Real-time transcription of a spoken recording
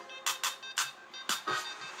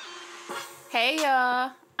Hey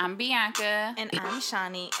y'all, I'm Bianca. And I'm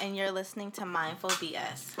Shawnee, and you're listening to Mindful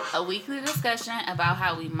BS. A weekly discussion about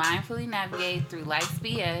how we mindfully navigate through life's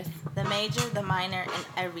BS. The major, the minor, and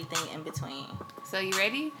everything in between. So you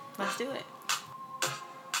ready? Let's do it.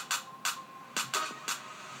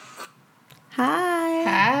 Hi.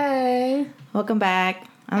 Hi. Welcome back.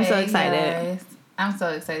 I'm so excited. Guys. I'm so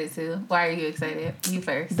excited too. Why are you excited? You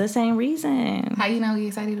first. The same reason. How you know we're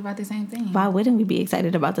excited about the same thing? Why wouldn't we be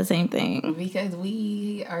excited about the same thing? Because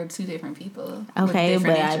we are two different people. Okay, but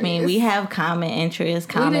interests. I mean, we have common interests,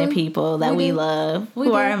 common people that we love,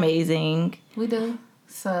 who are amazing. We do.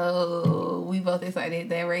 So we both excited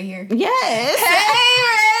that we're here. Yes. Hey,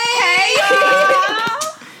 Ray. Hey, y'all.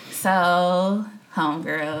 So,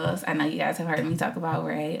 homegirls, I know you guys have heard me talk about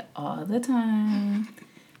Ray all the time.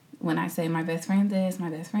 When I say my best friend this,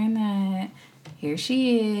 my best friend that, here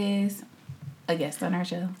she is, a guest on our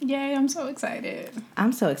show. Yay, I'm so excited.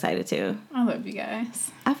 I'm so excited too. I love you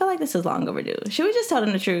guys. I feel like this is long overdue. Should we just tell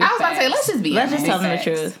them the truth? I was about to say, let's just be honest. Let's just tell them the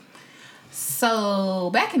truth.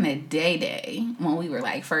 So, back in the day, when we were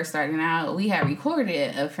like first starting out, we had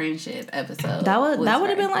recorded a friendship episode. That would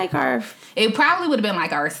have been like our... It probably would have been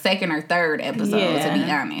like our second or third episode, to be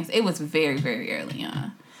honest. It was very, very early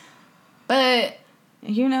on. But...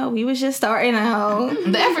 You know, we was just starting out.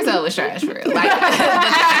 The episode was trash for real. Like,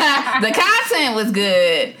 the content was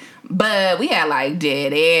good, but we had like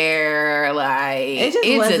dead air. Like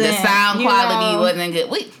the sound quality wasn't good.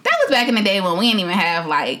 That was back in the day when we didn't even have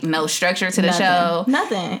like no structure to the show.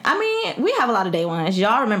 Nothing. I mean, we have a lot of day ones.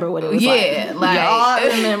 Y'all remember what it was like. Y'all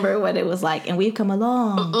remember what it was like, and we've come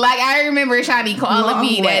along. Like I remember Shawnee calling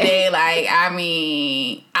me that day. Like I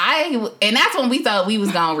mean, and that's when we thought we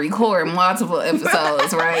was gonna record multiple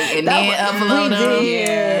episodes, right? And then upload them.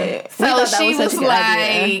 Yeah. So she was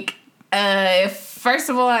like, first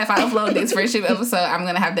of all, if I upload this friendship episode, I'm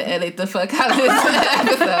going to have to edit the fuck out of this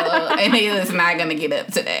episode. And it is not going to get up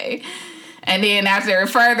today. And then after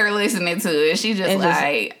further listening to it, she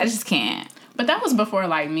I just can't. But that was before,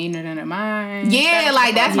 like, Meaner Than a Mind. Yeah,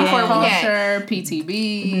 that's before we had...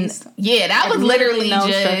 PTBs. Yeah, that was literally no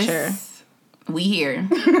just... structure. We here.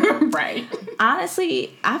 Right.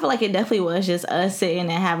 Honestly, I feel like it definitely was just us sitting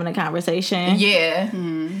and having a conversation. Yeah.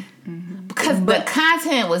 Mm-hmm. Because the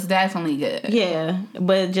content was definitely good. Yeah,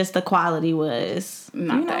 but just the quality was...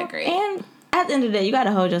 Not that great. And at the end of the day, you got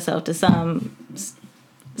to hold yourself to some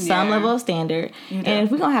level of standard. And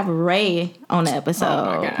if we're going to have Ray on the episode...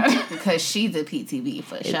 Oh, my God. Because she's a PTB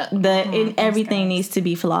for sure. Everything needs to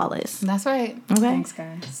be flawless. That's right. Okay? Thanks,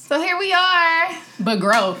 guys. So here we are. But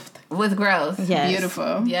growth. With growth. Yes.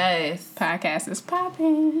 Beautiful. Yes. Podcast is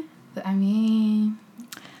popping. I mean...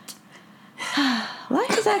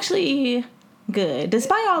 Life is actually good.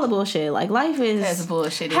 Despite all the bullshit. Like, life is... That's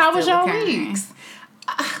bullshit. How was your weeks?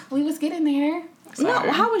 We was getting there. Sorry.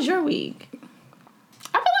 No, how was your week?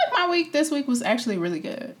 I feel like my week this week was actually really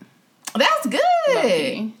good. That's good.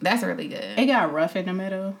 Lucky. That's really good. It got rough in the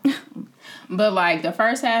middle. But, like, the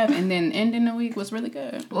first half and then ending the week was really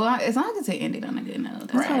good. Well, as long as it ended on a good note.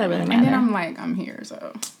 That's all that really matters. And then I'm like, I'm here,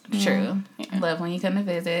 so. True. Yeah. Love when you come to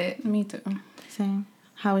visit. Me too. Same.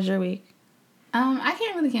 How was your week? I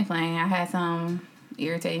can't really complain. I had some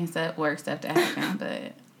irritating work stuff that happened,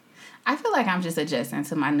 but I feel like I'm just adjusting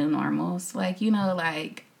to my new normals. Like,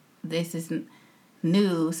 like, this is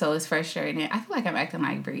new, so it's frustrating. I feel like I'm acting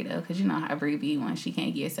like Brie, though, because you know how Brie be when she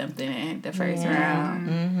can't get something in the first round.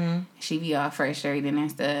 Mm-hmm. She be all frustrated and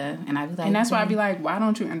stuff, and I be like... And that's why I be like, why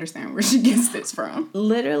don't you understand where she gets this from?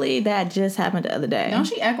 Literally, that just happened the other day. Don't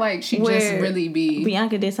she act like she just really be...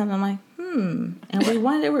 Bianca did something, I'm like, and we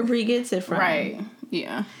wonder where Brie gets it from. Right,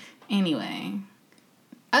 yeah. Anyway,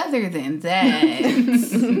 other than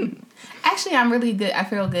that... Actually, I'm really good. I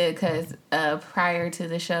feel good because prior to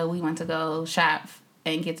the show, we went to go shop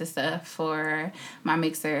and get the stuff for my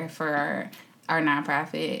mixer for our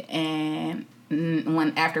nonprofit. And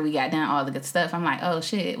after we got done all the good stuff, I'm like, oh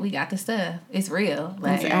shit, we got the stuff. It's real.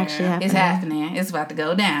 Like, it's actually happening. It's happening. It's about to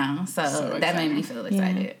go down. So that made me feel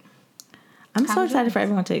excited. Yeah. I'm so excited for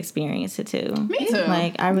everyone to experience it too. Me too.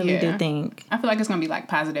 Like, I really do think. I feel like it's gonna be like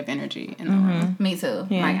positive energy in the room. Me too.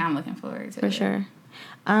 Yeah. Like, I'm looking forward to it. For sure.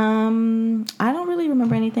 I don't really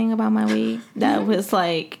remember anything about my week that was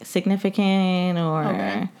like significant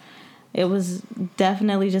or it was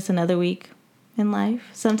definitely just another week in life.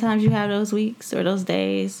 Sometimes you have those weeks or those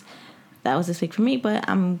days. That was this week for me, but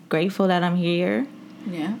I'm grateful that I'm here.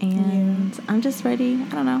 Yeah. And I'm just ready. I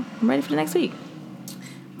don't know. I'm ready for the next week.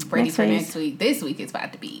 Next week. This week is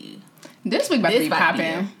about to be... This week about to be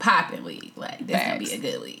popping. Popping week. Like, this going to be a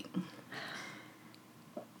good week.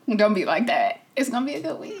 Don't be like that. It's gonna be a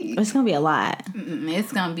good week. It's gonna be a lot.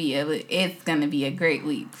 It's gonna be a great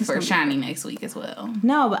week for Shawnee next week as well.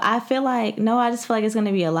 No, but I just feel like it's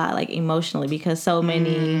gonna be a lot, like, emotionally, because so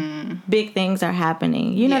many big things are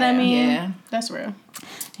happening. You know what I mean? Yeah, that's real.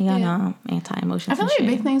 Y'all know I'm anti-emotions. I feel like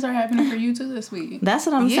big things are happening for you too this week. That's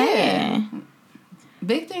what I'm saying.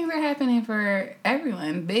 Big things are happening for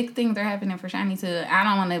everyone. Big things are happening for Shawnee too. I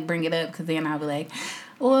don't want to bring it up because then I'll be like,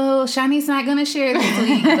 well, Shawnee's not going to share this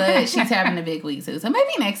week, but she's having a big week too. So maybe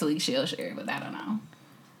next week she'll share, but I don't know.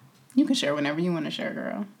 You can share whenever you want to share,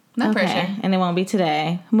 girl. No pressure. And it won't be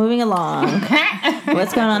today. Moving along.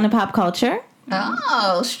 What's going on in pop culture?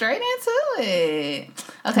 Oh, straight into it.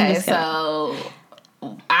 Okay, so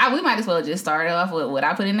we might as well just start off with what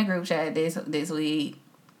I put in the group chat this week,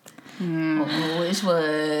 which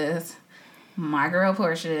was my girl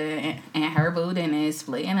Portia and her boo Dennis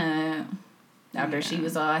splitting up after she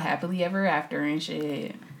was all happily ever after and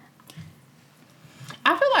shit.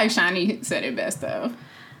 I feel like Shawnee said it best though.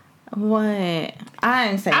 What? I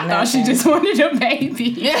didn't say nothing. I thought she just wanted a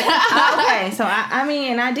baby. Okay, so I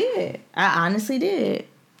mean, I did. I honestly did.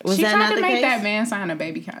 She tried to make that man sign a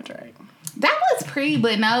baby contract. That was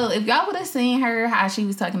but no, if y'all would have seen her, how she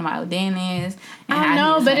was talking about Dennis. And I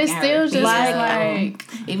know, but it's still just like...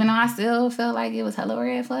 Even though I still felt like it was hella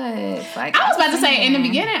red flags. Like, I was about to say, in the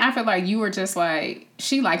beginning, I feel like you were just like,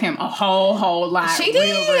 she liked him a whole lot. She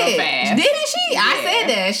did. Real fast. Didn't she? Yeah. I said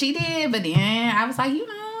that. She did, but then I was like,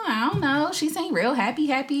 I don't know. She seemed real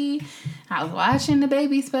happy. I was watching the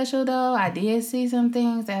baby special, though. I did see some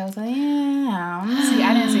things that I was like, I don't know. See,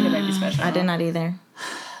 I didn't see the baby special. I did not either.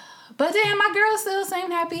 But then my girl still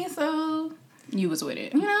seemed happy, so... You was with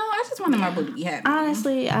it. I just wanted my boo to be happy.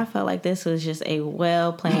 Honestly, I felt like this was just a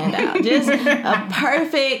well planned out. Just a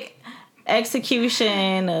perfect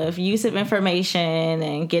execution of use of information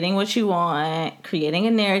and getting what you want, creating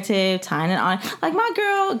a narrative, tying it on. Like, my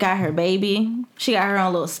girl got her baby. She got her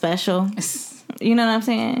own little special. You know what I'm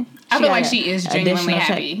saying? I feel like she is genuinely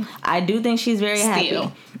happy. I do think she's very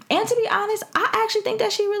happy. And to be honest, I actually think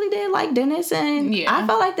that she really did like Dennis, and I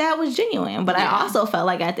felt like that was genuine. But I also felt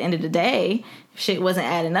like at the end of the day, shit wasn't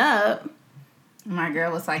adding up. My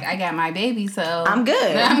girl was like, I got my baby, so... I'm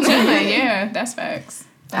good. I'm good. Yeah, that's facts.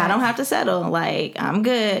 I don't have to settle. Like, I'm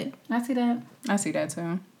good. I see that. I see that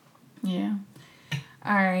too. Yeah.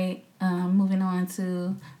 All right. Moving on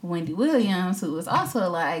to Wendy Williams, who was also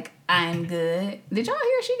like, I'm good. Did y'all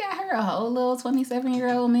hear she got her a whole little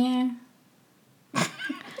 27-year-old man?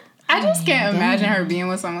 I just can't imagine her being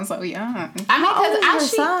with someone so young. I mean, because her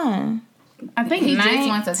son? I think he just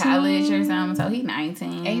went to college or something, so he's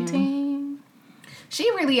 19. 18. She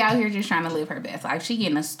really out here just trying to live her best life. She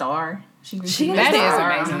getting a star. That is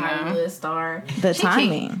amazing, Hollywood star. The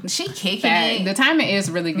timing. She kicking it. The timing is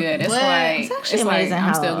really good. It's it's like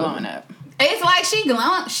I'm still glowing up. It's like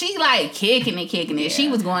she like kicking it. Yeah. She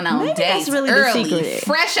was going on dates that's really early,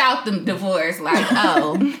 fresh out the divorce. Like,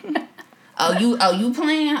 you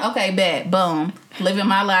playing? Okay, bet. Boom. Living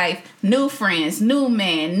my life. New friends, new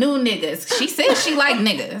man, new niggas. She said she like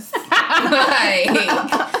niggas.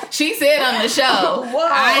 Like, she said on the show. Whoa.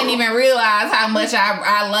 I didn't even realize how much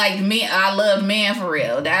I liked men. I love men for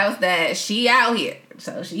real. That was that. She out here.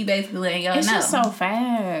 So she basically letting y'all know. It's just so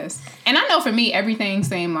fast. And I know for me, everything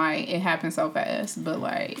seemed like it happened so fast. But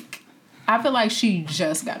like, I feel like she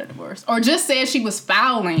just got a divorce. Or just said she was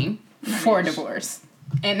filing for a divorce.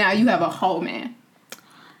 And now you have a whole man.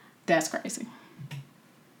 That's crazy.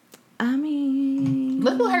 I mean...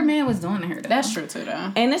 Look what her man was doing to her, though. That's true, too,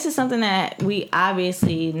 though. And this is something that we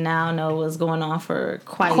obviously now know was going on for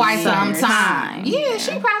quite some time. Yeah,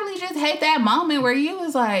 she probably just hate that moment where you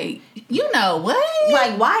was like, you know what?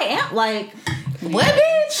 Like, why am... Like... What,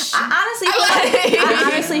 bitch? I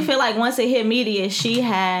honestly feel like once it hit media, she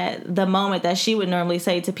had the moment that she would normally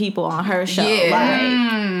say to people on her show. Yeah.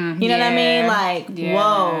 Like, you know what I mean? Like,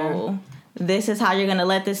 whoa, this is how you're going to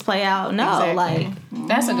let this play out? No, exactly. Like...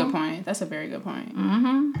 That's a good point. That's a very good point.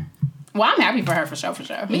 Mm-hmm. Well, I'm happy for her for sure.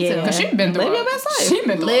 Me too. Because she's been through Live your best life. She's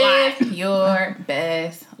been through a lot. Live your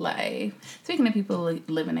best life. Speaking of people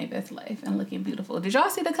living their best life and looking beautiful, did y'all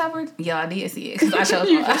see the cover? Y'all did see it because I showed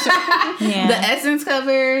y'all. The Essence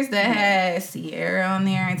covers that had Sierra on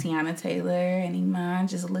there and Tiana Taylor and Iman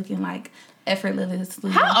just looking like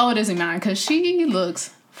effortlessly. How old is Iman? Because she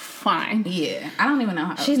looks fine. Yeah. I don't even know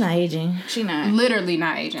how old. She's not aging. She's not. Literally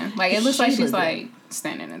not aging. Like, it looks like she's like...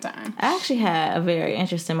 standing in time. I actually had a very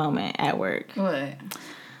interesting moment at work. What?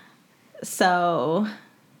 So,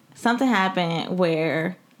 something happened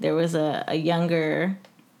where there was a younger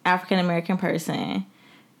African-American person,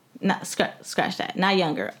 not scratch that, not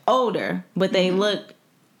younger, older, but they looked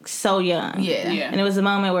so young. Yeah. And it was a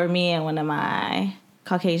moment where me and one of my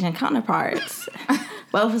Caucasian counterparts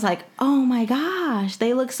both was like, oh my gosh,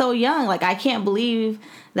 they look so young. Like, I can't believe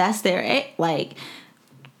that's their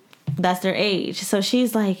that's their age. So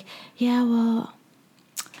she's like, yeah, well,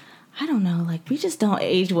 I don't know. Like, we just don't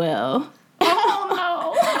age well.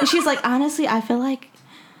 Oh, no. And she's like, honestly, I feel like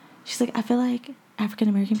African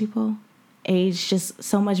American people age just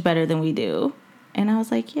so much better than we do. And I was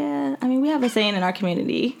like, yeah, I mean, we have a saying in our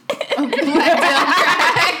community. Did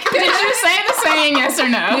you say the saying, yes or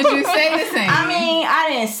no? Did you say the saying? I mean, I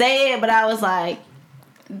didn't say it, but I was like,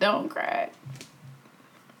 don't crack.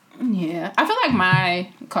 Yeah. I feel like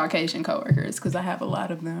my Caucasian coworkers, because I have a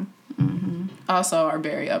lot of them, also are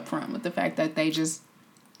very upfront with the fact that they just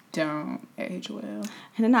don't age well. and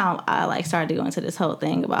then now I like started to go into this whole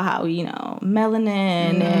thing about how, you know,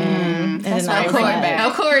 melanin and That's then I right. was Bring it like, back.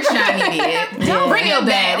 Of course, Shawnee did. Don't bring it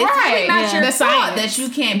back. It's really not your The fault science. that you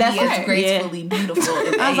can't That's be right. as gracefully beautiful.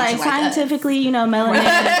 As I was like, scientifically, you know, melanin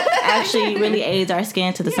actually really aids our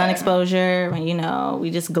skin to the sun exposure, and you know,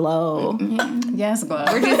 we just glow. Yes, glow.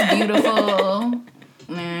 We're just beautiful.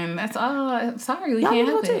 And that's all. Sorry, we Y'all can't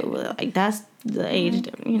beautiful help it. too. Like, that's the age,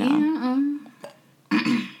 you know.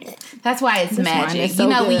 That's why it's This wine magic. is so you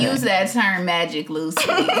know, we good. use that term magic loosely.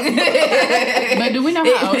 But do we know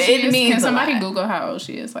how old she It is? means Can a somebody lot. Google how old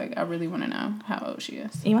she is? Like, I really want to know how old she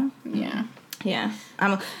is. Ema? Yeah. Yeah.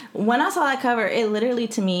 When I saw that cover, it literally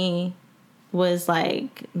to me was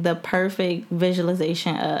like the perfect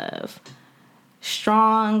visualization of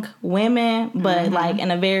strong women, but like in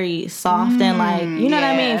a very soft and like, you know what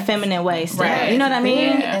I mean, feminine way still. Right. You know what I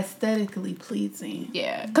mean? Very aesthetically pleasing.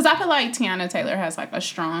 Yeah. Because I feel like Tiana Taylor has like a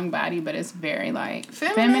strong body, but it's very like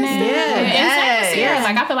Feminine. feminine. Yeah. And it's like, Yes.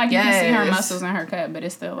 like, I feel like you can see her Yes. muscles and her cut, but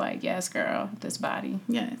it's still like, yes, girl, this body.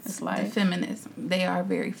 Yes. It's like- the feminism. They are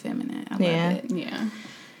very feminine. I Yeah. love it. Yeah.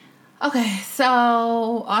 Okay, so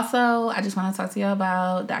also I just want to talk to you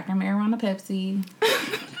about Dr. Marijuana Pepsi.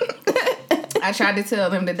 I tried to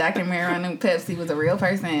tell them that Dr. Marijuana Pepsi was a real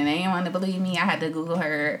person and they didn't want to believe me. I had to Google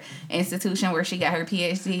her institution where she got her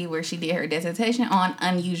PhD, where she did her dissertation on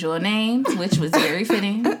unusual names, which was very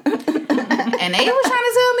fitting. And they were trying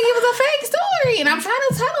to tell me it was a fake story. And I'm trying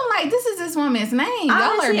to tell them, like, this is this woman's name. Y'all are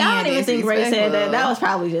Honestly, being I don't even think Ray said that. That was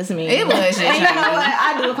probably just me. It was just And you know Shawnee. what?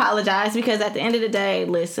 I do apologize because at the end of the day,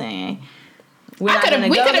 listen, we We could have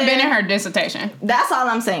been there. in her dissertation. That's all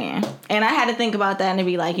I'm saying. And I had to think about that and to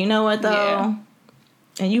be like, you know what though? Yeah.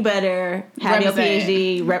 And you better have your Represent.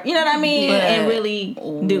 PhD, you know what I mean? But and really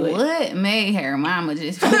do it. What made her mama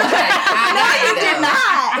just be like,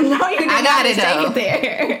 I No, you did I not got it, just though. take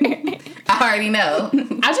it there. I already know.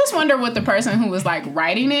 I just wonder what the person who was like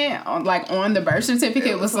writing it on the birth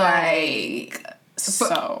certificate was like.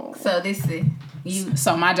 So this is you.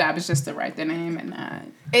 So my job is just to write the name and not.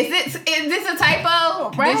 Is this a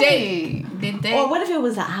typo? Right. Did they? Or what if it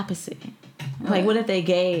was the opposite? Like, what if they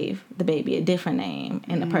gave the baby a different name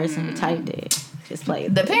and the person who typed it just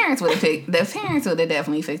played The parents would have picked. The parents would have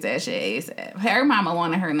definitely fixed that shit ASAP. Her mama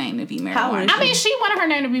wanted her name to be How Marijuana. would I mean, she wanted her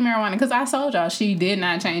name to be Marijuana because I told y'all she did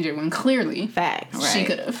not change it when clearly facts? Right. she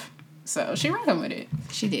could have. So she ran with it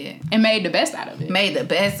She did. and made the best out of it. Made the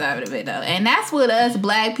best out of it though, and that's what us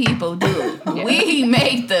black people do. We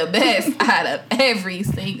make the best out of every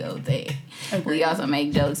single thing. Agreed. We also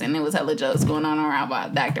make jokes, and there was hella jokes going on around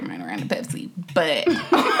about Dr. Marijuana Pepsi, but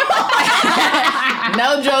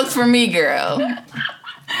no jokes for me, girl.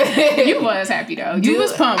 You was happy though. You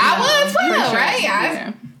was pumped. I though, was pumped, for sure. right?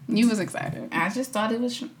 Yeah. You was excited. I just thought it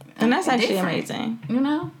was, And that's actually different. amazing. You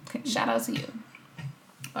know, shout out to you.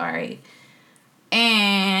 All right.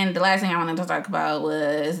 And the last thing I wanted to talk about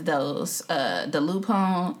was those the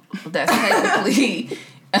loophole that's technically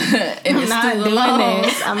in the I'm not student doing loans.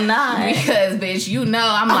 this. I'm not. Because bitch, you know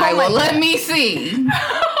I'm like, well, let me see.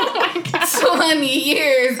 20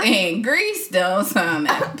 years in Greece don't sound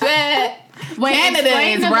that bad. Wait, Canada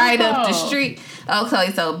explain is the right up the loophole. street.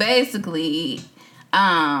 Okay, so basically,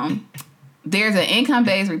 there's an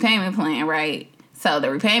income-based repayment plan, right? So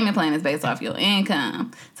the repayment plan is based off your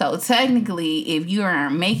income. So technically, if you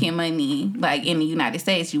are making money, like in the United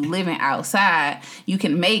States, you living outside, you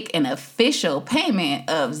can make an official payment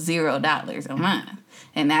of $0 a month.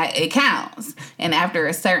 And that it counts. And after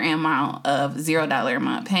a certain amount of $0 a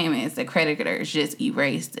month payments, the creditors just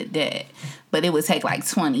erase the debt. But it would take like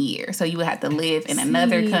 20 years. So you would have to live in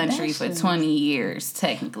another country for 20 years,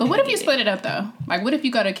 technically. But what if to you get split it up though? Like, what if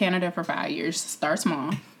you go to Canada for 5 years? Start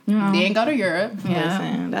small. Then go to Europe. Yeah.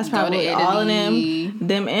 Listen, that's probably to all of them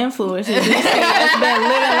influencers that's been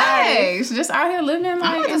living life. Just out here living like.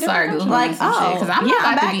 I'm gonna start Googling like, some shit because I'm not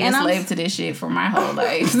about to be a slave to this shit for my whole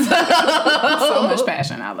life. So much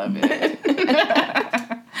passion, I love it.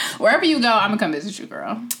 Wherever you go, I'm gonna come visit you,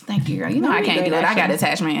 girl. Thank you, girl. You know I can't do it. I got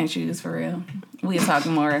attachment issues for real. We'll talk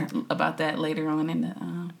more about that later on in the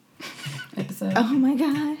episode. Oh my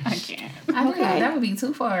gosh. I can't. Okay. That would be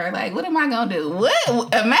too far. Like, what am I gonna do?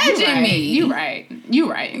 What? Imagine me. You right.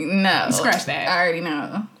 No. Scratch that. I already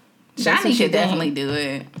know. Shawnee should definitely do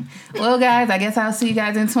it. Well, guys, I guess I'll see you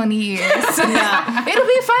guys in 20 years. It'll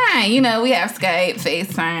be fine. You know, we have Skype,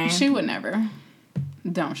 FaceTime. She would never.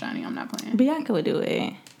 Don't, Shawnee. I'm not playing. Bianca would do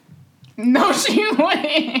it. No, she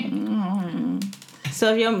wouldn't.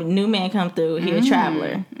 So if your new man come through, he a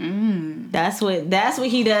traveler. That's what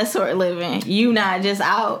he does for a living. You not just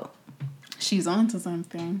out. She's on to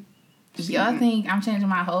something. Y'all think I'm changing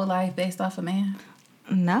my whole life based off a man?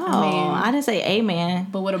 No, I didn't say a man.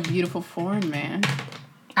 But what a beautiful foreign man.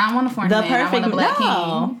 I don't want a foreign man. I want a black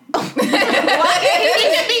king. Why can't he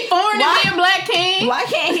can be foreign and be a black king? Why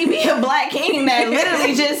can't he be a black king that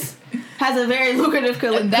literally just has a very lucrative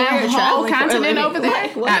career? That whole continent over there?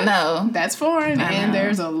 Like, I know. That's foreign, and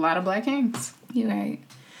there's a lot of black kings. You're right.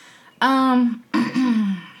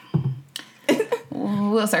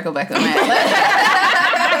 We'll circle back on that.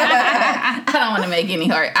 I don't want to make any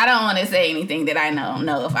hard. I don't want to say anything that I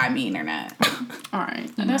know if I mean or not. All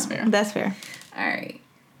right, that's fair. That's fair. All right.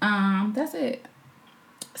 That's it.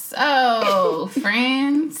 So,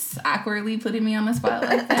 friends, awkwardly putting me on the spot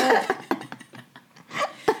like that.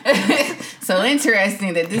 So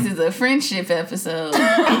interesting that this is a friendship episode.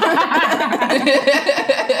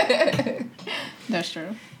 That's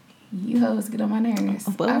true. You hoes get on my nerves.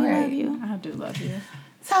 But we love you. I do love you.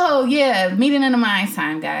 So, yeah, meeting in the minds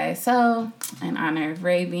time, guys. So, in honor of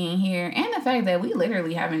Ray being here and the fact that we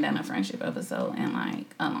literally haven't done a friendship episode in,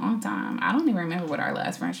 like, a long time. I don't even remember what our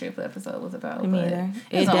last friendship episode was about. Me either.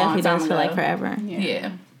 It definitely does feel like forever.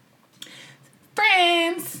 Yeah.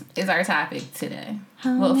 Friends is our topic today.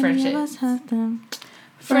 Well, friendships.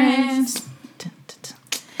 Friends.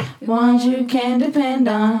 Ones you can depend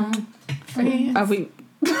on. Friends. Are we...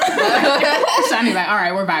 Shawnee like, all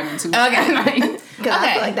right, we're vibing too. Okay. Because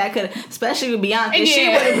I feel like that could, especially with Bianca, she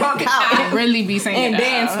would have broke out I'd really be singing and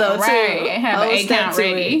danced though too. Right, have an 8 count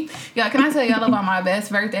ready. Y'all, can I tell y'all about my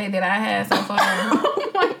best birthday that I had so far?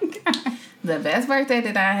 Oh my god. The best birthday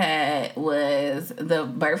that I had was the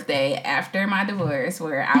birthday after my divorce,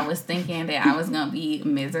 where I was thinking that I was gonna be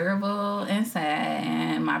miserable and sad,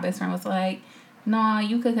 and my best friend was like, "No,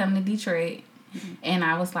 you could come to Detroit." And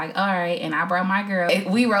I was like, all right. And I brought my girl.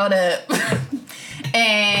 We rolled up.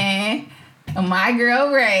 And my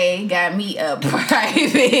girl Ray got me a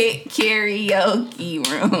private karaoke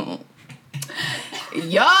room.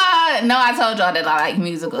 Y'all know I told y'all that I like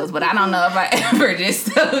musicals, but I don't know if I ever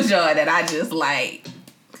just told y'all that I just like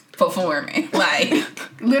performing. Like,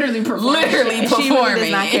 literally performing. She really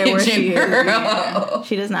does not care where she is. Yeah.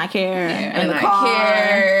 She does not care. In the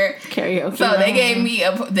car. Karaoke. So room. they gave me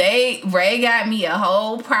Ray got me a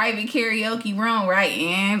whole private karaoke room, right?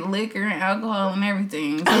 And liquor and alcohol and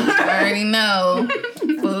everything. So you already know.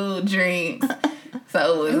 Food, drinks.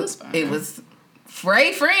 So it was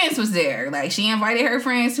Ray friends was there. Like, she invited her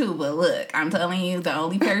friends too. But look, I'm telling you, the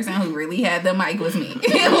only person who really had the mic was me. Like,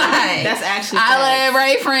 that's actually I let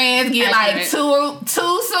Ray friends get like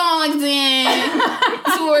two songs in,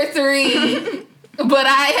 2 or 3. But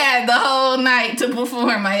I had the whole night to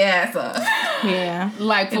perform my ass off. Yeah.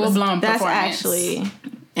 Like full blown performance. That's actually.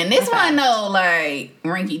 And this one, no, like,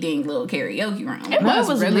 rinky-dink little karaoke room. It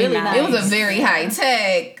was really nice. It was a very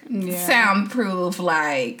high-tech, soundproof,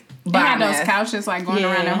 like, it had those couches like going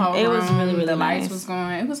around the whole room. It was really, really the lights nice. was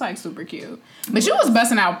going. It was like super cute. But you was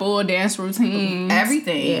busting out full dance routines.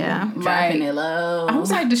 Everything. Yeah. Dropping it low. I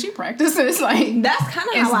was like, did she practice this? Like, that's kind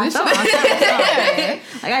of how I felt.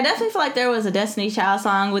 Like, I definitely feel like there was a Destiny Child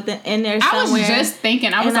song in there somewhere. I was just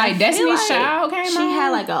thinking. I was like, Destiny's Child came on. She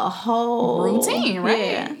had like a whole routine,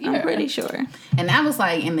 right? Yeah, I'm pretty sure. And that was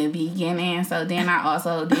like in the beginning. So then I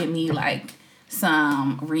also did me like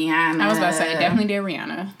some Rihanna. I was about to say, definitely did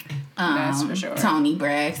Rihanna. That's for sure. Toni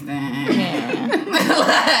Braxton. Yeah.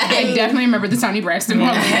 I definitely remember the Toni Braxton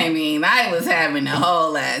moment. I mean, I was having a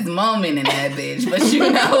whole ass moment in that bitch. But you know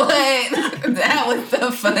what? That was the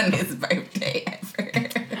funnest birthday ever.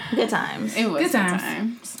 Good times. It was good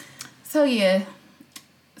times. So, yeah.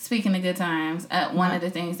 Speaking of good times, one of the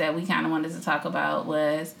things that we kind of wanted to talk about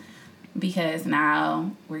was, because now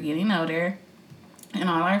we're getting older and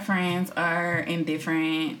all our friends are in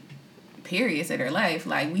different periods of their life.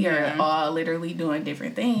 Like, we are all literally doing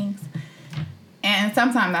different things. And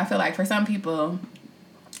sometimes I feel like for some people,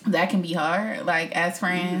 that can be hard, like, as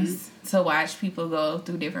friends, to watch people go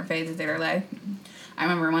through different phases of their life. I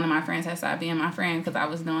remember one of my friends had stopped being my friend because I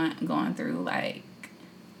was going through, like,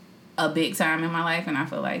 a big time in my life, and I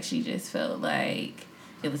feel like she just felt like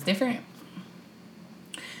it was different.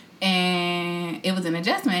 And it was an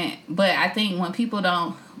adjustment, but I think when people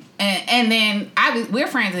don't... And then we're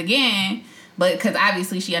friends again, but because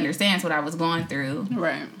obviously she understands what I was going through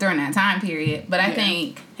during that time period. But I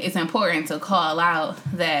think it's important to call out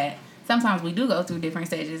that sometimes we do go through different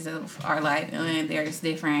stages of our life, and there's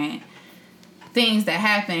different things that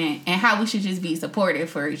happen, and how we should just be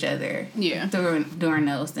supportive for each other during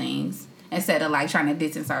those things, instead of like trying to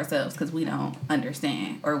distance ourselves because we don't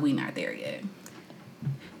understand or we not there yet.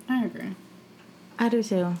 I agree. I do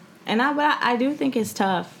too. And I do think it's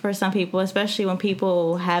tough for some people, especially when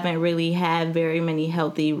people haven't really had very many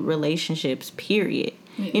healthy relationships, period.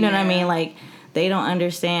 You know what I mean? Like, they don't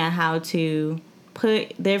understand how to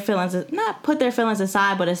put their feelings, not put their feelings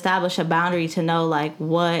aside, but establish a boundary to know, like,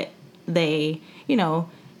 what they, you know,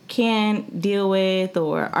 can deal with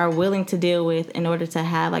or are willing to deal with in order to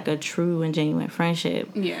have, like, a true and genuine friendship.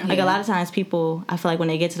 Like, a lot of times people, I feel like when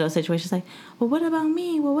they get to those situations, like, well, what about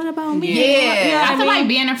me? Well, what about me? I feel like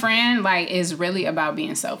being a friend, like, is really about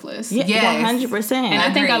being selfless. 100%. And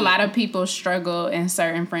I think a lot of people struggle in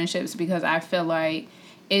certain friendships because I feel like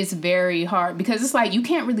it's very hard, because it's like you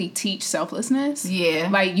can't really teach selflessness.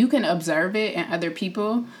 Like, you can observe it in other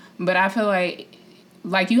people, but I feel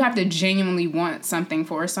like you have to genuinely want something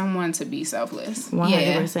for someone to be selfless.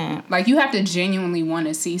 100%. Like, you have to genuinely want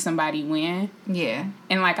to see somebody win.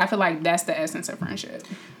 And like, I feel like that's the essence of friendship.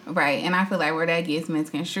 Right. And I feel like where that gets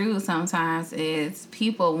misconstrued sometimes is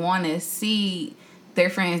people want to see their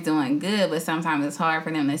friends doing good, but sometimes it's hard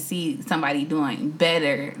for them to see somebody doing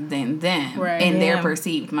better than them in their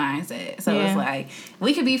perceived mindset. So it's like,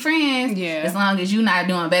 we could be friends as long as you're not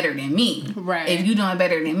doing better than me. If you're doing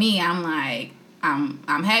better than me, I'm like,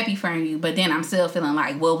 I'm happy for you, but then I'm still feeling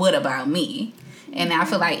like, well, what about me? And I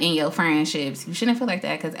feel like in your friendships, you shouldn't feel like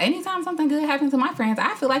that, because anytime something good happens to my friends,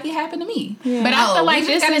 I feel like it happened to me. But I feel like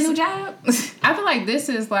this got a new job. I feel like this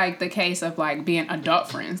is like the case of like being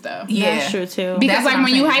adult friends, though. That's true too. Because like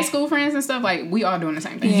when you high school friends and stuff, like, we all doing the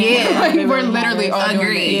same thing. Like, we're literally all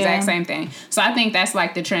doing the exact same thing. So I think that's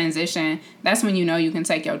like the transition. That's when you know you can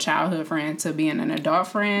take your childhood friend to being an adult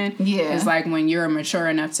friend. It's like when you're mature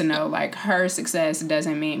enough to know, like, her success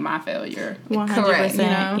doesn't mean my failure. 100%. Correct. You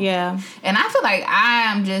know? And I feel like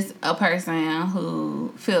I'm just a person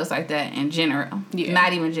who feels like that in general.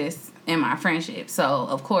 Not even just in my friendship. So,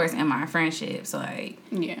 of course, in my friendships, like...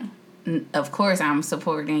 Of course I'm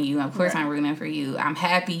supporting you. Of course I'm rooting for you. I'm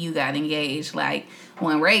happy you got engaged. Like,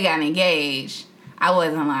 when Ray got engaged, I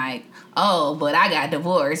wasn't like, oh, but I got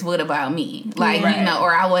divorced. What about me? Like, you know,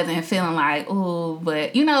 or I wasn't feeling like, ooh,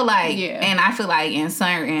 but, you know, like, and I feel like in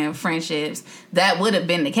certain friendships, that would have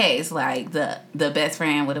been the case. Like, the best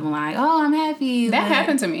friend would have been like, oh, I'm happy. That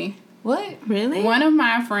happened to me. What? Really? One of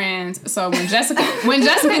my friends, so when Jessica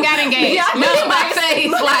got engaged. My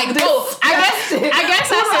face, like, oh, I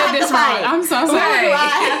guess I said this wrong. I'm so sorry. Where do I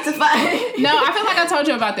have to fight? No, I feel like I told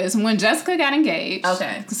you about this. When Jessica got engaged.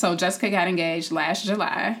 Okay. So Jessica got engaged last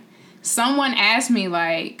July. Someone asked me,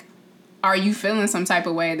 like, are you feeling some type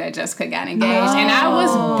of way that Jessica got engaged? No. And I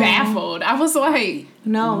was baffled. I was like,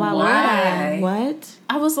 no, why? What?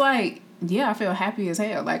 I was like, yeah, I feel happy as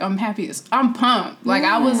hell. Like, I'm pumped. Like,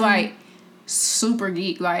 I was like super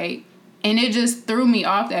geek. Like, and it just threw me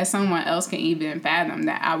off that someone else can even fathom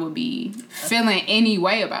that I would be feeling any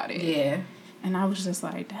way about it. And I was just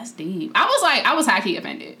like, that's deep. I was high-key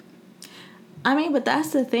offended. I mean, but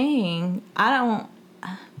that's the thing.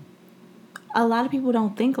 A lot of people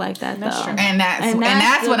don't think like that, that's though. True. And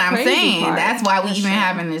that's what I'm saying. Part. That's why we even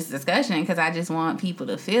having this discussion, because I just want people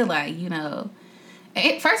to feel like, you know,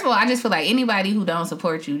 first of all, I just feel like anybody who don't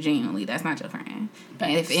support you genuinely, that's not your friend. Thanks.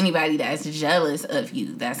 And if anybody that's jealous of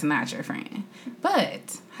you, that's not your friend.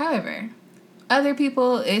 But, however, other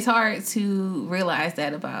people, it's hard to realize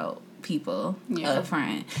that about people up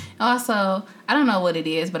front. Also, I don't know what it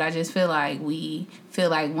is, but I just feel like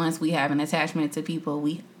once we have an attachment to people,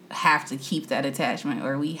 we have to keep that attachment,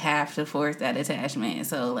 or we have to force that attachment.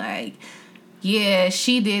 So, like, yeah,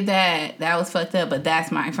 she did that. That was fucked up, but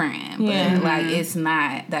that's my friend. But,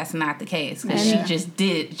 like, that's not the case. Because she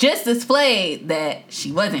just displayed that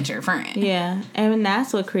she wasn't your friend. Yeah. And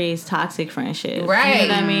that's what creates toxic friendship. Right. You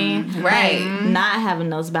know what I mean? Right. Like, not having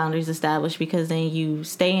those boundaries established, because then you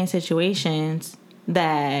stay in situations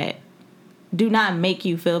that do not make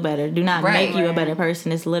you feel better. Do not make you a better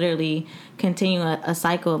person. It's literally continue a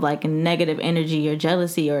cycle of like negative energy or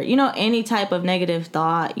jealousy or, you know, any type of negative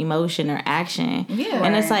thought, emotion, or action. Yeah.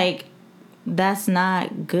 And it's like, that's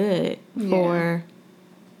not good for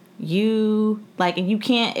you. Like, if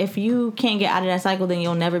you can't get out of that cycle, then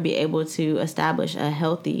you'll never be able to establish a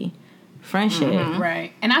healthy friendship. Mm-hmm.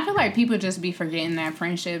 Right. And I feel like people just be forgetting that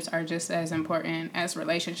friendships are just as important as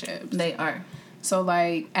relationships. They are. So,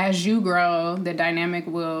 like, as you grow, the dynamic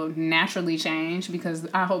will naturally change because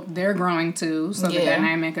I hope they're growing too. So the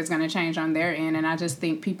dynamic is going to change on their end. And I just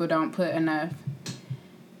think people don't put enough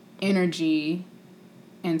energy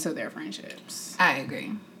into their friendships. I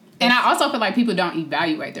agree. And I also feel like people don't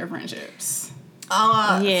evaluate their friendships.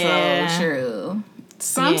 Oh, yeah. So true.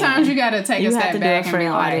 Sometimes you gotta take a step back and be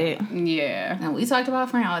like, And we talked about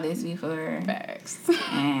friend audits before. Facts.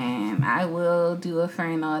 And I will do a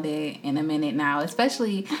friend audit in a minute now,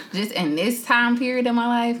 especially just in this time period of my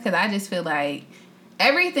life, because I just feel like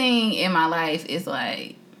everything in my life is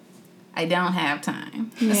like, I don't have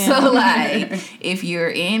time. Yeah. So, like, if you're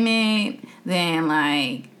in it, then,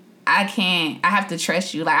 like, I have to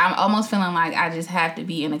trust you. Like, I'm almost feeling like I just have to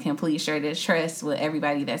be in a complete state of trust with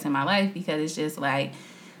everybody that's in my life, because it's just like,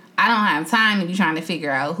 I don't have time to be trying to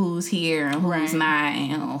figure out who's here and who's not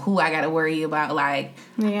and who I got to worry about. Like,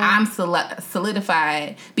 I'm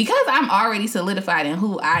solidified. Because I'm already solidified in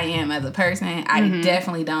who I am as a person, I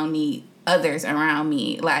definitely don't need others around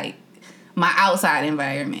me, like, my outside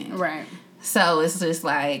environment. Right. So it's just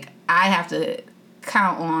like, I have to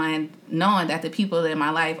count on knowing that the people in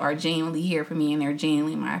my life are genuinely here for me and they're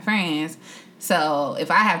genuinely my friends. So if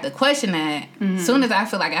I have to question that, as soon as I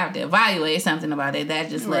feel like I have to evaluate something about it, that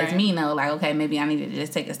just lets me know, like, okay, maybe I need to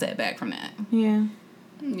just take a step back from that. Yeah.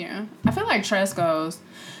 Yeah. I feel like trust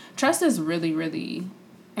is really, really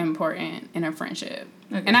important in a friendship.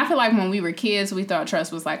 Okay. And I feel like when we were kids, we thought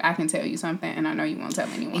trust was like, I can tell you something and I know you won't tell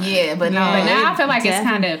anyone. Yeah, but no. But now I feel like it's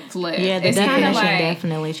kind of flipped. Yeah, the definition like,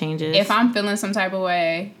 definitely changes. If I'm feeling some type of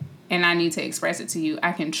way and I need to express it to you,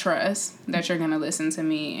 I can trust that you're going to listen to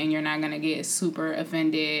me and you're not going to get super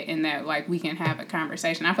offended and that, like, we can have a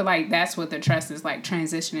conversation. I feel like that's what the trust is, like,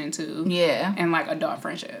 transitioning to. Yeah. And, like, adult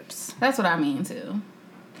friendships. That's what I mean, too.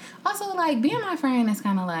 Also, like, being my friend is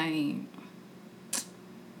kind of like,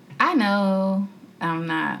 I know I'm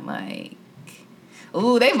not like,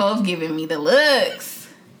 ooh, they both giving me the looks.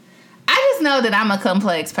 I just know that I'm a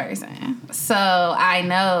complex person. So I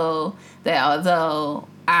know that although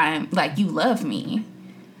I'm like, you love me,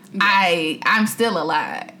 yes. I'm still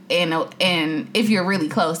alive. And if you're really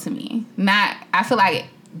close to me, I feel like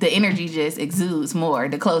the energy just exudes more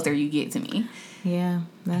the closer you get to me. Yeah,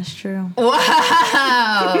 that's true.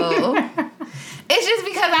 Wow. It's just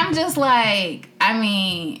because I'm just like, I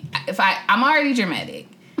mean, I'm already dramatic,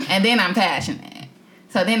 and then I'm passionate.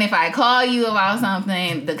 So then if I call you about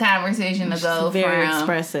something, the conversation will go very from...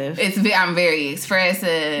 expressive. I'm very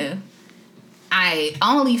expressive. I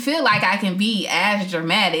only feel like I can be as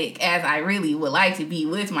dramatic as I really would like to be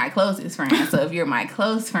with my closest friend. So if you're my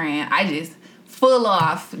close friend, I just full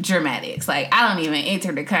off dramatics. Like, I don't even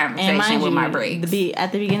enter the conversation with my breaks.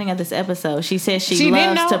 At the beginning of this episode, she said she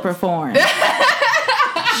loves to perform.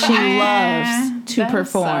 She loves to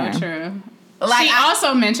perform. So true. Like, she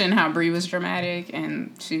also mentioned how Brie was dramatic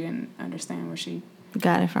and she didn't understand where she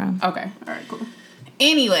got it from. Okay. All right, cool.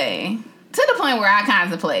 Anyway, to the point where I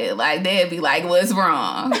contemplated, like, they'd be like, what's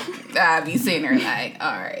wrong? I'd be sitting there like,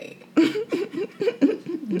 all right.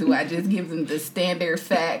 Do I just give them the standard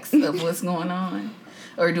facts of what's going on?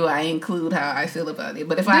 Or do I include how I feel about it?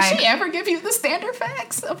 But if Does she ever give you the standard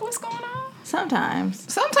facts of what's going on? Sometimes.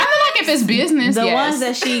 I feel like if it's business, the ones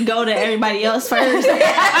that she go to everybody else first. Okay.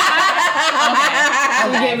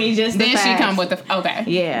 Give me just the facts. Then she come with the... Okay.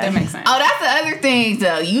 Yeah. That makes sense. Oh, that's the other thing,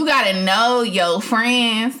 though. You got to know your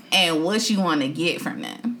friends and what you want to get from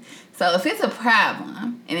them. So if it's a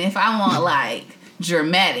problem, and if I want, like,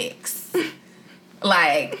 dramatics...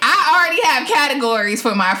 Like, I already have categories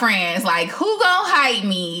for my friends. Like, who gonna hype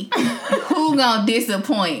me? Who gonna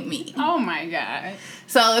disappoint me? Oh, my God.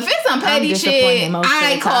 So, if it's some petty shit,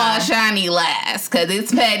 I call Shawnee last. Because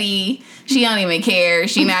it's petty. She don't even care.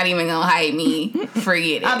 She not even gonna hype me.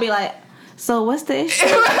 Forget it. I'll be like, so what's the issue?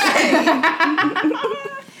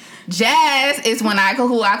 Jazz is who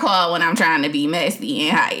I call when I'm trying to be messy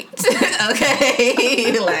and hyped.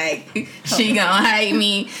 Okay? Like, she gonna hype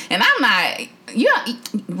me. And I'm not...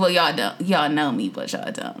 y'all know me, but y'all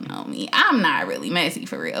don't know me. I'm not really messy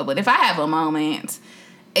for real, but if I have a moment,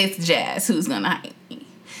 it's Jazz who's gonna hype me.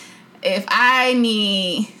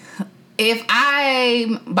 If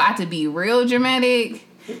I'm about to be real dramatic,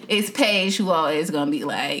 it's Paige who always gonna be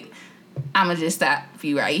like, I'm going to just stop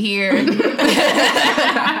you right here.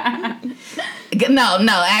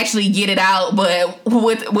 No, actually get it out. But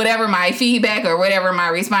with whatever my feedback or whatever my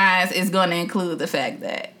response is going to include the fact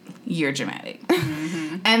that you're dramatic.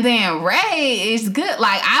 Mm-hmm. And then Ray is good.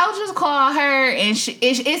 Like, I'll just call her and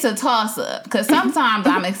it's a toss up. Because sometimes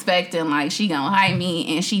I'm expecting, like, she going to hype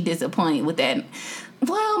me and she disappointed with that.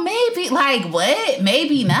 Well, maybe, like, what?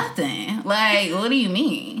 Maybe nothing. Like, what do you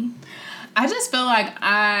mean? I just feel like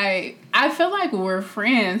I feel like we're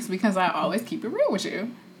friends because I always keep it real with you.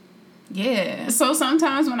 Yeah. So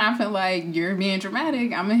sometimes when I feel like you're being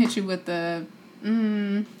dramatic, I'm gonna hit you with the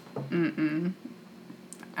I'm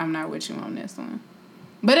not with you on this one.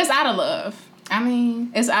 But it's out of love. I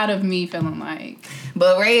mean, it's out of me feeling like.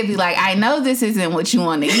 But Ray would be like, I know this isn't what you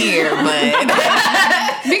want to hear, but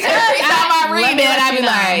because every time I read that, I be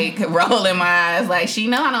like rolling my eyes, like she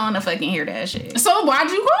know I don't want to fucking hear that shit. So why'd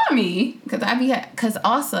you call me? Because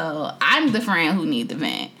also I'm the friend who need the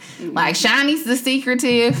vent. Like Shawnee's the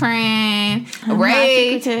secretive friend.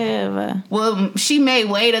 Ray, not secretive. Well, she may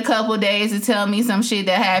wait a couple days to tell me some shit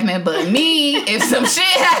that happened, but me, if some shit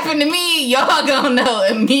happened to me, y'all gonna know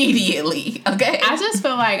immediately. Okay. I just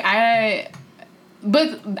feel like I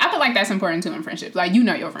feel like that's important too in friendships. Like, you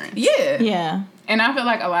know your friends. Yeah. Yeah. And I feel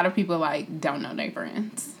like a lot of people like don't know their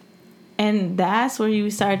friends. And that's where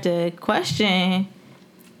you start to question,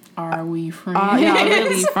 are we friends? Are y'all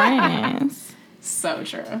really friends? So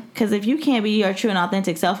true. Because if you can't be your true and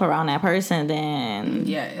authentic self around that person, then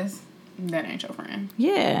yes, that ain't your friend.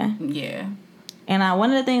 Yeah. Yeah. And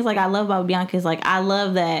one of the things like I love about Bianca is like I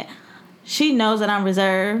love that she knows that I'm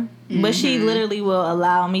reserved, but she literally will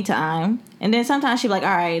allow me time. And then sometimes she'll be like, all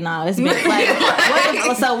right, no, it's been like,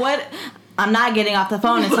 what? I'm not getting off the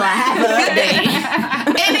phone until I have an update.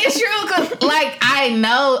 And it's true, because, like, I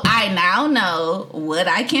now know what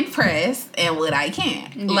I can press and what I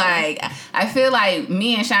can't. Yeah. Like, I feel like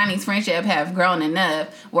me and Shawnee's friendship have grown enough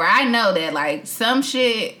where I know that, like, some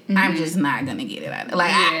shit, I'm just not going to get it out.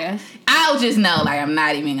 Like, yeah. I'll just know, like, I'm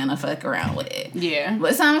not even going to fuck around with it. Yeah.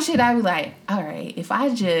 But some shit, I be like, all right, if I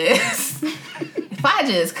just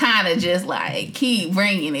kind of just, like, keep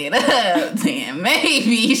bringing it up, then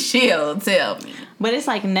maybe she'll tell me. But it's,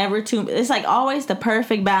 like, never too... It's, like, always the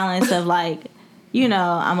perfect balance of, like, you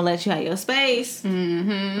know, I'm going to let you have your space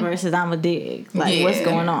versus I'm going to dig. Like, what's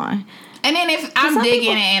going on? And then if I'm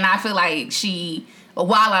digging and I feel like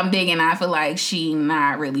while I'm digging, I feel like she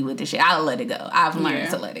not really with the shit, I'll let it go. I've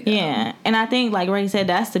learned to let it go. Yeah. And I think, like Ray said,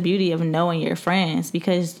 that's the beauty of knowing your friends,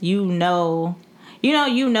 because you know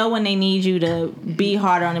when they need you to be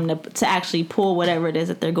harder on them to actually pull whatever it is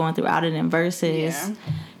that they're going through out of them versus,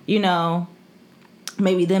 you know,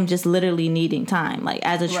 maybe them just literally needing time. Like,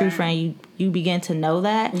 as a true friend, you begin to know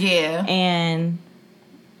that. Yeah. And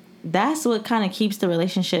that's what kind of keeps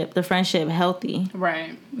the friendship healthy.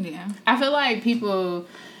 Right. Yeah. I feel like people,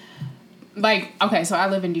 like, okay, so I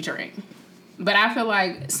live in Detroit. But I feel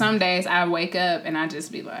like some days I wake up and I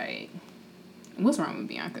just be like, what's wrong with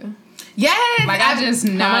Bianca? Yes, like I just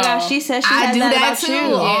know. Oh my gosh, she said I do that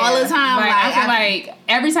too all the time. Like I feel like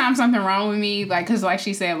every time something wrong with me, like, because like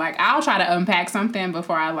she said, like I'll try to unpack something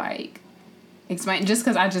before I like explain, just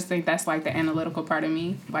because I just think that's like the analytical part of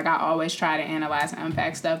me. Like I always try to analyze and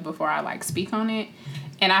unpack stuff before I like speak on it.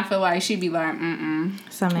 And I feel like she'd be like,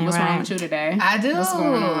 something what's wrong with you today? I do. What's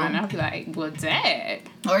going on? I'll be like, well, Dad.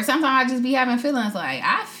 Or sometimes I just be having feelings like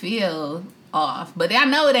I feel off, but I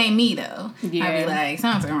know it ain't me though. Yeah. I be like,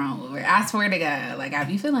 something wrong with her. I swear to God, like I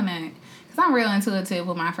be feeling that, because I'm real intuitive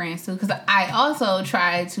with my friends too, because I also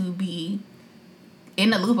try to be in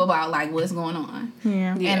the loop about like what's going on.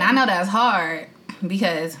 Yeah. And I know that's hard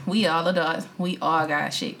because we all adults, we all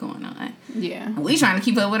got shit going on. Yeah. We trying to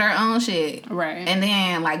keep up with our own shit. Right. And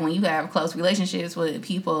then like when you have close relationships with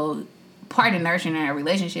people, part of nurturing a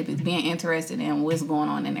relationship is being interested in what's going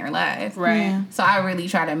on in their lives. Right. Yeah. So I really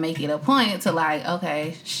try to make it a point to like,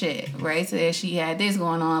 okay, shit, Ray said she had this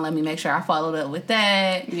going on. Let me make sure I followed up with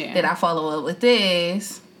that. Yeah. Did I follow up with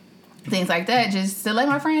this? Things like that, just to let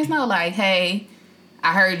my friends know, like, hey,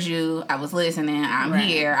 I heard you. I was listening. I'm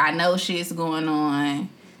here. I know shit's going on.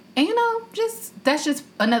 And, you know, that's just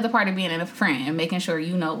another part of being a friend and making sure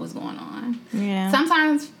you know what's going on. Yeah.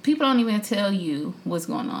 Sometimes people don't even tell you what's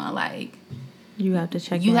going on. Like, you have to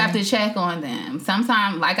check. You have to check on them.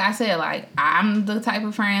 Sometimes, like I said, like I'm the type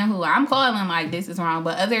of friend who I'm calling like this is wrong,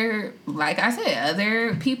 but other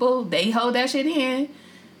people, they hold that shit in,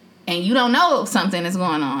 and you don't know if something is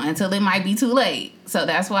going on until it might be too late. So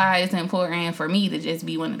that's why it's important for me to just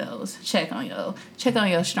be one of those check on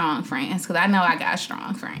your strong friends, because I know I got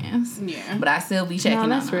strong friends. Yeah, but I still be checking on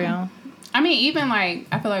them. That's real. I mean, even, like,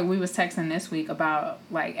 I feel like we was texting this week about,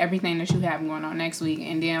 like, everything that you have going on next week.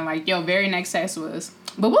 And then, like, your very next text was,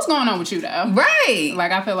 but what's going on with you, though? Right.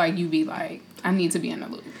 Like, I feel like you be like, I need to be in the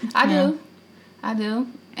loop. I do.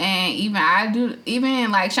 And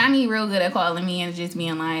even, like, Shawnee real good at calling me and just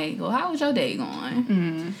being like, well, how was your day going?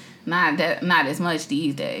 Mm-hmm. Not as much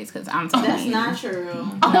these days, because I'm telling That's you. not true.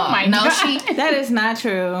 No, my God. That is not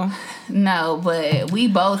true. No, but we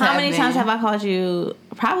both How many times have I called you?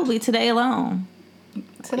 Probably today alone.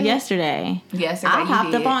 Today? Yesterday. I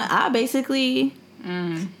hopped up on, I basically...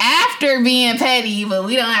 After being petty, but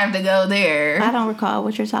we don't have to go there. I don't recall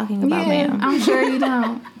what you're talking about, ma'am. I'm sure you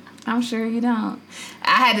don't.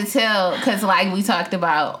 I had to tell, because like we talked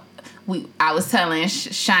about, I was telling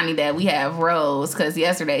Shawnee that we have roles, because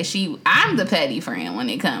yesterday I'm the petty friend when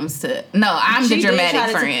it comes to, I'm the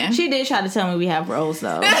dramatic friend. She did try to tell me we have roles,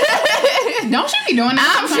 though. Don't you be doing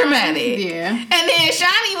that? I'm dramatic. Yeah. And then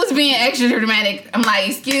Shawnee was being extra dramatic. I'm like,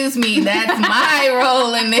 excuse me, that's my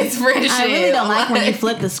role in this friendship. I really don't like when you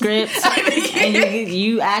flip the script and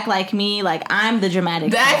you act like me, like I'm the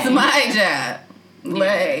dramatic That's friend. my job.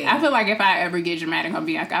 Like, I feel like if I ever get dramatic on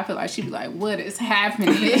Bianca, I feel like she'd be like, what is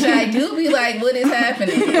happening? bitch, I do be like, what is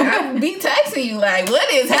happening? I be texting you like,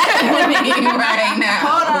 what is happening right now?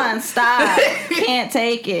 Hold on, stop. Can't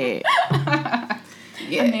take it.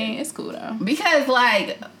 Yeah. I mean, it's cool though. Because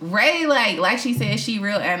like Ray, like she said, she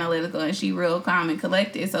real analytical and she real calm and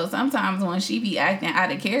collected. So sometimes when she be acting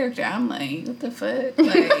out of character, I'm like, what the fuck?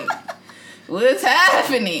 Like, what's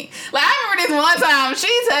happening? Like, I remember this one time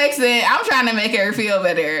she texted, I'm trying to make her feel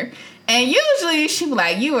better. And usually she be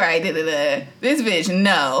like, you right, da-da-da. This bitch,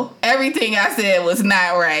 no. Everything I said was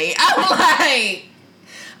not right. I'm like,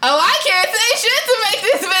 oh, I can't say shit to make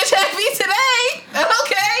this bitch happy today.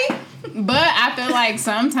 Okay. But I feel like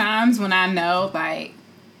sometimes when I know, like,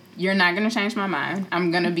 you're not going to change my mind,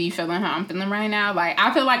 I'm going to be feeling how I'm feeling right now. Like,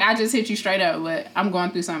 I feel like I just hit you straight up with, I'm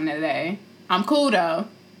going through something today. I'm cool, though.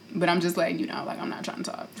 But I'm just letting you know, like, I'm not trying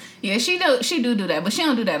to talk. Yeah, she do that, but she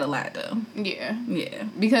don't do that a lot, though. Yeah. Yeah.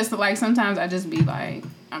 Because, like, sometimes I just be like,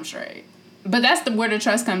 I'm straight. But that's where the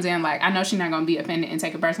trust comes in. Like, I know she's not going to be offended and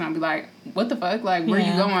take it personal and be like, what the fuck? Like, where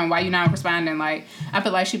you going? Why you not responding? Like, I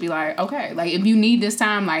feel like she'd be like, okay. Like, if you need this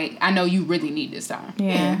time, like, I know you really need this time.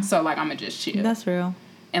 Yeah. So, like, I'm going to just chill. That's real.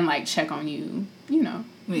 And, like, check on you,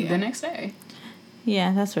 the next day.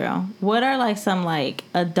 Yeah, that's real. What are, like, some, like,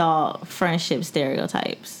 adult friendship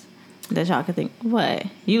stereotypes that y'all could think? What?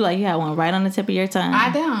 You have one right on the tip of your tongue?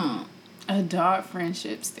 I don't. Adult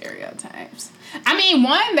friendship stereotypes. I mean,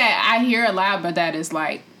 one that I hear a lot, but that is,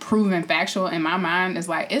 like, proven factual in my mind is,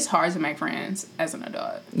 like, it's hard to make friends as an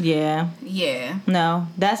adult. Yeah. Yeah. No,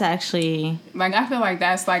 that's actually... Like, I feel like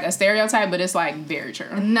that's, like, a stereotype, but it's, like, very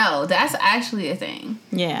true. No, that's actually a thing.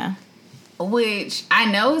 Yeah. Which I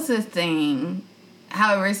know is a thing,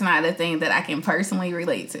 however, it's not a thing that I can personally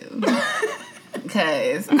relate to.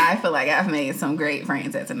 Because I feel like I've made some great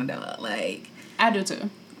friends as an adult. Like, I do, too.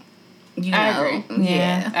 You know, I agree.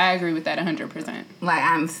 Yeah. I agree with that 100%. Like,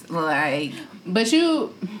 I'm like... But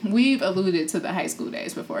we've alluded to the high school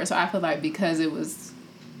days before, so I feel like because it was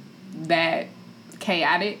that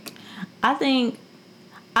chaotic. I think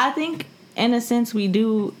in a sense we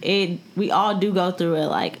all do go through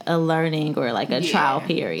a learning or like a trial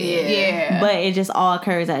period. Yeah. But it just all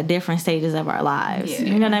occurs at different stages of our lives. Yeah.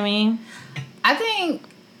 You know what I mean? I think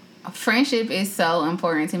friendship is so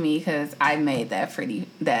important to me because I made that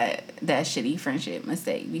shitty friendship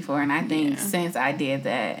mistake before, and I think since I did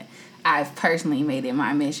that, I've personally made it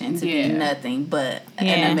my mission to be nothing but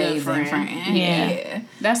an amazing friend. Yeah,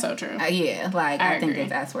 that's so true. I think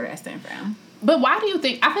that's where that stems from. But why do you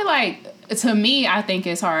think? I feel like, to me, I think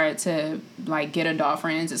it's hard to, like, get adult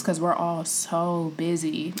friends. It's because we're all so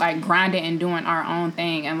busy, like, grinding and doing our own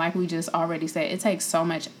thing, and like we just already said, it takes so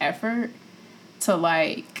much effort to,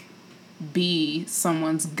 like, be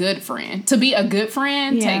someone's good friend. To be a good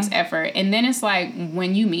friend takes effort. And then it's like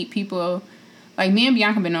when you meet people, like me and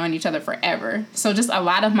Bianca have been knowing each other forever. So just a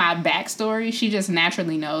lot of my backstory, she just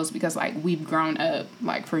naturally knows because, like, we've grown up,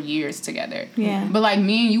 like, for years together. Yeah. But, like,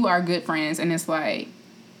 me and you are good friends, and it's like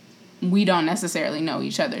we don't necessarily know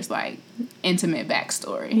each other's, like, intimate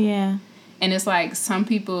backstory. Yeah. And it's like some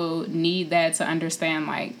people need that to understand,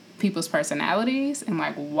 like, people's personalities and,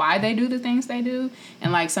 like, why they do the things they do.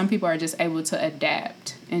 And, like, some people are just able to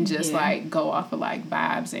adapt and just like go off of, like,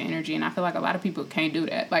 vibes and energy. And I feel like a lot of people can't do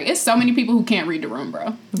that. Like, it's so many people who can't read the room,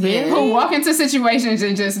 bro. Really? Who walk into situations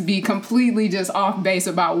and just be completely just off base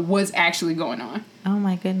about what's actually going on. Oh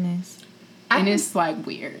my goodness. And it's, like,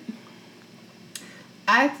 weird.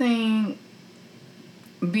 I think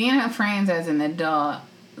being friends as an adult,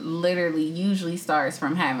 literally usually starts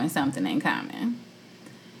from having something in common.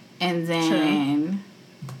 And then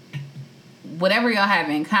whatever y'all have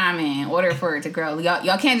in common, in order for it to grow,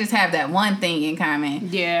 y'all can't just have that one thing in common.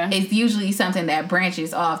 Yeah. It's usually something that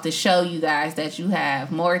branches off to show you guys that you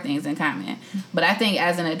have more things in common. But I think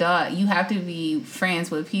as an adult, you have to be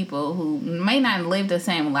friends with people who may not live the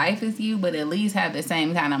same life as you, but at least have the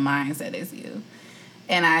same kind of mindset as you.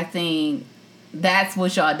 And I think that's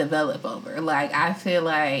what y'all develop over. Like, I feel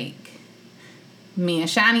like me and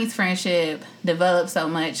Shawnee's friendship developed so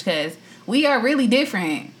much because we are really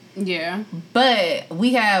different. Yeah. But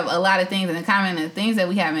we have a lot of things in common, and the things that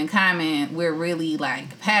we have in common, we're really,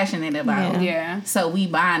 like, passionate about. Yeah. So we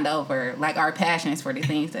bond over, like, our passions for the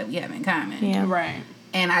things that we have in common. Yeah. Right.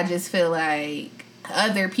 And I just feel like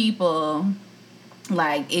other people,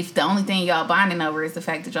 like, if the only thing y'all bonding over is the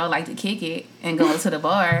fact that y'all like to kick it and go to the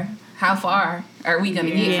bar, how far are we going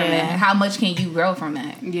to get from that? How much can you grow from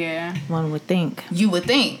that? Yeah. One would think. You would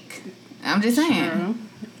think. I'm just saying.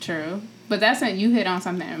 True. But that's it. You hit on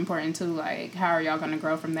something important too. Like, how are y'all gonna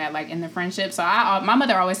grow from that? Like in the friendship. So my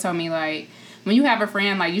mother always told me, like, when you have a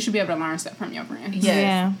friend, like, you should be able to learn stuff from your friends. Yes.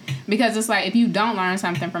 Yeah. Because it's like, if you don't learn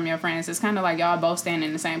something from your friends, it's kind of like y'all both standing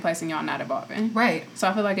in the same place and y'all not evolving. Right. So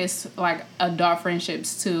I feel like it's like adult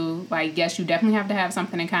friendships too. Like, yes, you definitely have to have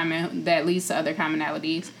something in common that leads to other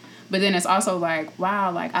commonalities. But then it's also like,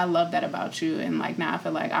 wow, like, I love that about you. And, like, now I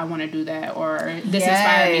feel like I want to do that. Or this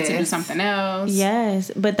inspired me to do something else. Yes.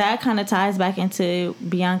 But that kind of ties back into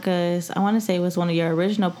Bianca's, I want to say it was one of your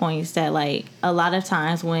original points, that, like, a lot of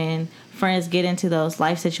times when friends get into those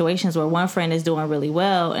life situations where one friend is doing really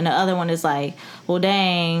well and the other one is like, well,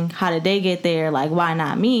 dang, how did they get there? Like, why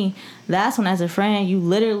not me? That's when, as a friend,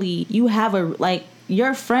 you have a, like,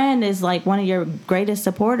 your friend is like one of your greatest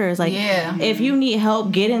supporters. Like, if you need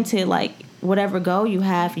help getting to, like, whatever goal you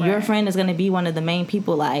have, your friend is going to be one of the main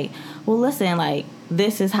people. Like, well, listen, like,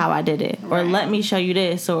 this is how I did it, or let me show you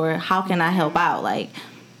this, or how can I help out? Like,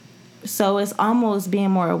 so it's almost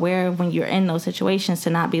being more aware of when you're in those situations to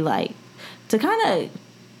not be like, to kind of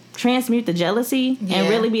transmute the jealousy and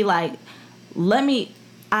really be like,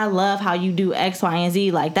 I love how you do X, Y, and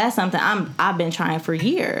Z. Like, that's something I've been trying for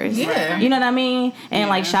years. Yeah. You know what I mean? And,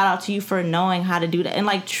 like, shout out to you for knowing how to do that. And,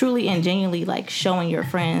 like, truly and genuinely, like, showing your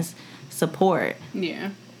friends support.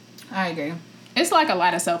 Yeah. I agree. It's like a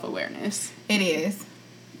lot of self-awareness. It is.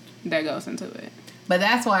 That goes into it. But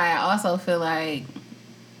that's why I also feel like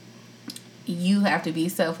you have to be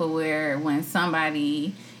self-aware when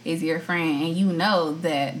somebody is your friend and you know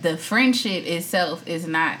that the friendship itself is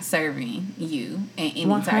not serving you in any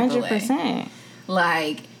 100%. Type of way.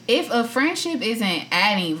 Like, if a friendship isn't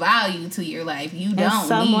adding value to your life, you don't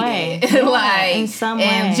need it. Like, in some way.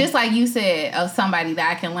 And just like you said, of somebody that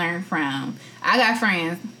I can learn from. I got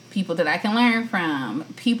friends, people that I can learn from,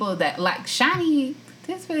 people that, like, Shawnee.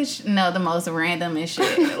 This bitch know the most randomest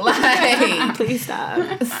shit. Like, please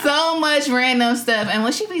stop. So much random stuff. And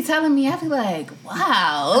when she be telling me, I be like,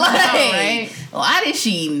 wow. Like, why did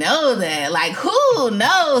she know that? Like, who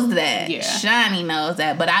knows that? Yeah. Shawnee knows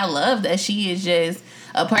that. But I love that she is just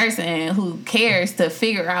a person who cares to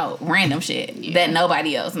figure out random shit that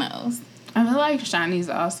nobody else knows. I feel like Shawnee's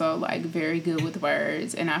also, like, very good with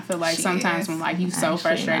words. And I feel like sometimes when, like, you so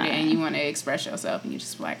frustrated and you want to express yourself and you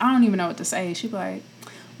just be like, I don't even know what to say. She be like,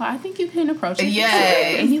 well, I think you can approach it. Yeah.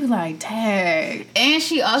 And you be like, dang. And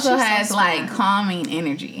she also has, so like, calming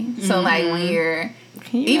energy. So, like, when you're,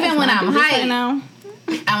 even when I'm hyped,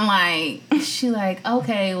 I'm like, she like,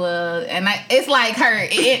 okay, well, and it's like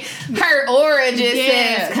her aura just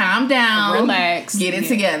says, calm down, relax, get it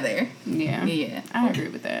together. Yeah, I agree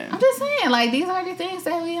with that. I'm just saying, like, these are the things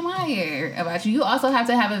that we admire about you. You also have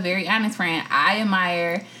to have a very honest friend. I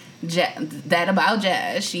admire that about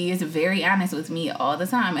Jazz. She is very honest with me all the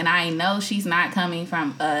time, and I know she's not coming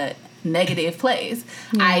from a negative place.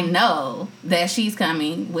 I know that she's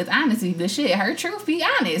coming with honesty, but shit, her truth be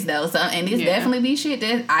honest though. So, and it's definitely be shit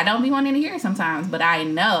that I don't be wanting to hear sometimes, but I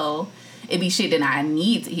know it be shit that I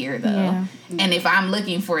need to hear though. And if I'm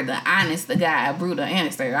looking for the honest, the guy, brutal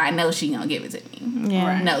answer, I know she gonna give it to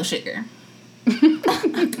me. No sugar.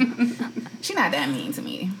 She not that mean to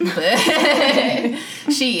me, but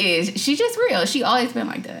she's just real. She always been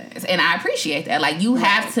like that, and I appreciate that. Like, you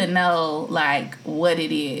have to know, like, what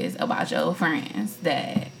it is about your friends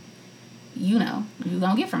that you know you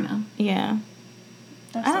gonna get from them. I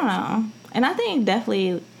don't know, and I think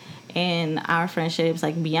definitely in our friendships,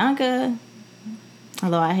 like, Bianca,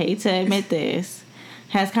 although I hate to admit this,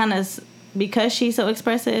 has kind of, because she's so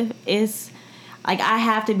expressive, is like, I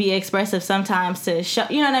have to be expressive sometimes to show,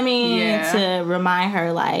 you know what I mean? To remind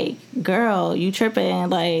her, like, girl, you tripping,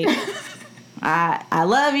 like, I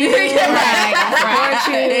love you. I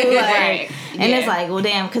support you. Like, and it's like, well,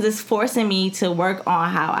 damn, because it's forcing me to work on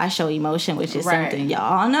how I show emotion, which is something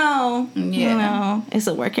y'all know. Yeah. You know, it's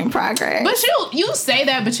a work in progress. But you say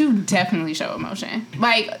that, but you definitely show emotion.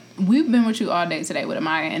 Like, we've been with you all day today with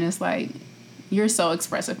Amaya, and it's like, you're so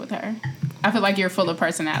expressive with her. I feel like you're full of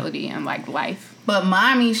personality and, like, life. But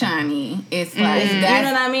Mommy Shawnee, it's like, that's, you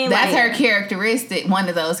know what I mean? That's like, her characteristic, one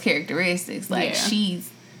of those characteristics. Like, she's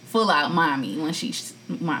full out mommy when she's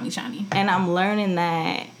Mommy Shawnee. And I'm learning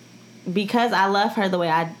that because I love her the way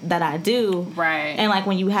that I do. Right. And like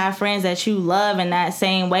when you have friends that you love in that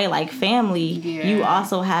same way, like family, you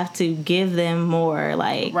also have to give them more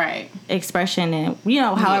like expression and, you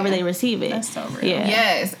know, however they receive it. That's so real. Yeah.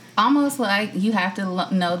 Yes. Almost like you have to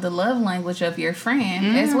know the love language of your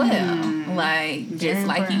friend as well. Like, just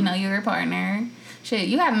like you know your partner. Shit,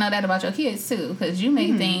 you got to know that about your kids too. Because you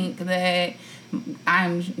may think that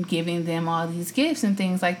I'm giving them all these gifts and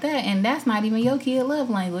things like that, and that's not even your kid love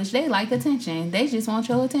language. They like attention. They just want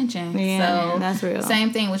your attention. Yeah, so that's real.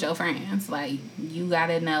 Same thing with your friends. Like, you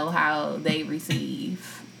gotta know how they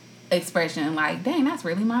receive expression. Like, dang, that's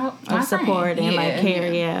really my support friend. And like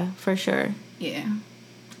care. Yeah, for sure. Yeah.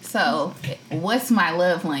 So, what's my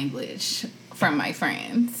love language from my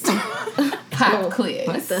friends? Pop quiz.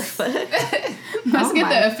 What the fuck? Let's get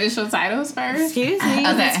the official titles first. Excuse me.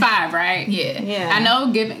 Okay. It's 5, right? Yeah. I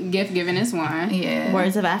know gift giving is 1. Yeah.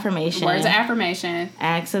 Words of affirmation.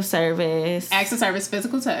 Acts of service.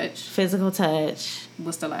 Physical touch.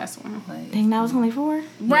 What's the last one? Dang, that was only 4?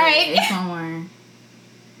 Right. Yeah, it's one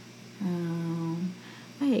more.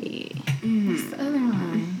 Wait. What's the other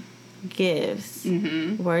one? Gifts.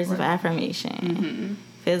 Words of affirmation.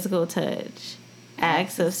 Physical touch.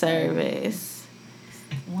 Acts of service.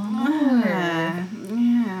 One more. Yeah.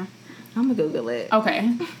 I'm gonna Google it.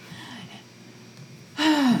 Okay.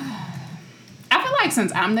 I feel like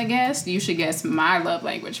since I'm the guest, you should guess my love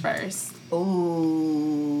language first.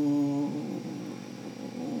 Ooh.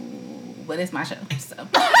 But it's my show, so.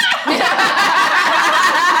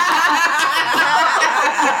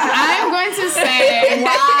 I'm going to say...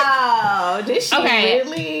 Wow. Did she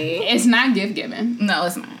really? It's not gift giving. No,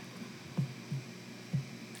 it's not.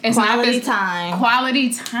 It's quality not time. Quality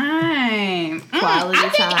time.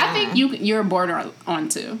 I think you're border on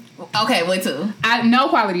 2. Okay, what 2? I know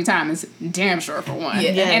quality time is damn sure for 1.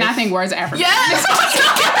 Yes. And I think words of affirmation. Yes.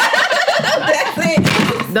 That's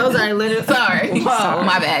it. Those are literally. Sorry. Whoa.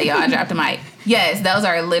 My bad, y'all. I dropped the mic. Yes, those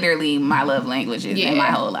are literally my love languages in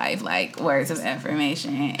my whole life. Like, words of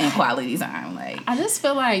affirmation and quality time. Like, I just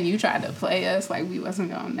feel like you tried to play us like we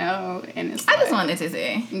wasn't gonna know, and it's. I just wanted to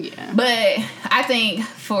say. Yeah. But I think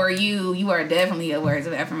for you are definitely a words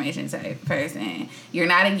of affirmation type person. You're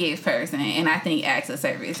not a gift person, and I think acts of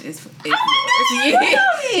service is yours.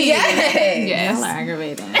 Really? Yes. Y'all are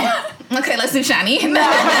aggravating. Okay, let's do Shawnee.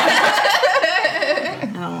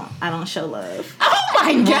 I don't show love. Oh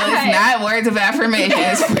my God. Well, it's not words of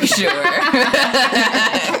affirmations for sure.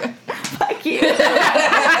 Fuck you.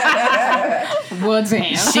 Well,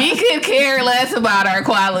 damn. She could care less about our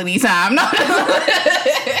quality time. No.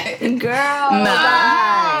 Girl.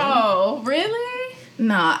 No. Really?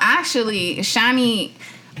 No, actually, Shawnee,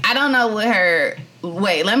 I don't know what her...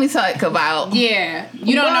 Wait, let me talk about... Yeah.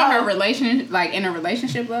 You don't know her like in a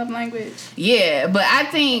relationship love language? Yeah, but I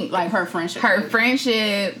think... Like her friendship. Her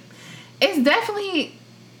friendship... It's definitely...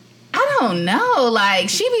 I don't know. Like,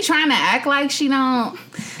 she be trying to act like she don't...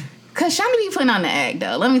 Because Shawnee be putting on the act,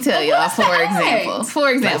 though. Let me tell y'all,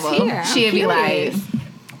 for example, she'd be like...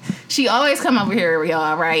 She always come over here,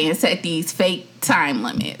 y'all, right, and set these fake time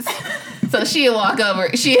limits. So she'd walk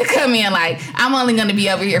over, she'd come in like, I'm only going to be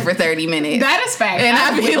over here for 30 minutes. That is fact. And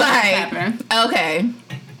I'd be like, okay.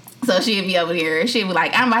 So she'd be over here. She'd be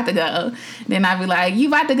like, I'm about to go. Then I'd be like, you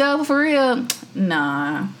about to go for real?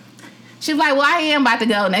 Nah. She'd be like, well, I am about to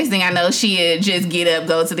go. Next thing I know, she'd just get up,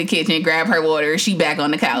 go to the kitchen, grab her water. She back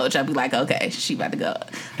on the couch. I'd be like, okay, she about to go.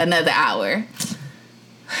 Another hour.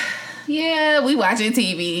 Yeah, we watching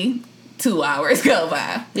TV. 2 hours go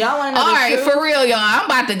by. Y'all want to know all right, truth? For real, y'all. I'm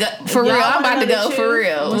about to go. For real, I'm about to go. For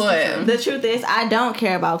real. What? The truth is, I don't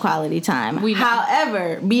care about quality time.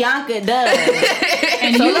 However, Bianca does.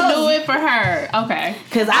 And so you do it for her. Okay.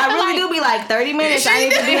 Because I really do be like, 30 minutes, I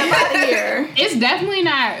need to be up out of here. It's definitely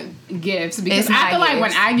not gifts. Because I feel like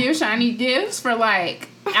when I give Shawnee gifts for like,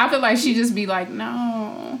 I feel like she just be like,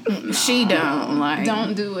 no. She don't. Like,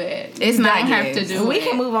 don't do it. It's not don't have to do we it.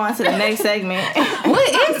 can move on to the next segment. What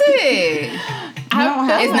is it?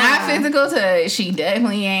 It's not physical touch. She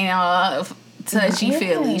definitely ain't all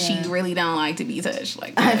touchy-feely. She really don't like to be touched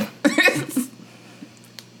like that.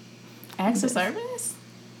 Acts of service?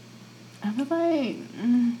 I feel like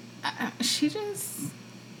she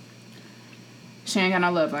ain't got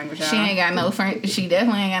no love language. Y'all. She ain't got no She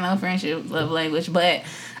definitely ain't got no friendship love language. But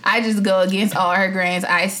I just go against all her grains.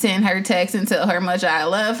 I send her texts and tell her how much I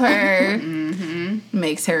love her.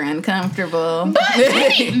 Makes her uncomfortable. But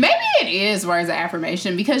maybe it is words of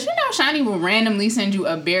affirmation because Shawnee will randomly send you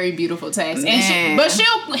a very beautiful text, but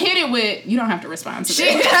she'll hit it with, "You don't have to respond to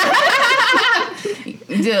it."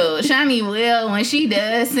 Dude, Shawnee will, when she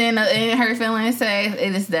does send in her feelings, say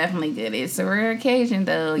it is definitely good. It's a rare occasion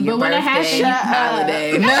though. Your but birthday,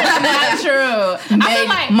 holiday. That's not true. I feel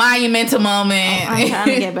like monumental moment. I'm trying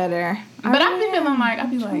to get better. But I be feeling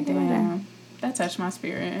like, damn, that touched my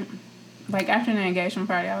spirit. Like, after the engagement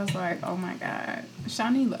party, I was like, oh my God,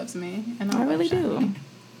 Shawnee loves me. And I really Shawnee. do.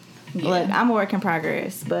 Yeah. Look, I'm a work in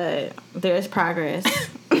progress, but there's progress.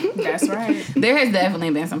 That's right. There has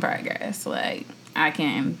definitely been some progress. Like, I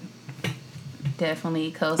can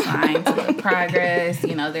definitely co-sign to the progress.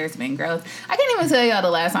 There's been growth. I can't even tell y'all the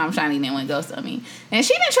last time Shawnee didn't went ghost on me. And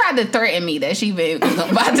she done tried to threaten me that she been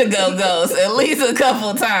about to go ghost at least a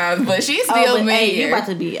couple times, but she's still me. Hey, you about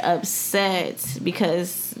to be upset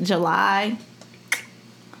because July.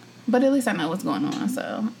 But at least I know what's going on,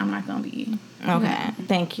 so I'm not gonna be okay.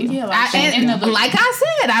 Thank you. Yeah, like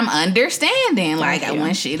I said, I'm understanding. Like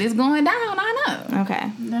when shit is going down, I know.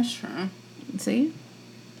 Okay, that's true. See,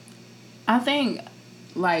 I think,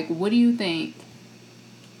 like, what do you think?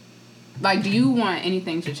 Like, do you want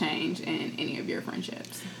anything to change in any of your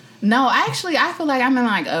friendships? No, actually, I feel like I'm in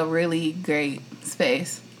like a really great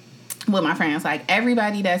space with my friends. Like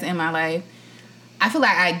everybody that's in my life, I feel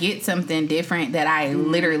like I get something different that I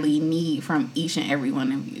literally need from each and every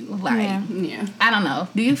one of you. Like, yeah. I don't know.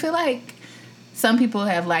 Do you feel like some people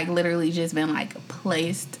have like literally just been like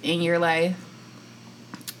placed in your life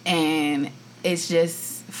and it's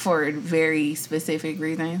just for very specific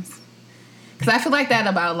reasons? Because I feel like that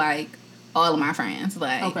about like all of my friends.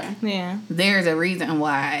 Like, okay. Yeah. There's a reason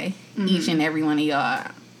why each and every one of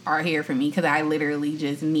y'all are here for me, because I literally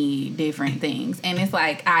just need different things. And it's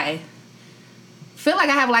like I feel like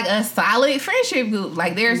I have like a solid friendship group.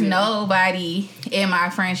 Like there's nobody in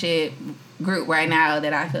my friendship group right now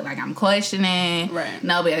that I feel like I'm questioning. Right.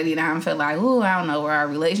 Nobody that I feel like, ooh, I don't know where our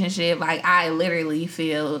relationship. Like I literally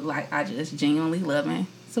feel like I just genuinely love and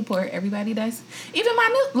support everybody that's even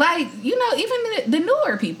my new, like, even the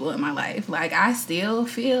newer people in my life. Like I still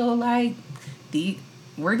feel like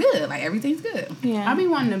we're good. Like everything's good. Yeah. I be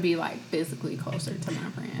wanting to be like physically closer to my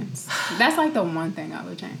friends. That's like the one thing I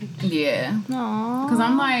would change. Yeah. Aww. Because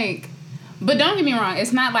I'm like, but don't get me wrong,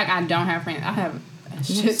 it's not like I don't have friends. I have a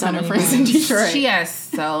shit ton of friends in Detroit. She has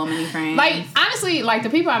so many friends. Like, honestly, like the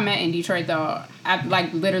people I met in Detroit though, I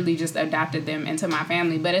like literally just adopted them into my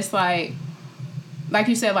family. But it's like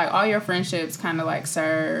you said, like all your friendships kind of like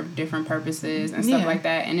serve different purposes and stuff like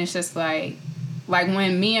that. And it's just like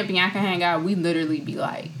when me and Bianca hang out, we literally be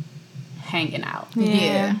like hanging out.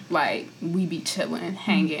 Yeah. Like we be chilling,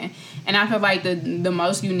 hanging. And I feel like the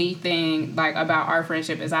most unique thing like about our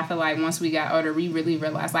friendship is I feel like once we got older, we really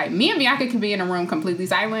realized like me and Bianca could be in a room completely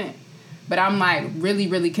silent, but I'm like really,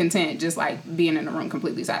 really content just like being in a room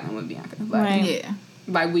completely silent with Bianca. Like, right. Yeah.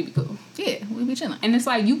 Like we be cool. Yeah, we be chilling. And it's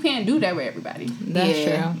like you can't do that with everybody. That's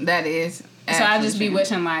true. That is. So I just be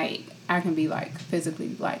wishing like I can be like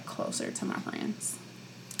physically like closer to my friends.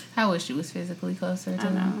 I wish you was physically closer to I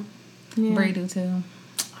know. Yeah. Bree do too.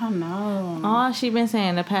 I know. All she been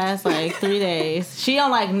saying the past like 3 days. She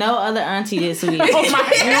don't like no other auntie this week. Oh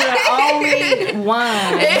my You're the only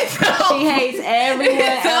one. She hates everyone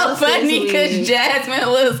It's else. so funny because Jasmine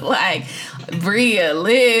was like, Bria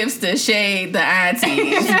lives to shade the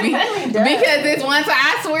aunties. Because this one time,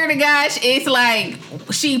 I swear to gosh, it's like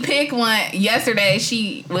she picked one. Yesterday,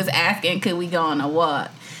 she was asking, could we go on a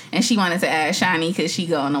walk? And she wanted to ask Shawnee, because she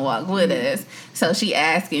go on a walk with us. So she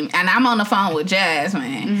asked him, and I'm on the phone with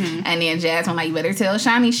Jasmine. And then Jasmine like, you better tell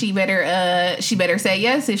Shawnee she better say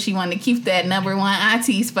yes if she want to keep that number one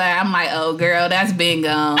auntie spot. I'm like, oh girl, that's been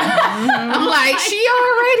gone. I'm like, she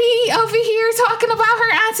already over here talking about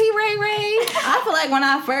her auntie Ray Ray. I feel like when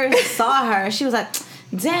I first saw her, she was like,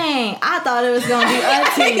 dang, I thought it was going to be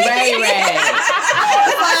Auntie Ray Ray. I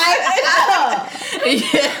was like, oh.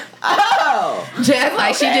 Yeah. Oh. Just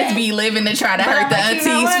like she just be living to try to hurt the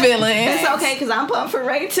aunties' feelings. It's okay, because I'm pumped for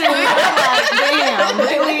Ray too. I'm like, damn,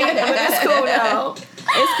 really? But it's cool though.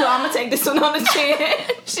 It's cool. I'm going to take this one on the chin.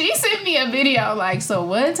 She sent me a video like, so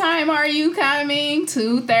what time are you coming?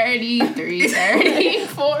 2:30, 3:30,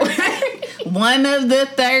 4:30. One of the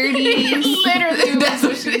 30s. Literally, that's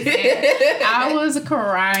what she said. I was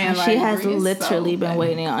crying. Like, she has literally been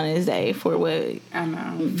waiting on this day for what I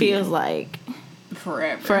know feels like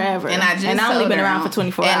Forever. And I only been around for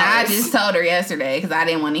 24 hours. And I just told her yesterday because I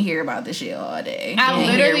didn't want to hear about the shit all day. I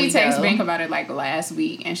literally texted Bianca about it like last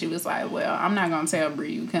week, and she was like, "Well, I'm not gonna tell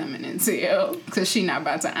Bree you coming until because she not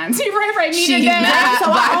about to Auntie Ray me she today."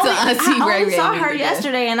 I only saw her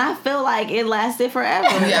yesterday, and I feel like it lasted forever.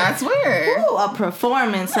 Yeah, I swear. Ooh, a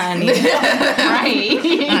performance, honey.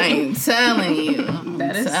 Right? I'm telling you.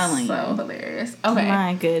 That is so hilarious. Okay,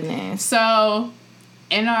 my goodness. So,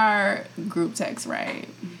 in our group text, right?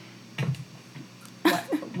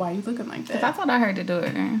 Why are you looking like that? I thought I heard the door.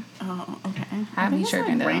 Oh, okay. I be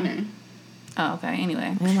tripping though. Raining. Oh, okay.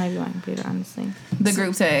 Anyway, it might be my computer, honestly. The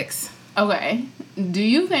group text. Okay. Do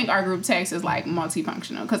you think our group text is like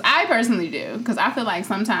multifunctional? Because I personally do. Because I feel like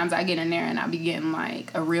sometimes I get in there and I be getting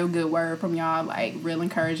like a real good word from y'all, like real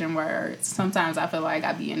encouraging words. Sometimes I feel like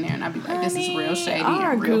I be in there and I be like, this is real shady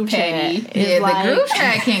and real petty. Yeah, the group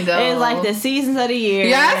chat can go. It's like the seasons of the year.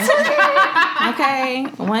 Yeah. Okay.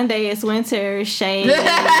 One day it's winter, shade.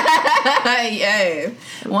 Yes.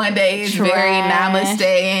 One day it's very namaste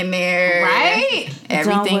in there. Right?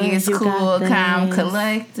 Everything is cool, calm,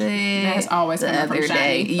 collected. That's always coming from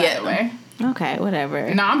Shawnee, by the way. Okay,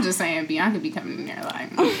 whatever. No, I'm just saying Bianca be coming in there like...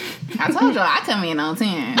 I told y'all I come in on 10.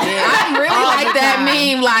 I really like that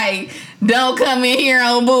meme, like, don't come in here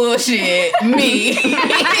on bullshit. Me.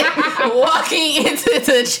 Walking into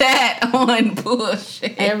the chat on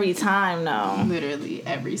bullshit. Every time, though. Literally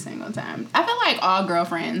every single time. I feel like all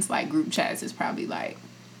girlfriends, like, group chats is probably, like,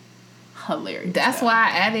 hilarious. That's why I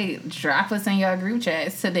added drop us in your group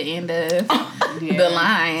chats to the end of the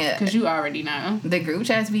line. Because you already know. The group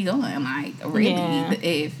chats be going, like, really,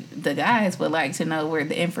 if the guys would like to know where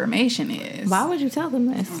the information is. Why would you tell them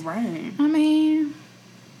this? Right. I mean...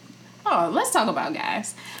 Oh, let's talk about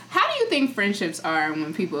guys. How do you think friendships are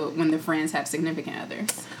when the friends have significant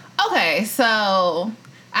others? Okay, so,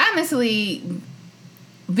 honestly...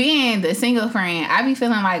 being the single friend, I be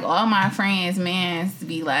feeling like all my friends' mans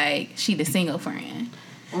be like, she the single friend.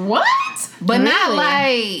 What? But not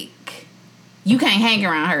like, you can't hang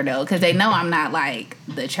around her though, because they know I'm not like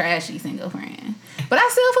the trashy single friend. But I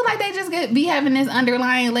still feel like they just be having this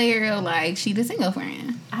underlying layer of like, she the single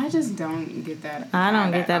friend. I just don't get that. I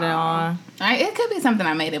don't get that at all. It could be something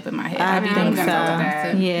I made up in my head. I think so.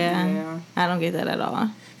 That. Yeah. I don't get that at all.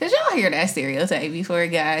 Because y'all hear that stereotype before,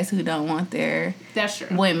 guys who don't want their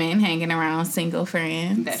women hanging around single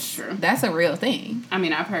friends. That's true. That's a real thing. I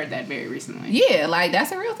mean, I've heard that very recently. Yeah, like,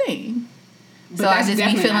 that's a real thing. But so I just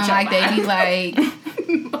be feeling like they be like,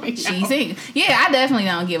 she's single. Yeah, I definitely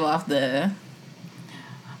don't give off the...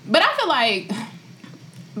 But I feel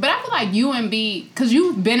like you and B, because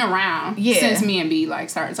you've been around since me and B, like,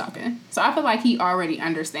 started talking. So I feel like he already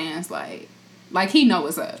understands, like he know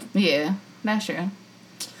what's up. Yeah, that's true.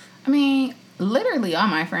 I mean, literally all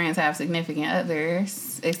my friends have significant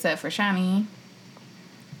others, except for Shawnee.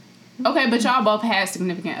 Okay, but y'all both had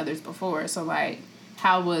significant others before, so, like,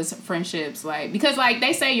 how was friendships, like... Because, like,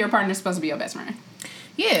 they say your partner's supposed to be your best friend.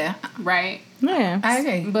 Yeah. Right? Yeah. I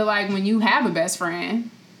agree. But, like, when you have a best friend...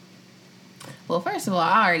 Well, first of all,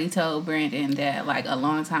 I already told Brandon that, like, a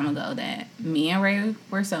long time ago that me and Ray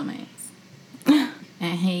were soulmates.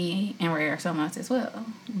 And he and Ray are soulmates as well.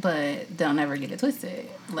 But don't ever get it twisted.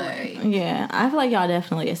 Like... Yeah, I feel like y'all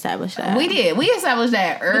definitely established that. We did. We established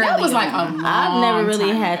that early. But that was, like, a long I've never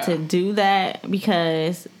really time had ago. to do that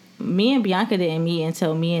because me and Bianca didn't meet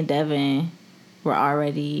until me and Devin were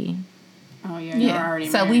already... Oh, yeah, you're already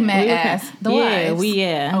so married. We we met were as the wives.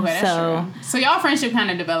 Okay, that's true. So y'all friendship kind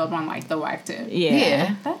of developed on, like, the wife tip.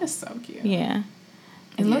 Yeah. That is so cute. Yeah.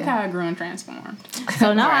 And look how it grew and transformed.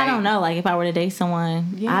 So now Right. I don't know. Like, if I were to date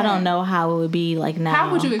someone, I don't know how it would be, like, now.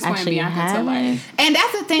 How would you explain Bianca to, like... And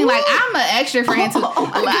that's the thing, like, I'm an extra friend too. That's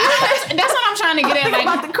what I'm trying to get at. Like,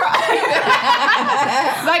 about to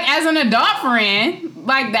cry. like, as an adult friend,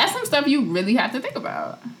 like, that's some stuff you really have to think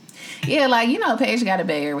about. Yeah, like, you know, Paige got a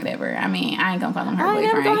bae or whatever. I mean, I ain't gonna call him her I ain't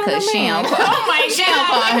never boyfriend called because him she man. don't call, Oh my she don't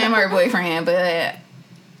God. call him her boyfriend. But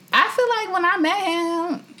I feel like when I met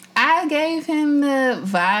him, I gave him the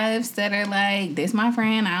vibes that are like, this my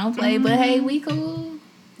friend, I don't play, but hey, we cool.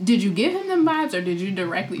 Did you give him them vibes, or did you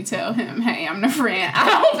directly tell him, hey, I'm the friend, I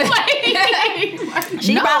don't play?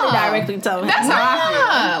 She No. probably directly told him. That's how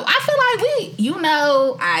I I feel like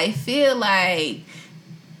I feel like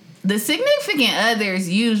the significant others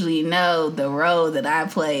usually know the role that I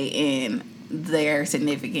play in their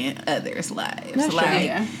significant others' lives. That's like, true.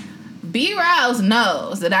 Yeah. B. Rouse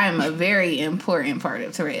knows that I'm a very important part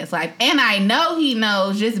of Therese life. And I know he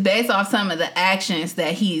knows just based off some of the actions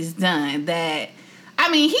that he's done that I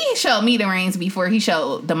mean, he showed me the rings before he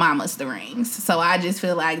showed the mamas the rings. So I just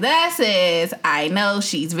feel like that says I know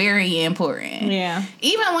she's very important. Yeah.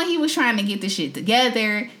 Even when he was trying to get this shit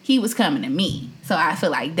together, he was coming to me. So I feel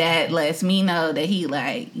like that lets me know that he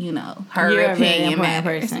like, you know, her You're opinion a very important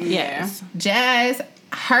matters. person. Yes. Jazz,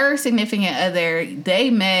 her significant other, they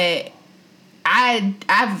met.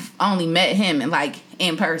 I've only met him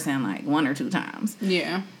in person like 1 or 2 times.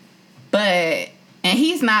 Yeah. And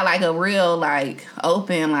he's not like a real like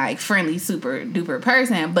open like friendly super duper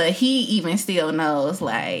person, but he even still knows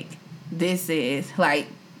like this is like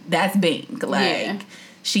that's Bink. Like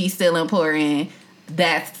she's still important.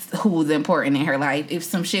 That's who's important in her life. If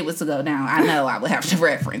some shit was to go down, I know I would have to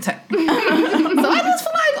reference her. So I just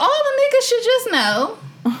feel like all the niggas should just know.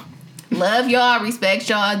 Love y'all, respect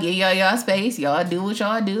y'all, give y'all space. Y'all do what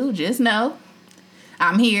y'all do. Just know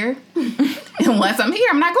I'm here. And once I'm here,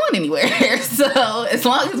 I'm not going anywhere. So as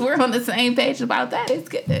long as we're on the same page about that, it's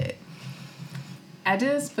good. I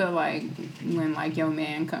just feel like when like your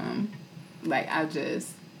man come, like I'm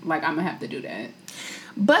gonna have to do that.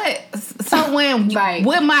 But so when like,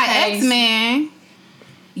 with my ex-man,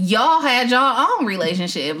 y'all had y'all own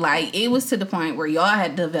relationship. Like it was to the point where y'all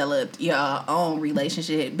had developed y'all own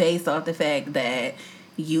relationship based off the fact that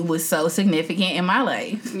you was so significant in my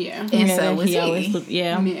life. Yeah. And so was he.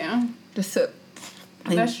 Yeah.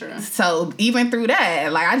 That's true. So even through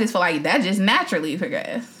that, like I just feel like that just naturally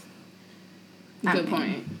progressed. Good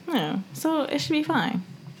point. Yeah. So it should be fine.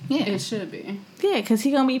 Yeah. It should be. Yeah, because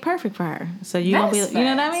he gonna be perfect for her. So you gonna be, you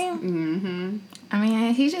know what I mean? Mm-hmm. I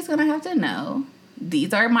mean, he's just gonna have to know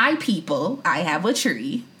these are my people. I have a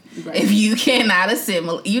tree. Right. If you cannot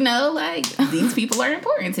assimilate, you know, like these people are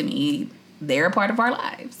important to me. They're a part of our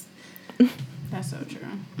lives. That's so true.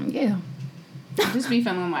 Yeah. I just be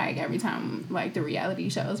feeling like every time like the reality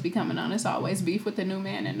shows be coming on, it's always beef with the new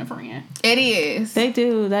man and the friend. It is. They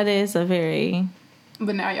do. That is a very...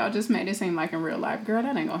 But now y'all just made it seem like in real life, girl,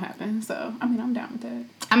 that ain't gonna happen. So, I mean, I'm down with that.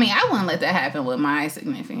 I mean, I wouldn't let that happen with my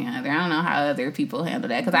significant other. I don't know how other people handle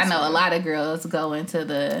that. Because I know a lot of girls go into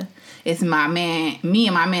the, it's my man, me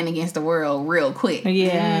and my man against the world real quick.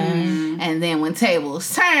 Yeah. And then when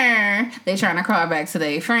tables turn, they trying to crawl back to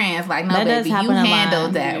their friends. Like, no, that baby, you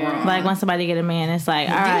handled that wrong. Like, when somebody get a man, it's like,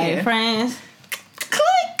 all right, friends. Click.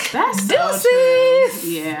 That's deuces. So true.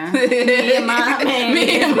 Yeah. Me and my man.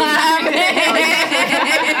 Me and my man.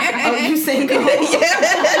 Oh, you single?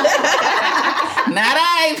 Not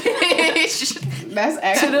I, bitch. That's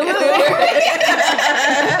actually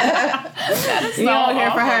you don't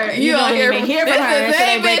hear for her. You don't hear for her. The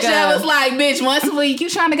same bitch that was like, bitch, once a week, you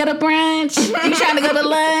trying to go to brunch? You trying to go to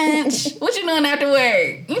lunch? What you doing after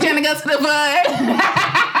work? You trying to go to the bar?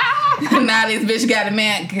 Now this bitch got a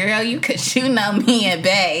man. Girl, cause you know me and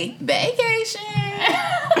Bae. Vacation.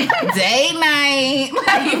 Date night.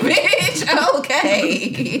 Like, bitch,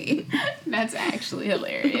 okay. That's actually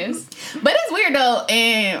hilarious. But it's weird though,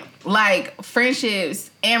 in like friendships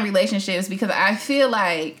and relationships, because I feel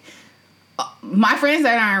like my friends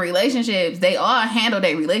that are in relationships, they all handle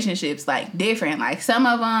their relationships like different. Like some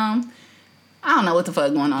of them, I don't know what the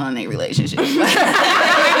fuck going on in their relationship.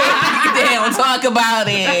 They don't talk about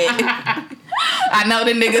it. I know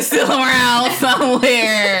the nigga's still around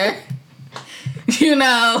somewhere. You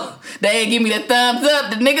know, they give me the thumbs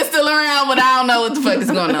up. The nigga's still around, but I don't know what the fuck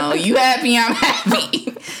is going on. You happy, I'm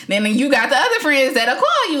happy. Then you got the other friends that'll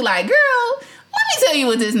call you like, girl, let me tell you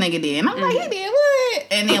what this nigga did. And I'm like, he did what?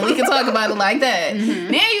 And then we can talk about it like that.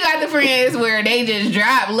 Then you got the friends where they just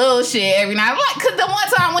drop little shit every night. Like, cause the one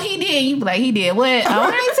time when he did, you be like, he did what? I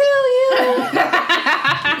ain't tell you.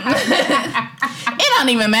 It don't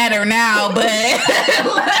even matter now, but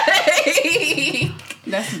like,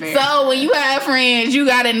 that's very so when you have friends, you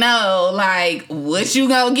gotta know like what you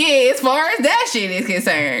gonna get as far as that shit is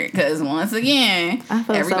concerned. Cause once again,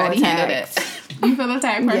 everybody handle that. You feel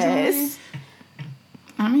attacked personally? Yes.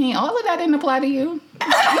 I mean, all of that didn't apply to you.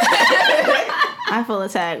 I feel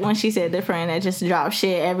attacked when she said the friend that just dropped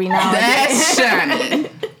shit every now and then. That's Shawnee.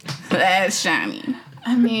 That's Shawnee.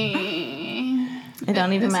 I mean, it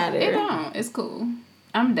don't even matter. It don't. It's cool.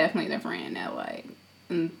 I'm definitely the friend that like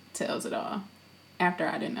tells it all after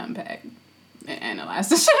I didn't unpack and analyze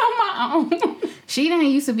the shit on my own. She didn't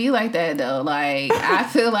used to be like that though. Like I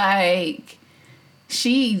feel like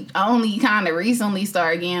she only kind of recently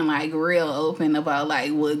started getting like real open about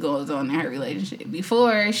like what goes on in her relationship.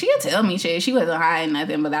 Before she'll tell me shit, she wasn't hiding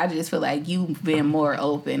nothing, but I just feel like you've been more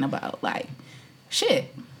open about like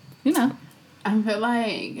shit, you know. I feel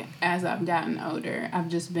like as I've gotten older, I've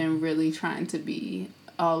just been really trying to be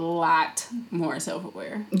a lot more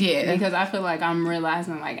self-aware. Yeah. Because I feel like I'm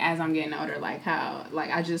realizing, like, as I'm getting older, like, how,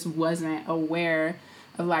 like, I just wasn't aware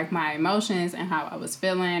of, like, my emotions and how I was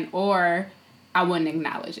feeling, or I wouldn't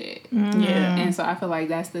acknowledge it. Yeah. And so I feel like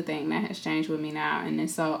that's the thing that has changed with me now. And then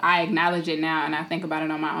so I acknowledge it now and I think about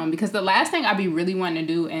it on my own. Because the last thing I be really wanting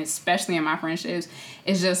to do, and especially in my friendships,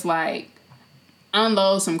 is just, like,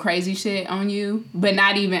 unload some crazy shit on you, but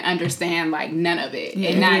not even understand, like, none of it.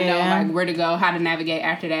 And not know, like, where to go, how to navigate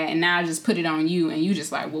after that. And now I just put it on you, and you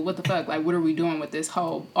just like, well, what the fuck? Like, what are we doing with this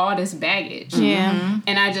all this baggage? Yeah.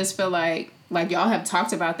 And I just feel like y'all have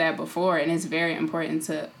talked about that before, and it's very important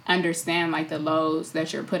to understand, like, the loads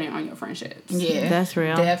that you're putting on your friendships. Yeah. That's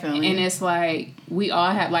real. Definitely. And it's like, we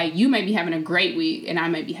all have, like, you may be having a great week, and I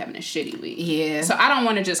may be having a shitty week. Yeah. So I don't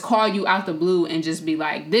want to just call you out the blue and just be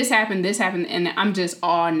like, this happened, and I'm just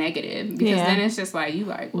all negative. Because then it's just like, you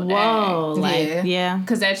like, well, whoa. dang. Like, yeah.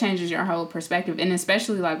 Because that changes your whole perspective. And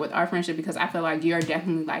especially, like, with our friendship, because I feel like you're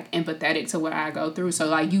definitely, like, empathetic to what I go through. So,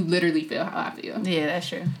 like, you literally feel how I feel. Yeah, that's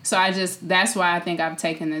true. So that's why I think I've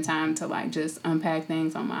taken the time to, like, just unpack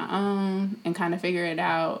things on my own and kind of figure it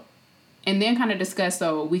out. And then kind of discuss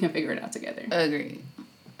so we can figure it out together. Agreed.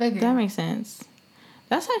 That makes sense.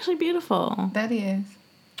 That's actually beautiful. That is.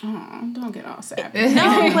 Oh, don't get all sad.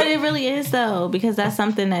 No, but it really is, though, because that's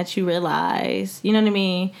something that you realize, you know what I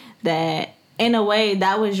mean, that in a way,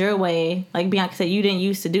 that was your way. Like Bianca said, you didn't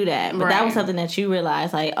used to do that, but that was something that you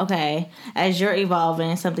realized, like, okay, as you're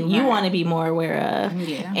evolving, something you want to be more aware of.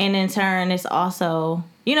 Yeah. And in turn, it's also,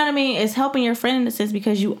 you know what I mean, it's helping your friend in a sense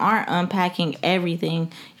because you aren't unpacking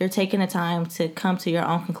everything. You're taking the time to come to your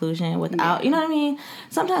own conclusion without, you know what I mean?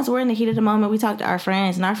 Sometimes we're in the heat of the moment, we talk to our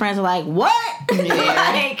friends, and our friends are like, what?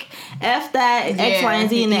 Yeah. Like, F that, X, Y, and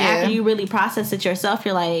Z. And then after you really process it yourself,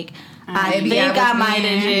 you're like, I think I might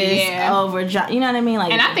have just you know what I mean?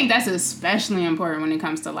 Like, and I think that's especially important when it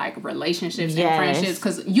comes to, like, relationships and friendships,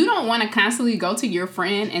 because you don't want to constantly go to your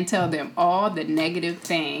friend and tell them all the negative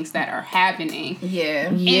things that are happening. Yeah.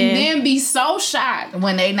 And then be so shocked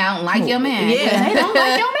when they don't like your man. Yeah, they don't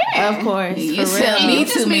like your man. Of course. You tell me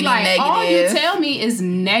too many negatives. All you tell me is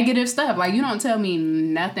negative stuff. Like, you don't tell me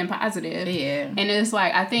nothing positive. Yeah. And it's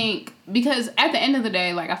like, I think, because at the end of the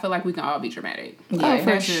day, like, I feel like we can all be dramatic. Yeah,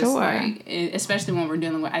 for sure. Like, especially when we're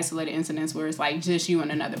dealing with isolated incidents where it's like just you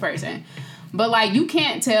and another person. But, like, you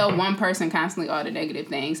can't tell one person constantly all the negative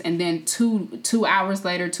things, and then two hours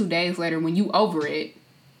later, 2 days later, when you over it,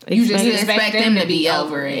 you just expect them to be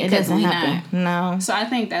over it. It doesn't happen. No. So I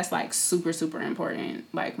think that's, like, super, super important,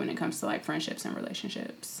 like, when it comes to, like, friendships and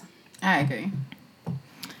relationships. I agree.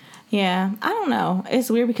 Yeah, I don't know. It's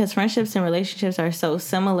weird because friendships and relationships are so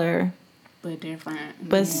similar, but different.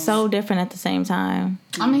 But so different at the same time.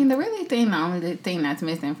 I mean, the only thing that's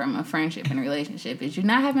missing from a friendship and relationship is you're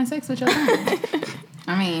not having sex with your friend.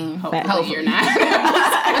 I mean, hopefully you're not.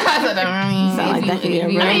 I mean, sound like that could be a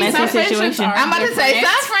real messy situation. I'm about to say,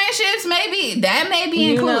 some friendships may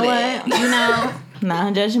be included. You know,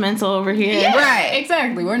 non-judgmental over here. Yeah, right.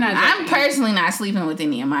 Exactly. We're not. I'm personally not sleeping with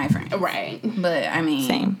any of my friends. Right. But I mean,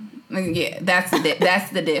 same. Yeah, that's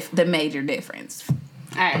the major difference.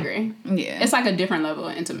 I agree. Yeah. It's like a different level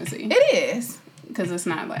of intimacy. It is. Because it's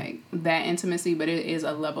not like that intimacy, but it is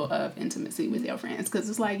a level of intimacy with your friends. Because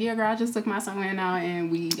it's like, yeah, girl, I just took my son out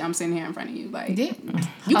and I'm sitting here in front of you. Like, you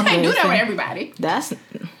can't do that with everybody.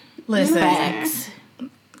 Listen. Facts.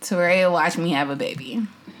 Teraya watched me have a baby.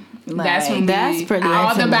 Like, that's pretty all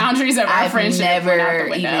intimate. The boundaries of our friendship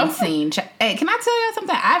never even seen. Hey, can I tell you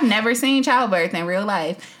something? I've never seen childbirth in real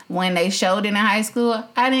life. When they showed it in high school,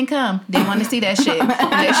 I didn't come. Didn't want to see that shit. When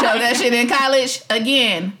they showed that shit in college,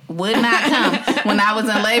 again, would not come. When I was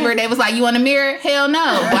in labor, they was like, "You want a mirror?" Hell no.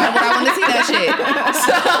 Why would I want to see that shit?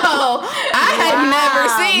 So I had never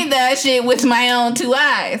seen that shit with my own two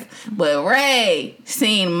eyes. But Ray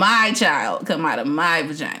seen my child come out of my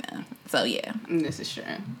vagina. So yeah, this is true.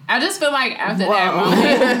 I just feel like after that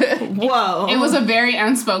moment, it was a very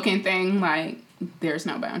unspoken thing. Like, there's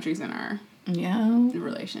no boundaries in our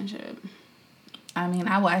relationship. I mean,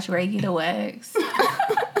 I watched Ray get a wax.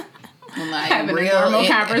 Like real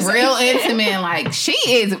intimate. Like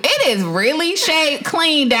it is really shaved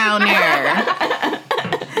clean down there.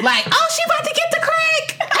 Like, oh, she about to get the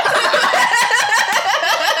crack.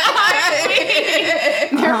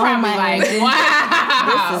 You're probably like,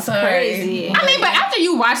 wow, this is crazy. I mean, but after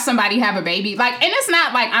you watch somebody have a baby, like, and it's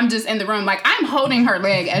not like I'm just in the room, like, I'm holding her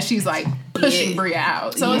leg as she's like pushing Bria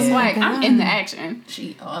out. So it's like, I'm in the action.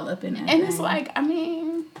 She all up in it. And it's like, I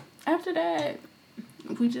mean, after that,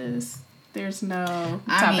 there's no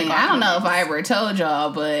topic. I don't know if I ever told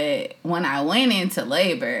y'all, but when I went into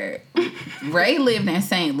labor, Ray lived in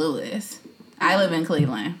St. Louis. I I live in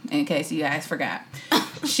Cleveland, in case you guys forgot.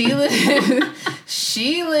 She lived in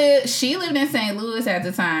St. Louis at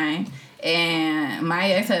the time, and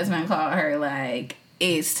my ex-husband called her like,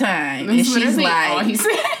 it's time. And she's like,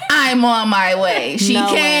 I'm on my way. She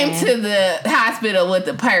came to the hospital with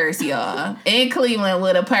a purse, y'all. In Cleveland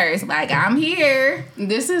with a purse. Like, I'm here.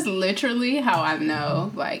 This is literally how I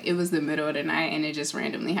know, like, it was the middle of the night and it just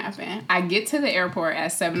randomly happened. I get to the airport at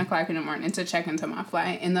 7 o'clock in the morning to check into my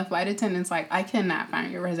flight, and the flight attendant's like, I cannot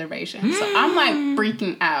find your reservation. So I'm, like,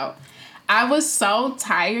 freaking out. I was so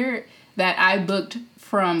tired that I booked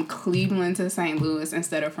from Cleveland to St. Louis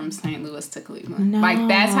instead of from St. Louis to Cleveland. No. Like,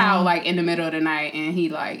 that's how, like, in the middle of the night, and he,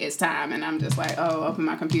 like, it's time, and I'm just like, oh, open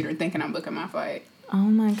my computer thinking I'm booking my flight. Oh,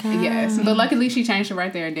 my God. Yes. But luckily, she changed it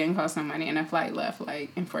right there. It didn't cost some money, and the flight left, like,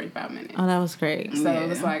 in 45 minutes. Oh, that was great. So it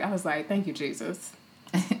was like, I was like, thank you, Jesus.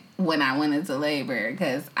 When I went into labor,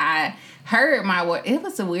 because I heard it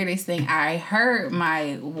was the weirdest thing. I heard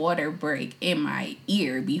my water break in my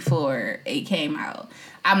ear before it came out.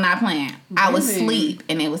 I'm not playing. Really? I was asleep,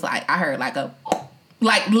 and it was like, I heard like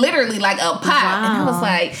literally like a pop. Wow. And I was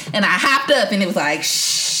like, and I hopped up, and it was like,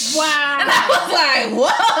 shh. Wow. And I was like,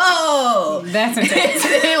 whoa. That's intense.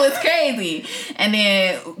 It was crazy. And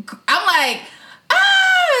then I'm like,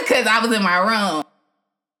 because I was in my room.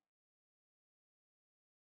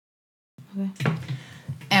 Okay.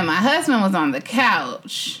 And my husband was on the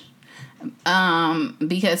couch.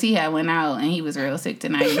 Because he had went out and he was real sick the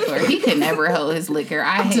night before. He could never hold his liquor.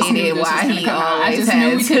 I hated why he always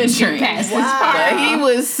had to drink. Wow. But he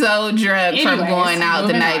was so drunk from going out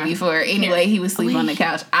the night before. Anyway, he was asleep on the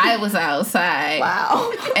couch. I was outside.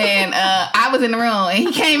 Wow. And I was in the room, and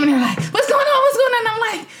he came in there like, what's going on? What's going on? And I'm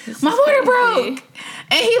like, my water broke.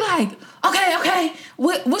 And he like, okay.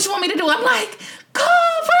 What you want me to do? I'm like,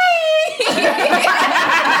 call free.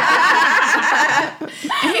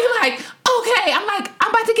 And he like, okay. I'm like, I'm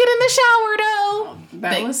about to get in the shower though.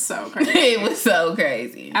 That was so crazy. It was so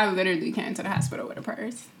crazy. I literally came to the hospital with a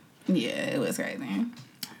purse. Yeah, it was crazy.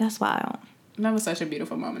 That's wild. That was such a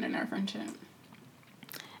beautiful moment in our friendship.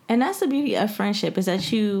 And that's the beauty of friendship, is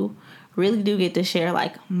that you really do get to share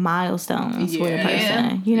like milestones with a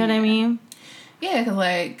person. You know what I mean? Yeah, because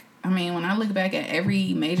like, I mean, when I look back at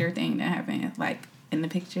every major thing that happened, like in the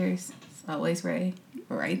pictures, it's always Ray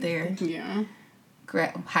right there. Yeah.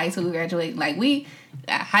 High school graduation, like we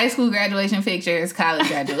got high school graduation pictures, college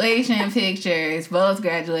graduation pictures, both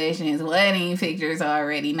graduations, wedding pictures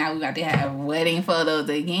already. Now we about to have wedding photos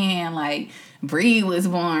again. Like Bree was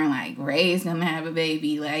born, like Ray's gonna have a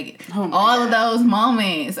baby. Like all of those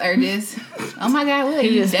moments are just, oh my God, look,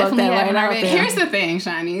 you definitely having our baby. Here's the thing,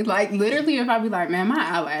 Shawnee. Like literally, if I be like, man, my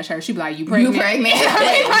eyelash hurts, she'd be like, you pregnant? You pregnant?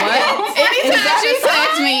 What? Anytime she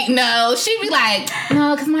text me, no, she'd be like,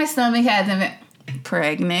 no, because my stomach hasn't been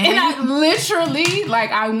pregnant. And I literally,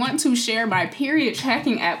 like, I want to share my period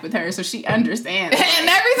tracking app with her so she understands. And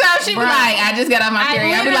every time she be like, I just got out my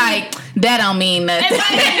period, I be like, that don't mean nothing.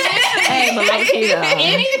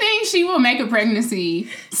 Anything she will make a pregnancy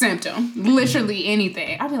symptom. Literally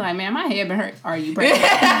anything. I'll be like, man, my head been hurt. Are you pregnant?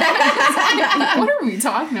 What are we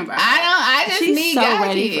talking about? I just need so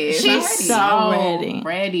ready. She's so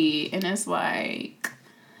ready. And it's like,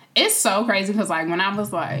 it's so crazy because like when I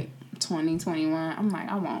was like 2021, I'm like,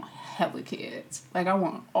 I want hella kids. Like, I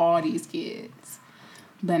want all these kids.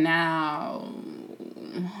 But now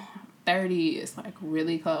 30 is like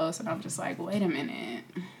really close, and I'm just like, wait a minute.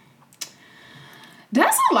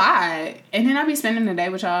 That's a lot. And then I be spending the day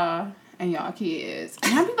with y'all and y'all kids.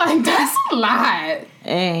 And I be like, that's a lot.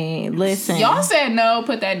 Hey, listen. Y'all said no,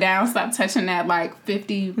 put that down, stop touching that like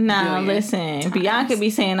 50 billion listen. times. Bianca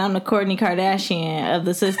be saying I'm the Kourtney Kardashian of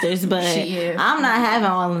the sisters, but I'm not having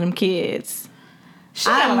all of them kids.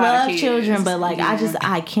 I love children, but like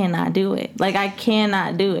I cannot do it. Like I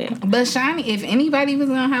cannot do it. But Shawnee, if anybody was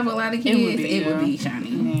gonna have a lot of kids, it would be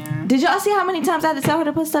Shawnee. Yeah. Did y'all see how many times I had to tell her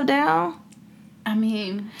to put stuff down? I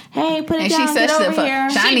mean, hey, put it down. Get over here.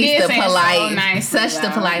 Shawnee's the polite, so nice, such the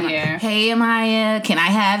polite. Yeah. Hey, Amaya, can I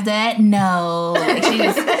have that? No, like she's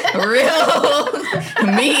real.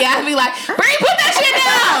 Me, I'd be like, Bree, put that shit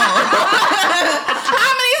down. How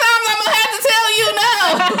many times I'm gonna have to tell you no?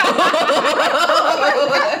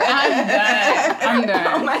 I'm done.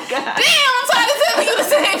 Oh my God. Damn, I'm trying to tell you the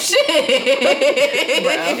same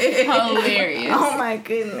shit. Bro, hilarious. Oh my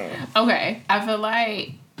goodness. Okay, I feel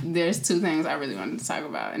like there's two things I really wanted to talk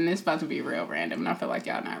about, and it's about to be real random, and I feel like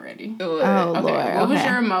y'all not ready. Oh, okay, Lord. What was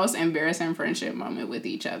your most embarrassing friendship moment with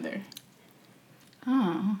each other?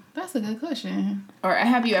 Oh, that's a good question. Or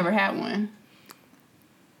have you ever had one?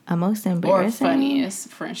 A most embarrassing? Or funniest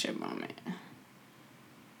friendship moment?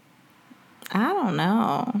 I don't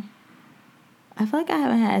know. I feel like I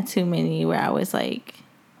haven't had too many where I was like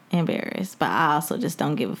embarrassed, but I also just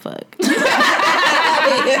don't give a fuck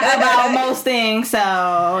about most things.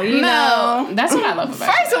 So you know, that's what I love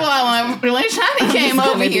about. First of all, when Shawnee came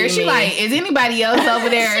over here, she like, is anybody else over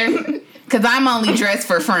there? Because I'm only dressed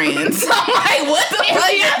for friends. I'm like, what the fuck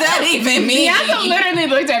does that even mean? Bianca literally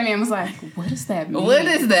looked at me and was like, what does that mean? What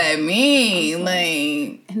does that mean?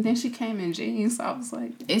 Like, and then she came in jeans, so I was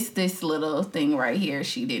like, it's this little thing right here.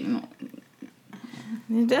 She didn't.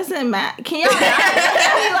 It doesn't matter. Can y'all not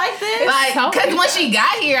like this? Like, because when she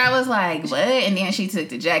got here, I was like, what? And then she took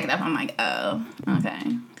the jacket off. I'm like, oh, okay.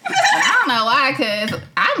 And I don't know why, because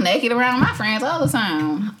I'm naked around my friends all the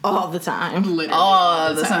time. All the time. literally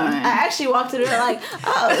All the time. I actually walked through there like,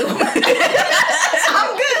 oh,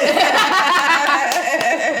 I'm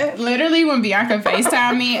good. Literally, when Bianca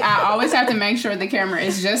FaceTime me, I always have to make sure the camera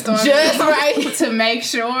is just on Just me right. to make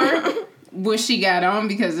sure what she got on,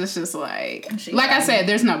 because it's just like I said,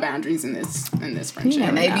 there's no boundaries in this friendship.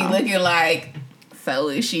 And they be looking like, so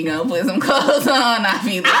is she gonna put some clothes on? I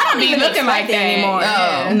don't be looking like that anymore.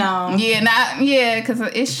 Oh. No. Yeah, because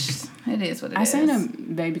it is what it is. I seen a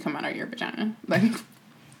baby come out of your vagina. Like,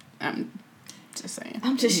 I'm just saying.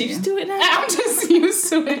 I'm just used to it now. I'm just used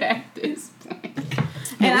to it at this point.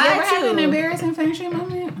 And I ever have too. an embarrassing friendship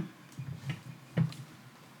moment?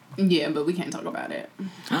 Yeah, but we can't talk about it.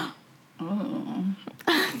 Oh.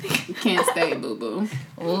 Can't stay, boo boo.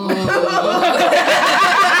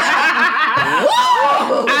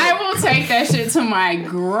 I will take that shit to my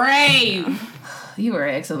grave. You were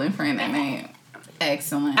an excellent friend that night.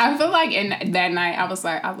 Excellent. I feel like in that night, I was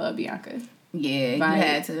like, I love Bianca. Yeah, Like, you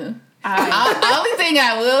had to. Only thing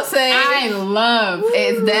I will say I love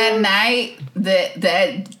is that night,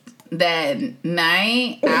 that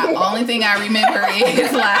night, only thing I remember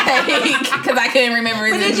is like, because I couldn't remember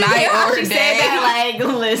is the night or she day. said that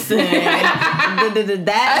like, listen,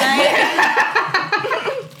 that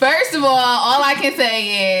night. First of all I can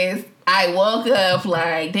say is I woke up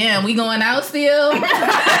like, damn, we going out still?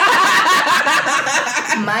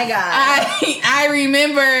 My God. I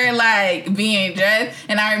remember like being dressed,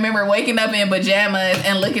 and I remember waking up in pajamas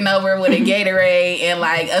and looking over with a Gatorade and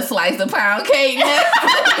like a slice of pound cake next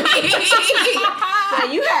to me. So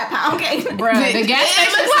you had pound cake, Bruh, the gas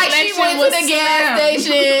station. It looked like she went to the gas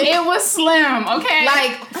station. It was slim, okay?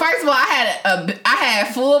 Like, first of all, I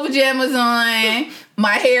had full pajamas on.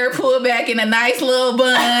 My hair pulled back in a nice little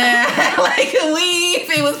bun. Like a weave.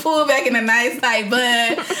 It was pulled back in a nice tight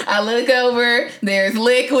bun. I look over. There's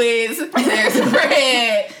liquids. There's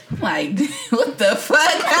bread. Like, what the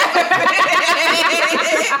fuck happened?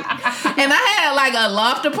 And I had like a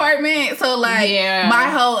loft apartment. So like my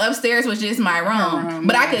whole upstairs was just my room.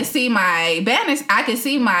 But I could see my banister. I could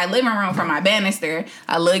see my living room from my banister.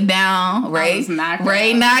 I looked down. Ray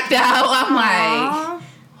knocked out. I'm like,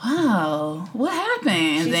 wow, what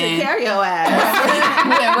happened? She then took care of your ass.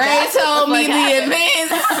 When Ray told me the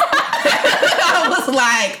events, I was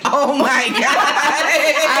like, oh my God.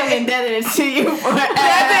 I'm indebted to you forever.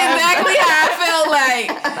 That's exactly how I felt like.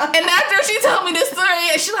 And after she told me the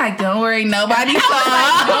story, she's like, don't worry, nobody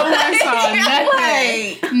saw. No one saw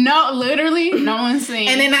nothing. No, literally, no one seen.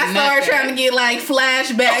 And then I started trying to get like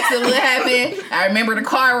flashbacks of what happened. I remember the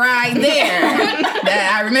car ride there.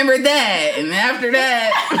 I remember that. And after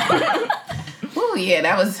that, oh yeah,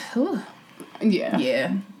 that was,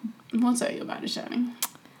 yeah. We'll tell you about it, Shawnee.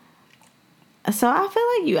 So I feel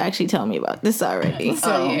like you actually told me about this already.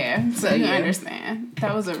 So you understand.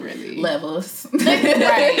 That was a really levels.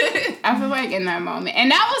 Right. I feel like in that moment.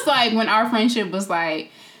 And that was like when our friendship was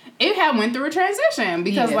like, it had went through a transition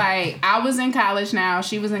because like I was in college now,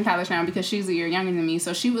 she was in college now because she's a year younger than me.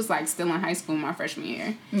 So she was like still in high school my freshman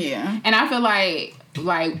year. Yeah. And I feel like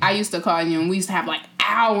I used to call you and we used to have like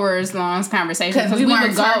hours long conversations because we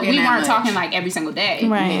weren't talking like every single day.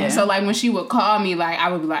 Right. Yeah. So like when she would call me, like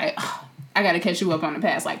I would be like, oh, I gotta catch you up on the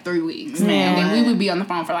past like 3 weeks. And then we would be on the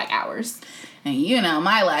phone for like hours. And you know,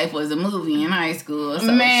 my life was a movie in high school. So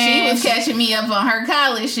she was catching me up on her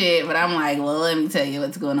college shit. But I'm like, well, let me tell you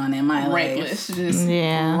what's going on in my life.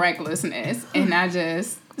 Recklessness. And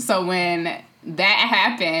so when that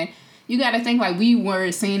happened, you got to think like we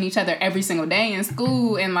were seeing each other every single day in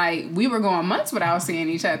school. And like we were going months without seeing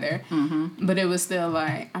each other. Mm-hmm. But it was still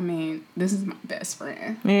like, I mean, this is my best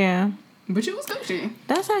friend. Yeah. But you was Gucci.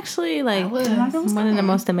 That's actually like one of the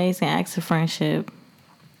most amazing acts of friendship.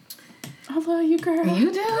 I love you, girl.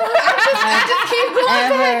 You do? I just keep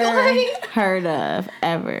going back. Heard of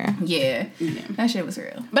ever. Yeah. That shit was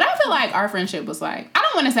real. But I feel like our friendship was like, I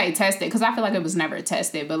don't want to say tested because I feel like it was never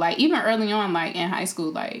tested. But like even early on, like in high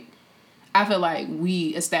school, like I feel like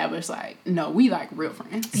we established, like, no, we, like, real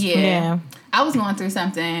friends. Yeah. I was going through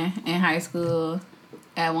something in high school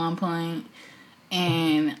at one point,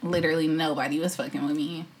 and literally nobody was fucking with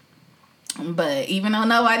me. But even though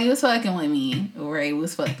nobody was fucking with me, Ray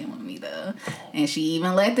was fucking with me, though. And she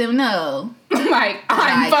even let them know. Like,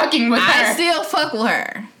 I'm fucking with her. I still fuck with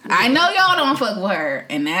her. I know y'all don't fuck with her,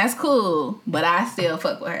 and that's cool, but I still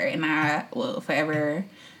fuck with her, and I will forever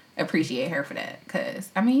appreciate her for that. Because,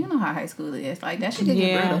 I mean, you know how high school is. Like, that shit can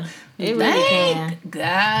get brutal. It really can.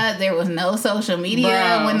 God, there was no social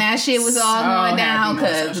media when that shit was all going down.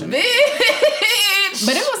 Because, bitch.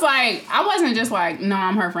 But it was like, I wasn't just like, no,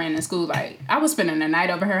 I'm her friend in school. Like, I was spending the night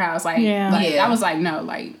over her house. Like, I was like, no,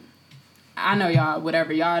 like, I know y'all,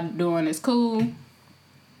 whatever y'all doing is cool.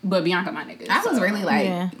 But Bianca, my nigga. I was really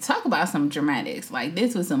like, talk about some dramatics. Like,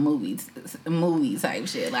 this was some movie type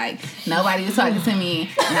shit. Like, nobody was talking to me,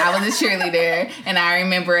 and I was a cheerleader, and I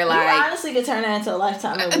remember, like... You honestly could turn that into a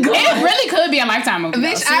Lifetime movie. It really could be a Lifetime movie.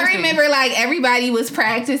 Bitch, I remember, like, everybody was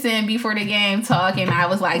practicing before the game talking. I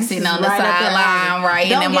was, like, sitting on the sideline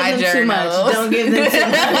writing in my journal. Don't give them too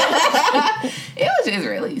much. It was just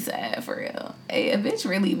really sad, for real. Hey, a bitch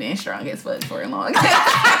really been strong as fuck for a long time.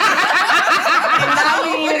 Now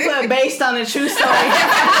we need to put based on a true story.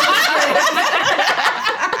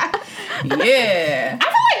 Yeah. I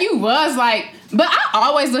feel like you was like, but I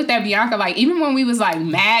always looked at Bianca like, even when we was like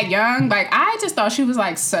mad young, like I just thought she was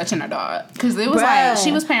like such an adult because it was like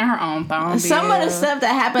she was paying her own phone bill. Some of the stuff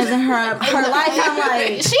that happens in her life, I'm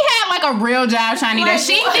like, she had like a real job, Shawnee, that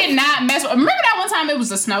she did not mess with. Remember that one time it was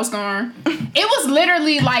a snowstorm? It was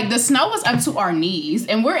literally like the snow was up to our knees,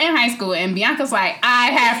 and we're in high school, and Bianca's like,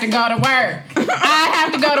 I have to go to work. I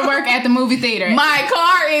have to go to work at the movie theater. My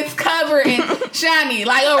car is covered in Shawnee,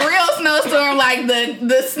 like a real snowstorm. Like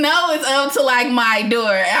the snow is up to like my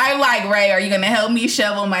door. I'm like, Ray, are you gonna help me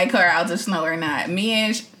shovel my car out the snow or not? Me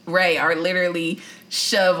and Ray are literally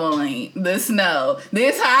shoveling the snow,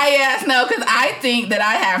 this high ass snow, because I think that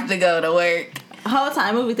I have to go to work. Whole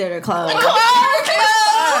time movie theater closed. Closed.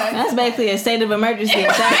 That's basically a state of emergency at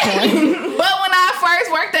that point. But when I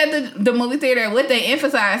first worked at the movie theater, what they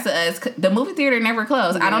emphasized to us, the movie theater never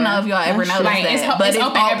closed. I don't know if y'all ever noticed that, but it's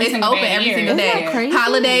open every single day.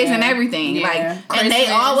 Holidays and everything. Like, and they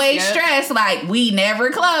always stress like we never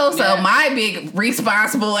close. So my big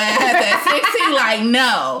responsible ass at 16, like,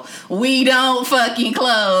 no, we don't fucking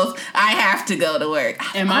close. I have to go to work.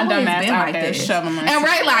 And my dumb ass out there shoving my and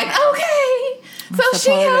Ray like, okay. So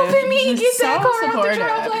she helping me get that car out the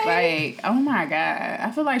driveway. Like, oh my God.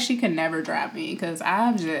 I feel like she could never drop me because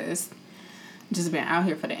I've just been out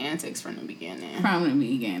here for the antics from the beginning.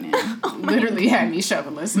 Literally had me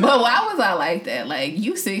shoveling snow. But why was I like that? Like,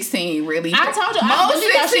 you 16 really... I told you. Most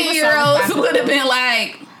 16-year-olds would have been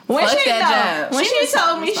like, fuck that job. When she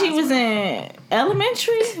told me she was in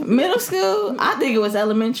elementary, middle school, I think it was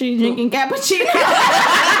elementary, drinking cappuccino.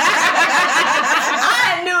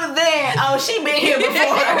 I knew then, oh, she been here before.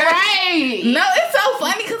 Right. No, it's so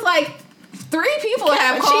funny because, like, 3 people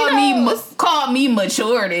have called me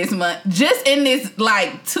mature this month. Just in this,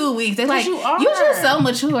 like, 2 weeks. They're like, you just so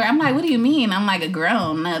mature. I'm like, what do you mean? I'm like a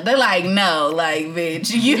grown up. They're like, no, like,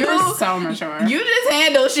 bitch. You're so mature. You just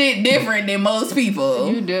handle shit different than most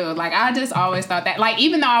people. You do. Like, I just always thought that. Like,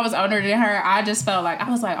 even though I was older than her, I just felt like, I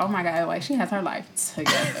was like, oh my God, like, she has her life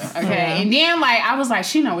together. Okay. Yeah. And then, like, I was like,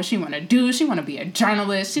 she know what she want to do. She want to be a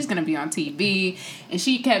journalist. She's going to be on TV. And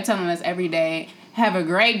she kept telling us every day, have a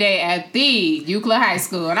great day at the Euclid High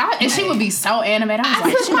School. And she would be so animated. I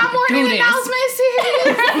was like, took my morning announcement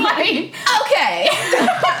serious. Like, okay.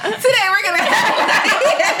 Today we're going to have...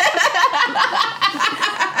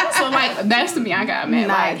 So, like, that's the Bianca I met.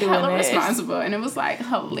 Like, hella responsible. And it was, like,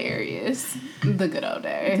 hilarious. The good old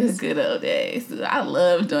days. The good old days. I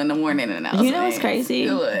love doing the morning announcement. You know what's crazy?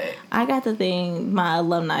 I got the thing, my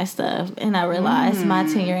alumni stuff, and I realized my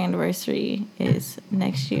 10-year anniversary is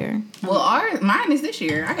next year. Well, mine is this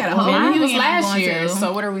year. I got a whole mine was last year.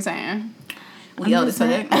 So what are we saying? We old as fuck.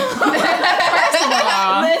 First of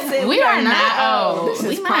all, listen, we are not old. This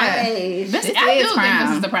is prime age. I do think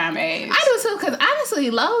this is the prime age. I do too, because honestly,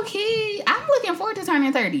 low key, I'm looking forward to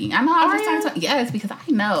turning 30. I know I was turning 20. Yes, because I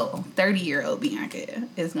know 30-year-old Bianca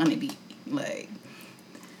is going to be like,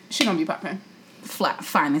 she going to be popping.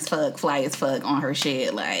 Fine as fuck, fly as fuck on her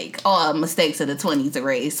shit. Like, all mistakes of the 20s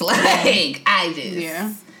erased. Like, I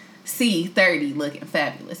just see 30 looking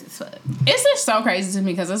fabulous as fuck. It's just so crazy to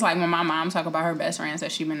me because it's like when my mom talk about her best friends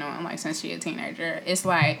that she been knowing like since she a teenager, it's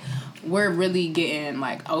like we're really getting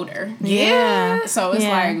like older. Yeah. So it's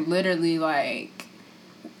like literally like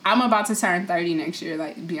I'm about to turn 30 next year.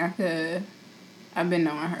 Like Bianca I've been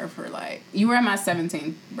knowing her for you were at my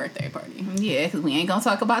 17th birthday party. Yeah, because we ain't gonna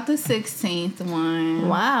talk about the 16th one.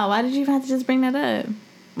 Wow, why did you have to just bring that up?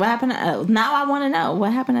 What happened? Now I want to know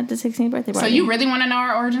what happened at the 16th birthday party. So you really want to know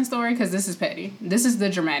our origin story? Because this is petty. This is the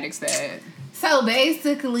dramatics that. So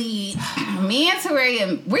basically, me and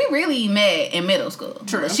Teray, we really met in middle school.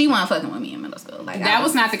 True. But she wasn't fucking with me in middle school. That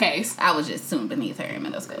was not the case. I was just soon beneath her in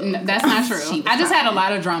middle school. No, that's not true. I just had a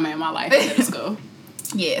lot of drama in my life in middle school.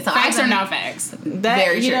 Yeah, so facts or not facts.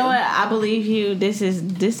 Very true. You know what? I believe you. This is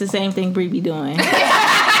the same thing Bree be doing. You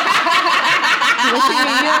know what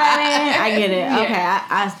I mean? I get it.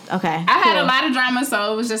 Yeah. Okay. I had a lot of drama,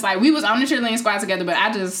 so it was just we was on the cheerleading squad together, but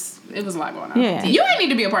it was a lot going on. Yeah. You didn't need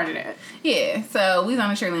to be a part of that. Yeah, so we was on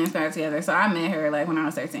the cheerleading squad together. So I met her when I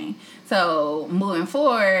was 13. So moving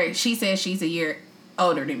forward, she says she's a year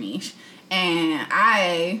older than me, and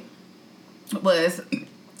I was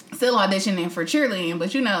still auditioning for cheerleading,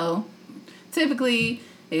 but typically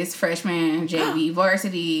it's freshman, JV,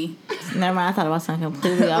 varsity. Never mind, I thought about something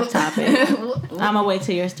completely off topic. I'm gonna wait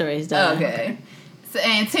till your story's done. Okay. So,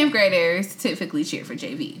 and 10th graders typically cheer for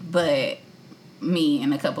JV, but me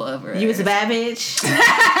and a couple of others. You was a bad bitch. You was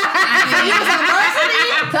on varsity?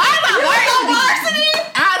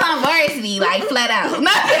 I was on varsity, flat out.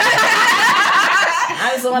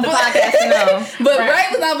 I just want the podcast to know. But Ray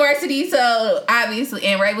was on varsity, so obviously,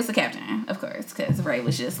 and Ray was the captain, of course, because Ray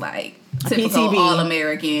was just typical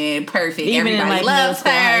All-American, perfect. Even everybody loves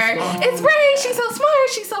her. It's Ray. She's so smart.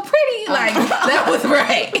 She's so pretty. That was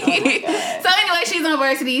Ray. So anyway, she's on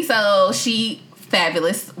varsity, so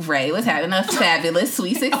fabulous. Ray was having a fabulous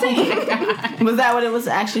Sweet 16. Was that what it was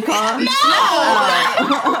actually called?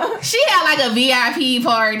 No! She had a VIP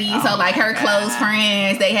party, so her close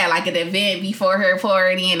friends, they had an event before her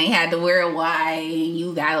party, and they had to wear white, and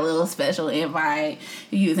you got a little special invite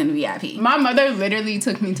using the VIP. My mother literally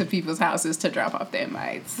took me to people's houses to drop off the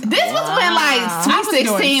invites. This was when Sweet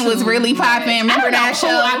 16 was really popping. Remember that show?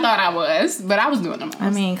 I thought I was, but I was doing the most. I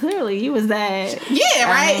mean, clearly you was that.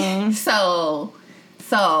 Yeah, right? So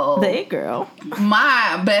the it girl.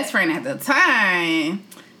 My best friend at the time,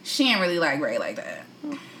 she didn't really like Ray like that.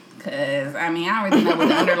 Cause I don't really know what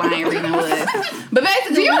the underlying reason was. But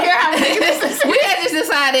basically, do you hear how ridiculous this is? We had just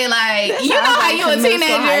decided how you a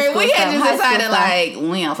teenager, we had just decided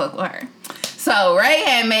we don't fuck with her. So Ray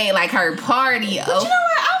had made her party. But you know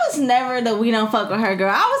what? I was never the we don't fuck with her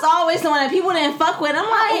girl. I was always the one that people didn't fuck with. I'm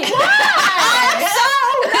like, why? I'm so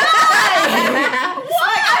nice.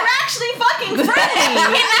 I'm actually fucking friendly.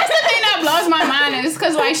 And that's the thing that blows my mind is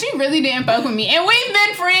because she really didn't fuck with me, and we've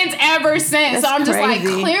been friends ever since. That's so I'm just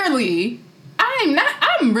crazy. Clearly,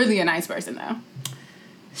 I'm really a nice person though.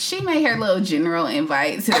 She made her little general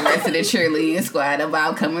invite to the rest of the cheerleading squad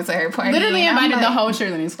about coming to her party. Literally invited the whole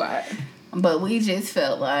cheerleading squad. But we just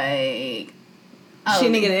felt she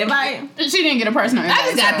didn't get an invite? She didn't get a personal invite. I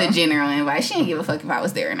just got the general invite. She didn't give a fuck if I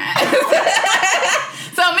was there or not.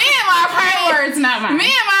 So me and my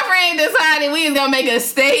friend decided we was gonna make a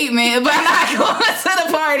statement by not going to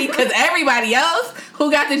the party because everybody else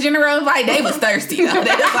who got the general invite, they was thirsty. They was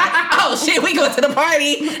oh shit, we go to the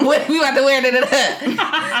party. What we about to wear that?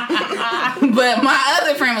 But my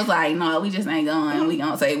other friend was no, we just ain't going. We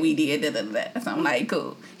gonna say we did that. So I'm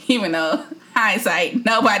cool. Even though hindsight,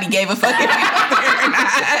 nobody gave a fuck if we were there or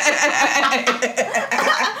not.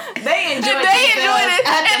 They enjoyed it.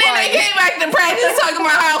 And then they came back to practice talking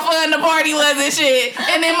about how fun the party was and shit.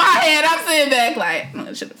 And in my head, I'm sitting back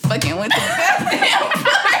I should have fucking went to the goddamn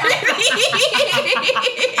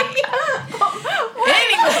party.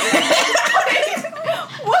 Anyway.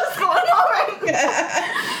 What's going on right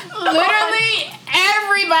now? Literally,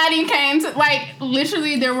 everybody came to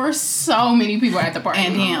literally there were so many people at the party.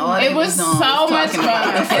 And then it was so much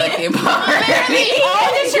fun. Literally,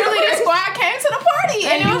 all the cheerleading squad came to the party,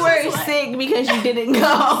 and you were sick because you didn't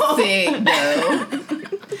go. Sick though.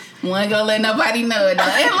 Wasn't gonna let nobody know it though.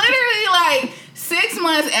 And literally 6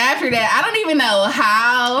 months after that, I don't even know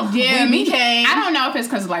how we became. I don't know if it's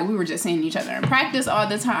because we were just seeing each other in practice all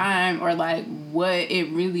the time or what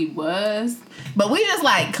it really was. But we just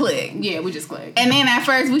clicked. Yeah, we just clicked. And then at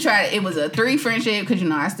first we tried, it was a 3 friendship because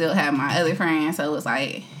I still have my other friend. So it was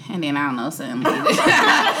and then I don't know, something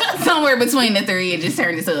somewhere between the 3, it just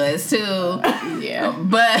turned into us 2. Yeah.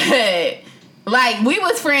 But we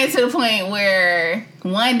was friends to the point where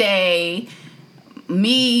one day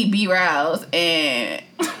me, B-Rouse, and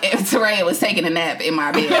Teray was taking a nap in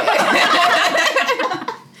my bed. In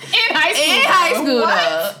high school.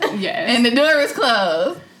 Though. Yes. And the door was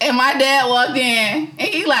closed. And my dad walked in, and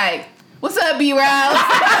he what's up, B-Rouse?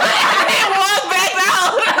 And walked back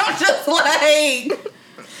out. And I'm just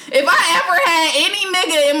If I ever had any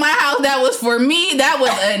nigga in my house that was for me, that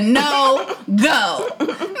was a no-go.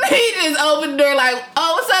 He just opened the door like,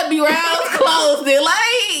 oh, what's up, B-Rounds? Closed it.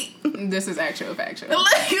 Like, this is actual factual.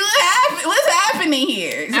 What's happening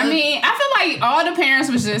here? So, I mean, I feel like all the parents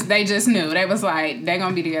they just knew. They was like, they're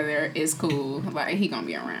gonna be together. It's cool. Like, he gonna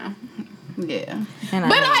be around. Yeah. But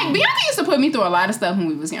like, Bianca used to put me through a lot of stuff when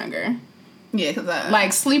we was younger. Yeah, because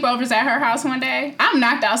like sleepovers at her house one day. I'm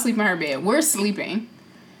knocked out sleeping in her bed. We're sleeping.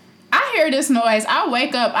 I hear this noise. I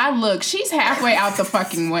wake up. I look. She's halfway out the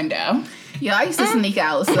fucking window. Yeah, I used to sneak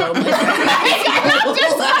out so much. And then I'm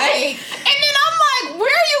like, where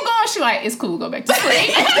are you going? She like, it's cool. Go back to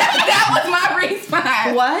sleep. That was my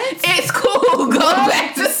response. What? It's cool. Go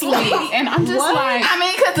back to sleep. And I'm just like, I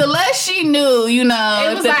mean, because unless she knew, you know,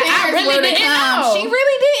 it was like, I really didn't know. She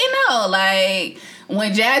really didn't know. Like,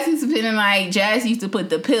 when Jazz used to put in, like, Jazz used to put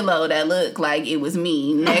the pillow that looked like it was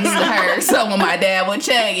me next to her. So when my dad would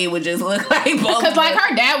check, it would just look like both. Because, like,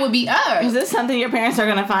 her dad would be up. Is this something your parents are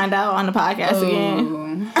going to find out on the podcast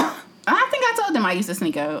again? I think I told them I used to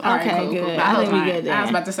sneak out. Okay, cool, good. Cool. I think we good then. I was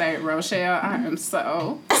about to say, Rochelle, I am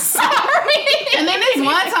so sorry. And then this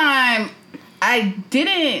one time,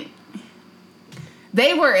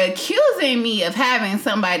 they were accusing me of having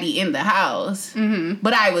somebody in the house,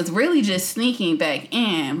 but I was really just sneaking back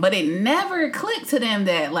in. But it never clicked to them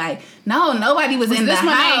that, like, no, nobody was in the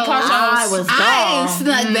house. I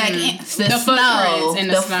snuck back in. The footprints in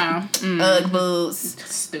the snow. Ugg boots.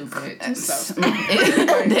 Stupid.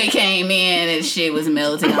 They came in and shit was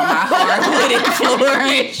melting on my hardwood floor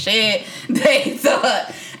and shit. They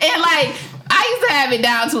thought. And, like, I used to have it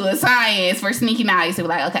down to a science for sneaking out. I used to be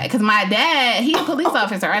like, okay, because my dad, he's a police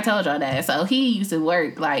officer. I told y'all that. So he used to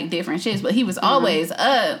work, like, different shifts, but he was always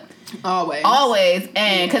up. Always.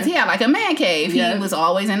 And because he had, like, a man cave. He was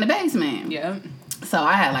always in the basement. Yep. So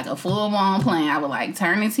I had, like, a full-blown plan. I would, like,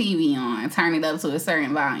 turn the TV on, turn it up to a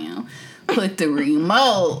certain volume, put the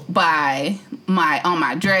remote on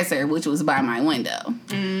my dresser, which was by my window.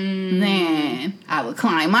 Then I would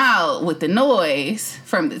climb out with the noise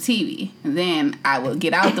from the TV. Then I would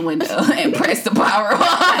get out the window and press the power off.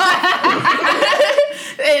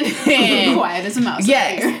 And then, quiet as a mouse.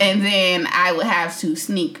 Yes. And then I would have to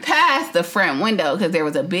sneak past the front window because there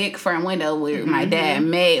was a big front window where my dad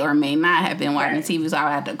may or may not have been watching TV, so I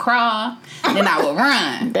would have to crawl. Then I would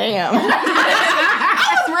run. Damn.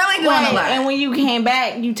 I was really doing a lot. And when you came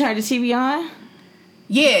back, you turned the TV on?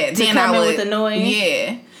 Yeah. Then I would with the noise?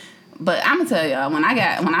 Yeah. But I'm gonna tell y'all, when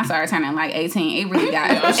I started turning like 18, it really got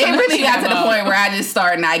to the point where I just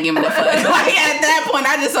started not giving a fuck. Like at that point,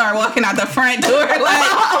 I just started walking out the front door. Like,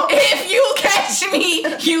 if you catch me,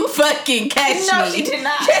 you fucking catch me. No, she did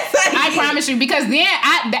not. I promise you, because then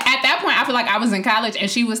at that point, I feel like I was in college and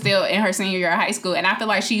she was still in her senior year of high school, and I feel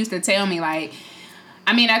like she used to tell me like.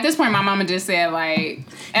 I mean, at this point, my mama just said, like,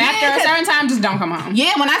 after a certain time, just don't come home.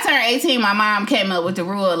 Yeah, when I turned 18, my mom came up with the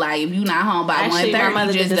rule, like, if you're not home by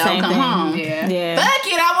 1:30, you just don't come home. Yeah. Fuck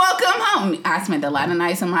it, I won't come home. I spent a lot of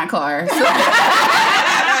nights in my car. So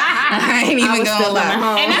I ain't even gonna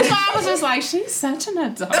lie. And that's why I was just like, she's such an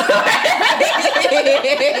adult. Nah,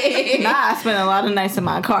 I spent a lot of nights in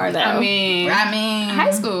my car, though. I mean,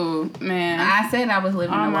 high school, man. I said I was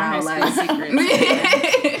living a wild life.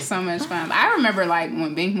 Secrets. So much fun. I remember, like,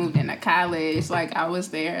 when Bink moved into college, like, I was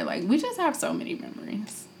there. Like, we just have so many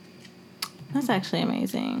memories. That's actually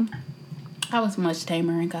amazing. I was much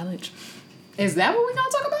tamer in college. Is that what we're gonna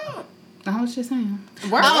talk about? I was just saying.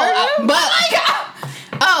 But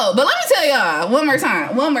let me tell y'all one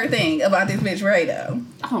more thing about this bitch Ray though.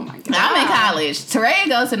 Oh my god. I'm in college. Teray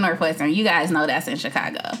goes to Northwestern. You guys know that's in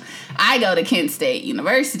Chicago. I go to Kent State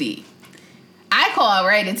University. I call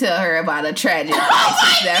Ray to tell her about a tragic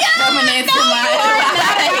crisis that's coming into my life.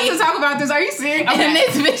 I have to talk about this. Are you serious? Okay. And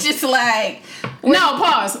this bitch is like, no,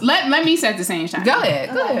 pause. Let me set the scene. Go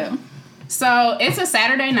ahead. So it's a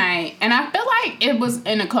Saturday night, and I feel like it was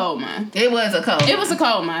in a cold month. It was a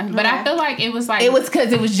cold month, but I feel like it was like... It was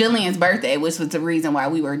because it was Jillian's birthday, which was the reason why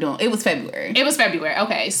we were doing... It was February.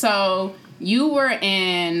 Okay, so you were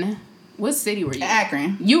in... What city were you?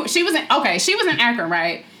 Akron. She was in Akron,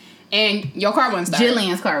 right? And your car wouldn't start.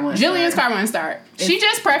 Jillian's car wouldn't start. She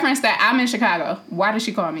just preferenced that I'm in Chicago. Why did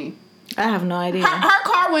she call me? I have no idea. Her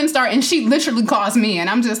car wouldn't start, and she literally calls me, and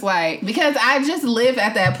I'm just like... Because I just live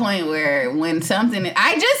at that point where when something...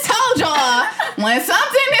 I just told y'all, when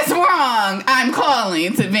something is wrong, I'm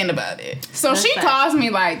calling to vent about it. So she calls me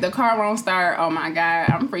like, the car won't start. Oh, my God,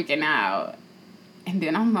 I'm freaking out. And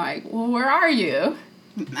then I'm like, well, where are you?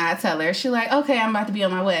 I tell her. She's like, okay, I'm about to be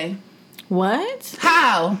on my way. What?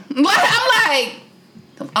 How? I'm like,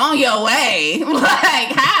 on your way.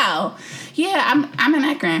 Like, how? Yeah, I'm in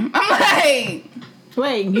Akron. I'm like,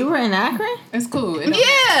 wait, you were in Akron? It's cool.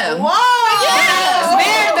 yeah. Whoa!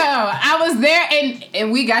 Yeah. I was there,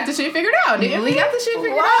 and we got the shit figured out, didn't We got the shit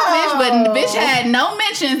figured out, bitch. But the bitch had no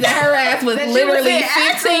mentions that her ass was literally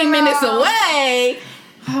 15 minutes away.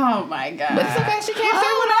 Oh my god! But it's okay. She can't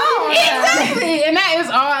say what I Exactly, and that is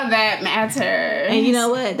all that matters. And you know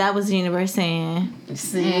what? That was the universe saying,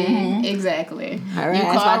 Exactly. Her You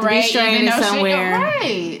ass call about to be Ray, stranded even though somewhere.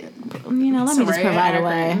 Right. you know, let me just Ray provide a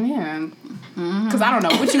Akron, way. Yeah. Because I don't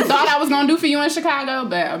know what you thought I was going to do for you in Chicago,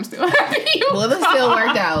 but I'm still happy you Well, it still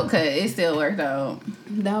worked out, because it still worked out.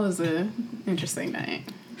 That was a interesting night.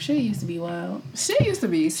 She used to be wild. She used to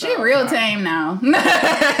be so She real wild. tame now.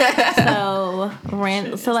 So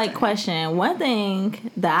like, question. One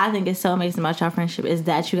thing that I think is so amazing about your friendship is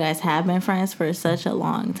that you guys have been friends for such a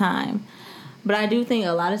long time. But I do think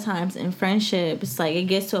a lot of times in friendships, like, it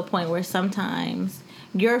gets to a point where sometimes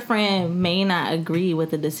your friend may not agree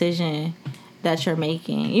with the decision that you're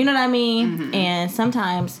making. You know what I mean? Mm-hmm. And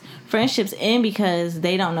sometimes friendships end because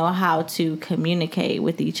they don't know how to communicate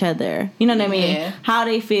with each other. You know what I mean? Yeah. How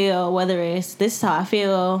they feel, whether it's this is how I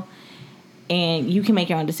feel, and you can make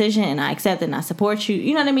your own decision, and I accept it and I support you.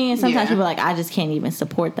 You know what I mean? And sometimes people are like, I just can't even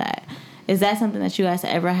support that. Is that something that you guys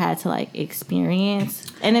ever had to, like, experience?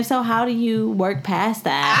 And if so, how do you work past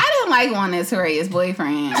that? I didn't like wanting Torea's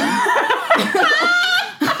boyfriend.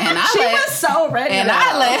 And She was so ready. And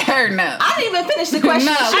I let her know. I didn't even finish the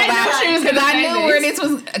question. No, I knew she was gonna because I say knew this. where this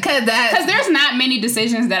was. Because there's not many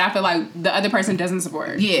decisions that I feel like the other person doesn't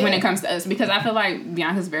support when it comes to us. Because I feel like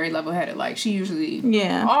Bianca's very level-headed. Like, she usually...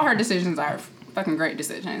 Yeah. All her decisions are fucking great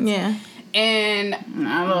decisions. Yeah. And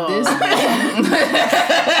this... with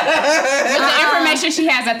the information she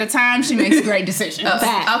has at the time, she makes great decisions.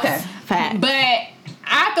 Okay. Fact. But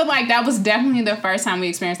I feel like that was definitely the first time we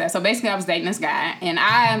experienced that. So basically, I was dating this guy, and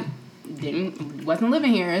I wasn't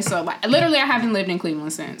living here. So, like, literally, I haven't lived in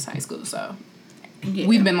Cleveland since high school. So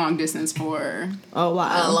we've been long distance for a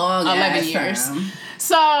while, a long 11 years. Time.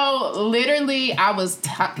 So literally, I was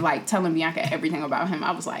telling Bianca everything about him.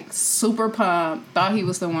 I was like super pumped. Thought he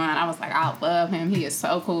was the one. I was like, I love him. He is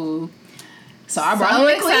so cool. So I brought him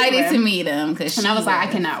to excited Cleveland. to meet him, and I was like,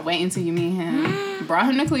 I cannot wait until you meet him. Brought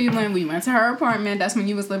him to Cleveland. We went to her apartment. That's when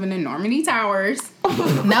you was living in Normandy Towers.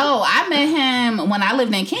 No, I met him when I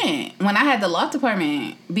lived in Kent, when I had the loft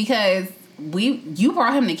apartment, because you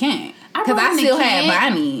brought him to Kent because I still had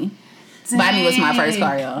Bonnie. Dang. Bonnie was my first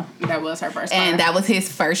car, y'all. That was her first car. And that was his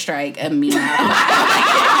first strike of me. Wait,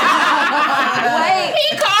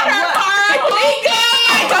 he called her car.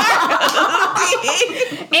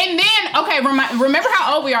 And then, okay, remember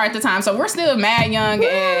how old we are at the time. So we're still mad young,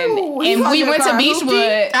 and we went to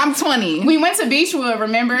Beechwood. I'm 20. We went to Beechwood,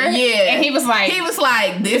 remember? Yeah. And he was like,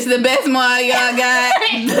 this the best mall y'all got.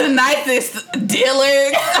 The nicest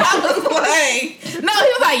Dillard's. I was like, no, he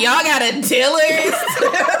was like, y'all got a Dillard's?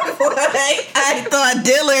 I thought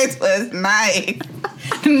Dillard's was nice.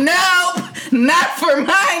 Nope, not for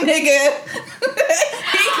my nigga.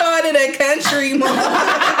 He called it a country mall.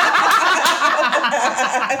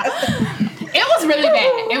 It was really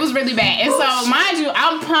bad. It was really bad. And so, mind you,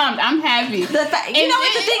 I'm pumped. I'm happy. You know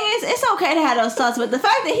what the thing is? It's okay to have those thoughts, but the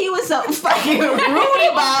fact that he was so fucking rude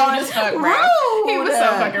about it. He was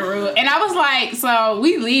so fucking rude. And I was like, so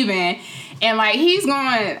we leaving. And, like, he's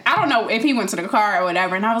going, I don't know if he went to the car or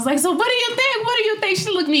whatever. And I was like, so what do you think? What do you think? She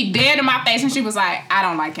looked me dead in my face and she was like, I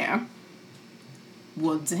don't like him.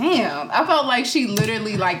 Well, damn. I felt like she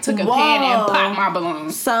literally, like, took a pen and popped my balloon.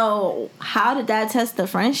 So, how did that test the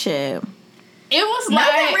friendship? It was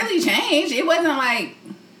nothing really changed. It wasn't like...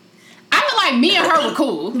 I feel like me and her were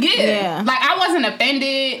cool. Yeah. Like, I wasn't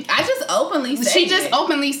offended. I just openly said it. She just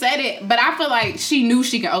openly said it. But I feel like she knew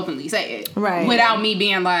she could openly say it. Right. Without me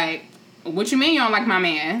being like... What you mean you don't like my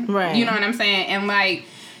man? Right. You know what I'm saying? And, like,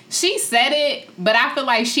 she said it, but I feel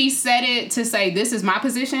like she said it to say, this is my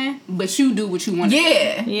position, but you do what you want to do.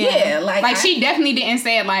 Yeah. Like she definitely didn't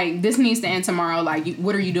say it, like, this needs to end tomorrow. Like,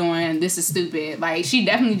 what are you doing? This is stupid. Like, she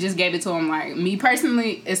definitely just gave it to him. Like, me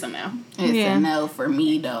personally, it's a no. It's a no for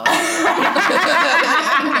me, dog.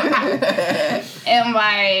 And,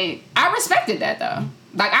 like, I respected that, though.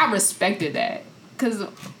 Like, I respected that. Because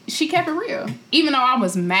she kept it real. Even though I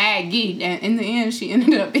was mad geeked. And in the end, she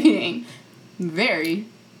ended up being very,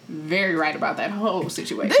 very right about that whole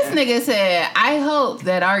situation. This nigga said, I hope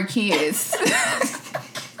that our kids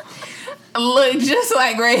look just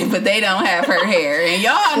like Ray, but they don't have her hair. And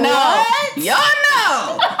y'all know. What? Y'all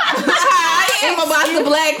know. How I am about the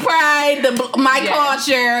black pride, my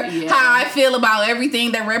culture, how I feel about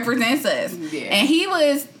everything that represents us. Yeah. And he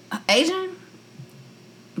was Asian?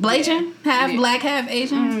 Blasian? Half black, half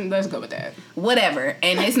Asian? Let's go with that. Whatever.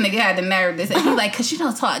 And this nigga had the nerve to say, he's like, cause you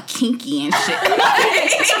don't talk kinky and shit.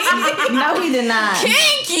 No, he did not.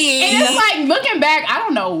 Kinky! And it's like, looking back, I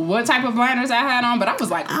don't know what type of blinders I had on, but I was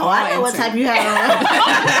like, oh, I know what type you had on.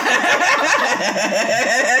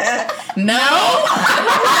 No.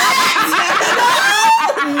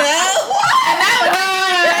 No.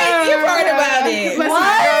 You heard about it. Let's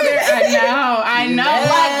not go there. I know.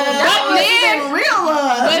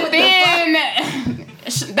 But then,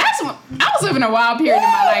 I was living a wild period in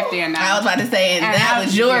my life then. Now. I was about to say, and that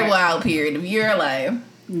was your wild period of your life.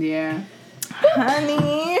 Yeah.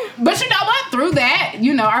 Honey. But you know what? Through that,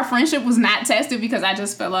 our friendship was not tested because I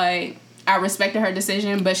just felt like I respected her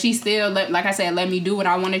decision, but she still, like I said, let me do what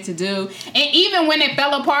I wanted to do. And even when it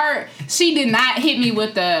fell apart, she did not hit me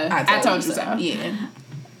with the, I told you so. Yeah.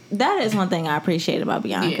 That is one thing I appreciate about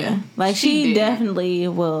Bianca. Yeah, like, she definitely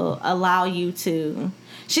will allow you to...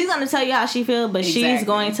 She's going to tell you how she feels, but she's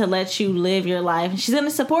going to let you live your life. She's going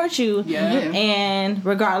to support you. Yeah. And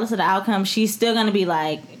regardless of the outcome, she's still going to be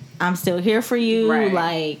like, I'm still here for you. Right.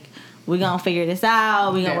 Like, we're going to figure this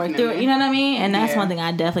out. We're going to work through it. You know what I mean? And that's one thing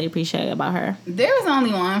I definitely appreciate about her. There was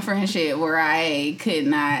only one friendship where I could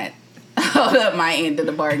not hold up my end of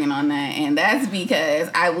the bargain on that, and that's because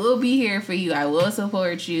I will be here for you. I will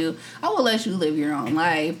support you. I will let you live your own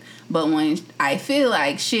life. But when I feel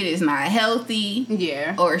like shit is not healthy,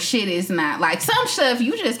 or shit is not, like, some stuff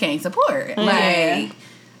you just can't support. Like,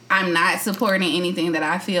 I'm not supporting anything that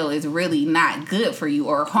I feel is really not good for you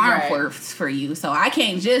or harmful for you. So I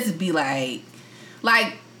can't just be like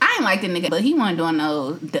I ain't like the nigga, but he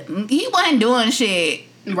wasn't doing shit.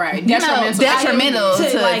 Right, detrimental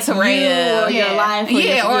to like Rhea, your life,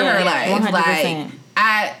 or her life. 100%.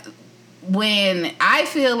 Like, when I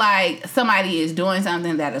feel like somebody is doing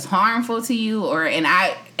something that is harmful to you, and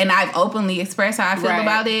I've openly expressed how I feel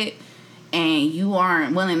about it, and you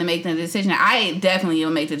aren't willing to make the decision, I definitely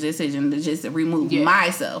will make the decision to just remove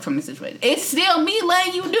myself from the situation. It's still me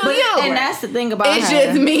letting you do you. And that's the thing about it's her.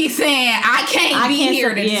 just me saying I can't be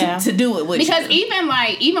here to do it with you. Because even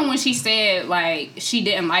when she said, like, she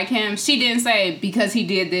didn't like him, she didn't say because he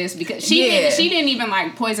did this, because she didn't even,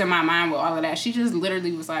 like, poison my mind with all of that. She just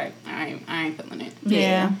literally was like, I ain't feeling it.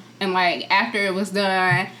 Yeah. And, like, after it was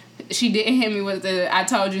done, she didn't hit me with the I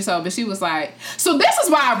told you so, but she was like, so this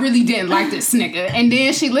is why I really didn't like this nigga. And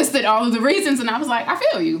then she listed all of the reasons, and I was like, I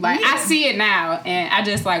feel you. Like, I see it now, and I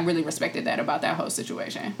just, like, really respected that about that whole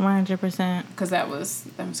situation. 100%. Because that was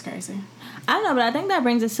crazy. I don't know, but I think that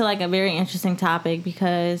brings us to, like, a very interesting topic,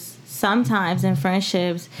 because sometimes in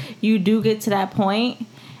friendships, you do get to that point,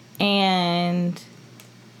 and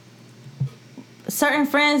certain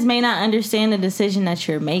friends may not understand the decision that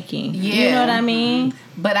you're making. Yeah. You know what I mean?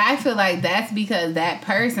 But I feel like that's because that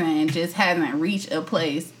person just hasn't reached a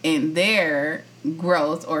place in their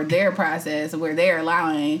growth or their process where they're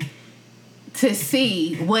allowing to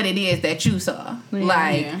see what it is that you saw.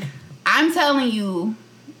 I'm telling you,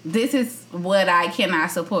 this is what I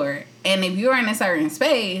cannot support. And if you're in a certain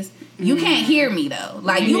space, you can't hear me, though.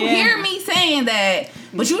 Like, you hear me saying that,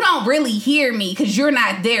 but you don't really hear me because you're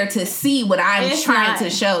not there to see what I'm trying to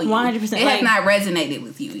show you. 100%. It has not resonated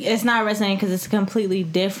with you yet. It's not resonating because it's a completely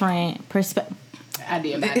different perspective. I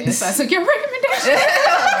did about it, so I took your recommendation.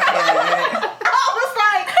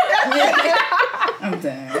 I'm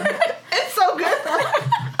done. It's so good.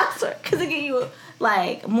 I swear, because it gives you,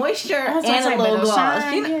 like, moisture and a little gloss.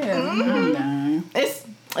 I'm done.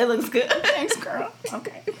 It looks good. Thanks, girl.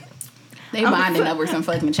 Okay. They bonding over some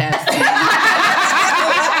fucking chapstick.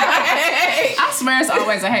 I swear it's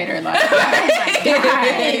always a hater. Like,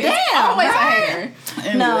 damn, always a hater.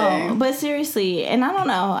 Anyway. No, but seriously, and I don't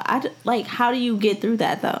know. How do you get through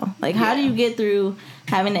that though? Like, how do you get through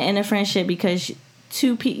having to end a friendship because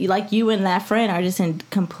two people, like you and that friend, are just in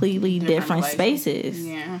completely different spaces?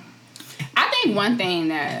 Yeah, I think one thing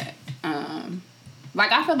that,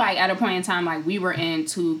 like, I feel like at a point in time, like, we were in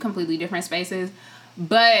two completely different spaces,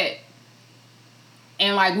 but.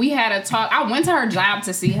 And, like, we had a talk. I went to her job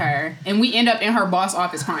to see her, and we end up in her boss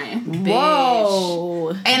office crying. Whoa.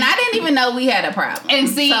 And I didn't even know we had a problem. And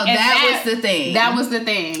see, so that was the thing. That was the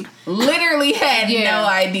thing. Literally had no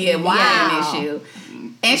idea we had an issue.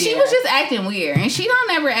 And she was just acting weird. And she don't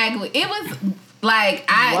ever act weird. It was, like,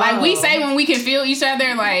 like, we say when we can feel each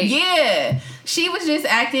other, like. Yeah. She was just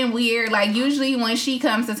acting weird. Like, usually when she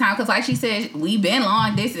comes to town, because like she said, we've been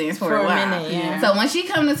long distance for a while. Minute, yeah. So when she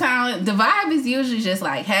comes to town, the vibe is usually just,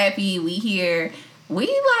 like, happy. We here. We,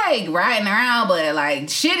 like, riding around, but, like,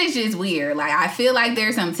 shit is just weird. Like, I feel like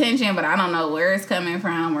there's some tension, but I don't know where it's coming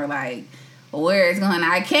from or, like, where it's going.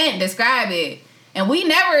 I can't describe it. And we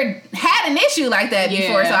never had an issue like that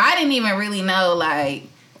before, so I didn't even really know, like,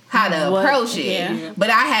 how to approach it. Yeah. But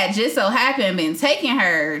I had just so happened been taking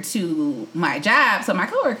her to my job, so my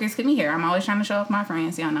coworkers could meet her. I'm always trying to show off my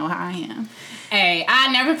friends. Y'all know how I am. Hey,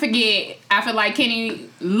 I never forget. I feel like Kenny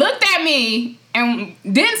looked at me and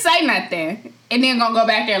didn't say nothing, and then gonna go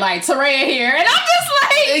back there like, Teraya here, and I'm just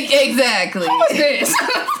like, exactly. Who is this?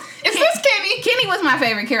 Is this Kenny? Kenny was my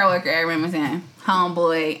favorite Carol worker at Remington.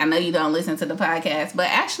 Homeboy, I know you don't listen to the podcast, but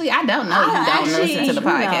actually I don't know you don't listen to the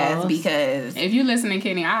podcast because if you listen to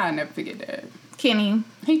Kenny, I'll never forget that. Kenny,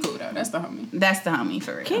 he cool though. That's the homie. That's the homie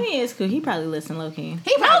for real. Kenny is cool. He probably listen low key.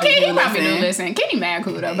 He probably do listen. Kenny mad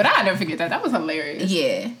cool though, but I'll never forget that. That was hilarious.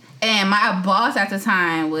 Yeah. And my boss at the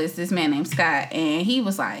time was this man named Scott, and he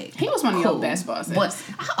was like... He was one of your best bosses. But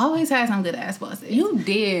I always had some good-ass bosses. You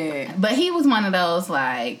did. But he was one of those,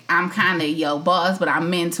 like, I'm kind of your boss, but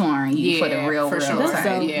I'm mentoring you for the real sure.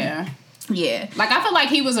 side. Yeah. Yeah. Like, I feel like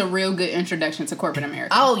he was a real good introduction to corporate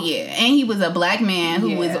America. Oh, yeah. And he was a black man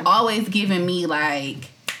who was always giving me,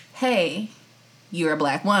 like, hey, you're a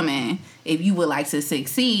black woman. If you would like to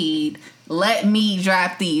succeed... let me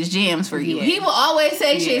drop these gems for you. Yeah. He will always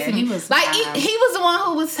say shit to me. He was the one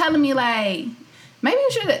who was telling me, like, maybe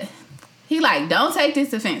you should. He like, don't take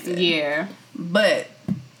this offensive. Yeah. But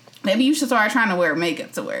maybe you should start trying to wear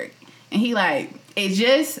makeup to work. And he like,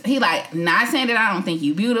 not saying that I don't think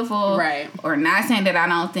you beautiful. Right. Or not saying that I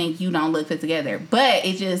don't think you don't look put together. But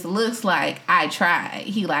it just looks like I tried.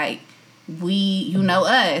 He like, you know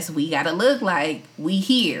us, we gotta look like we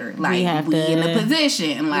here, like we in a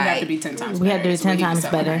position, like we have to be 10 times. We have to be 10 times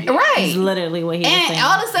better, right? It's literally what he was saying. And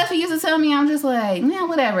all the stuff he used to tell me, I'm just like, man,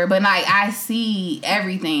 whatever. But like, I see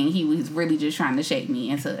everything. He was really just trying to shape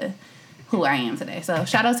me into who I am today. So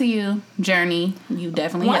shout out to you, Journey. You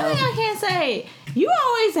definitely One helped. thing I can't say, you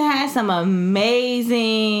always had some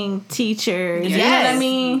amazing teachers. Yes. You know what I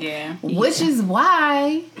mean? Yeah. Which is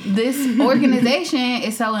why this organization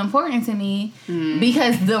is so important to me,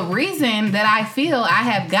 because the reason that I feel I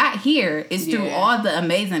have got here is through all the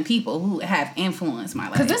amazing people who have influenced my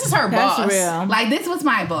life. Because this is her boss. That's real. Like, this was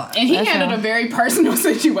my boss. And he handled a very personal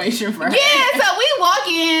situation for her. Yeah, so we walk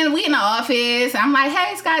in, we in the office. I'm like,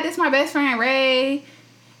 hey, Scott, this is my best friend, Ray.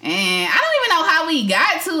 And I don't even know how we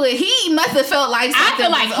got to it. He must have felt like something. I feel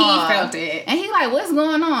like he off. felt it. And he like, what's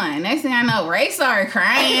going on? Next thing I know, Ray started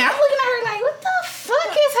crying. I'm looking at her like, what the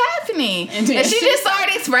fuck is happening? And she just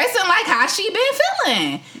started expressing like how she been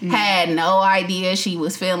feeling. Had no idea she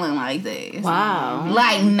was feeling like this. Wow.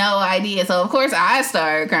 Like, no idea. So, of course, I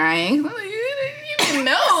started crying.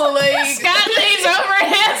 No, like Scott leans over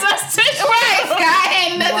and hands us tissue. Right, Scott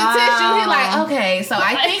had nothing tissue. He like, okay, so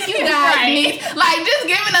I think you guys need, like, just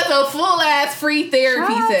giving us a full ass free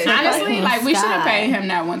therapy session. Honestly, like, we should have paid him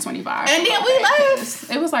that $125. And then we left.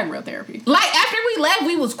 It was like real therapy. Like, after we left,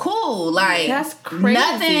 we was cool. Like, that's crazy.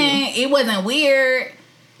 Nothing. It wasn't weird.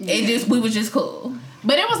 It we was just cool.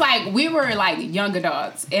 But it was like we were like young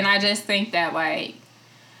adults, and I just think that like.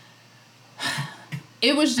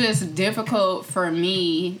 It was just difficult for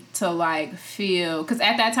me to, like, feel... Because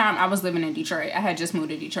at that time, I was living in Detroit. I had just moved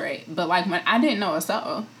to Detroit. But, like, when I didn't know a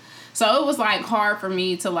soul. So it was, like, hard for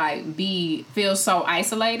me to, like, feel so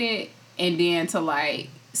isolated. And then to, like,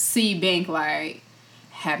 see Bink, like,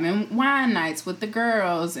 having wine nights with the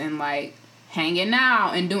girls. And, like, hanging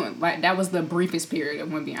out and doing... Like, that was the briefest period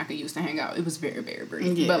of when Bianca used to hang out. It was very, very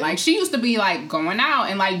brief. Yeah. But, like, she used to be, like, going out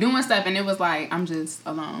and, like, doing stuff. And it was, like, I'm just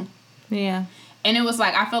alone. Yeah. And it was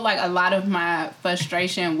like, I feel like a lot of my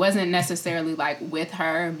frustration wasn't necessarily like with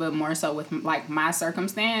her, but more so with like my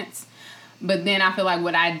circumstance. But then I feel like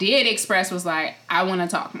what I did express was like, I want to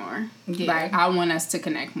talk more. Yeah. Like, I want us to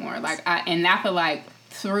connect more. Like, and I feel like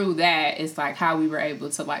through that, it's like how we were able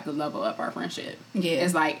to like level up our friendship. Yeah.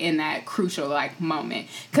 It's like in that crucial like moment.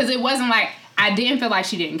 Because it wasn't like, I didn't feel like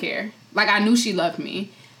she didn't care. Like, I knew she loved me.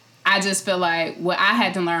 I just feel like what I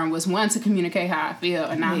had to learn was, one, to communicate how I feel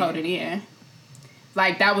and not hold it in.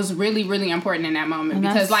 Like, that was really, really important in that moment. And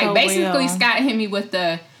because, like, so basically, real. Scott hit me with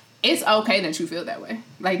it's okay that you feel that way.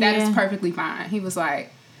 Like, that is perfectly fine. He was like,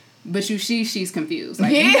 but she's confused.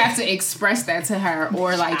 Like, you have to express that to her,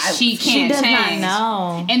 or, like, she can't does change.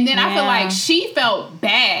 Not know. And then I feel like she felt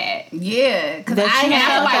bad. Yeah. Because I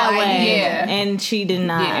felt that way. Yeah. And she did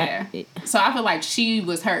not. Yeah. So I feel like she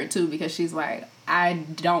was hurt, too, because she's like, I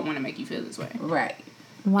don't want to make you feel this way. Right.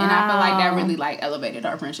 Wow. And I feel like that really, like, elevated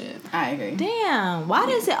our friendship. I agree. Damn. Why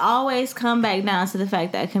does it always come back down to the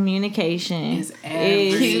fact that communication is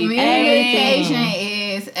everything? Communication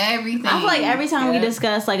is everything. I feel like every time we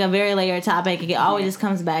discuss, like, a very layered topic, it always just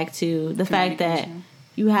comes back to the fact that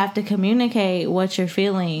you have to communicate what you're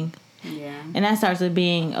feeling Yeah. And that starts with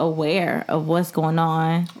being aware of what's going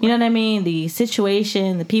on. You know what I mean? The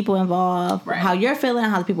situation, the people involved, how you're feeling,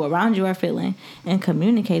 how the people around you are feeling, and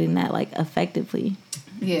communicating that, like, effectively.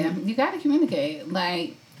 Yeah, you got to communicate.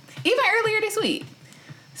 Like, even earlier this week.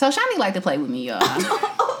 So, Shawnee liked to play with me, y'all.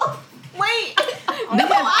 Wait.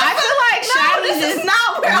 Because I feel like Shawnee just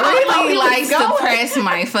not where really likes to press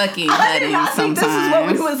my fucking buttons sometimes. This is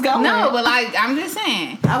where we was going. No, but like, I'm just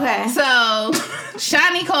saying. Okay. So,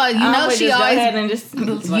 Shawnee called, you know, she always,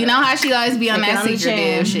 you know how she always be on that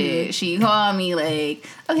secretive shit. She called me like,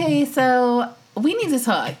 okay, so we need to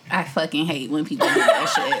talk. I fucking hate when people do that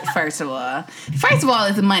shit, first of all. First of all,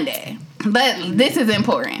 it's Monday. But this is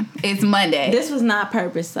important. It's Monday. This was not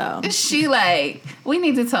purpose, though. She like, we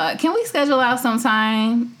need to talk. Can we schedule out some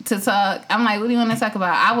time to talk? I'm like, what do you want to talk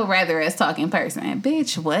about? I would rather us talk in person.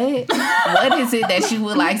 Bitch, what? What is it that you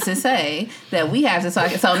would like to say that we have to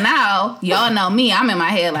talk? So now, y'all know me. I'm in my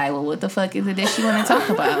head like, well, what the fuck is it that you want to talk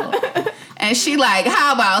about? And she like,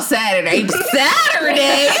 how about Saturday?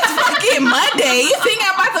 Saturday? It's fucking Monday. You think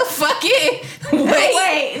I'm about to fucking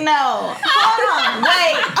wait? No. Hold on.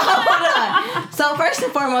 So first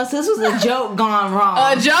and foremost, this was a joke gone wrong.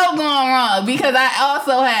 A joke gone wrong because I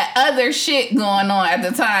also had other shit going on at the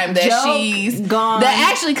time that that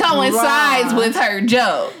actually coincides with her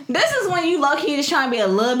joke. This is when you low-key just trying to be a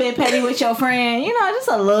little bit petty with your friend. You know, just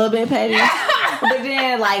a little bit petty. But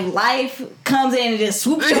then, like, life comes in and just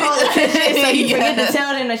swoops your whole attention, so you forget to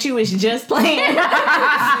tell them that you was just playing.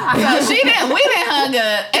 So we didn't hung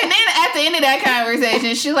up. And then at the end of that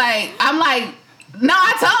conversation, she like, I'm like, no,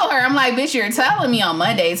 I told her, I'm like, bitch, you're telling me on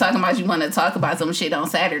Monday talking about you want to talk about some shit on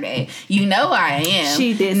Saturday. You know I am.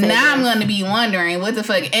 She did say now that. I'm going to be wondering what the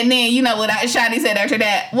fuck. And then, you know what Shawnee said after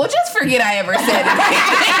that? Well, just forget I ever said it.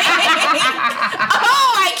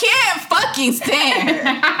 Oh, I can't fucking stand her.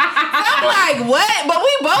 I'm like, what? But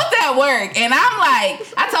we both at work. And I'm like,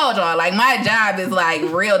 I told y'all, like, my job is, like,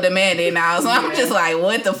 real demanding now. So I'm just like,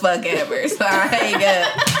 what the fuck ever. So I hang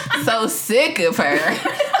up. So sick of her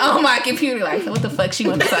on my computer. Like, what the fuck she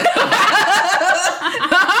want to talk about?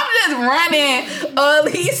 I'm just running all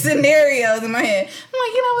these scenarios in my head. I'm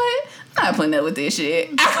like, you know what? I'm not putting up with this shit.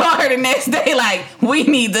 I call her the next day, like, we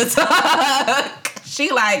need to talk.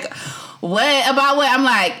 She like, what? About what? I'm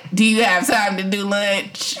like, do you have time to do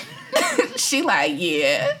lunch? She like,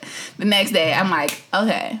 yeah. The next day, I'm like,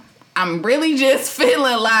 okay. I'm really just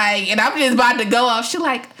feeling like, and I'm just about to go off. She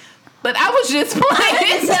like, but I was just playing. I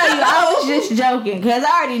can tell you, I was just joking because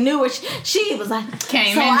I already knew what she was like.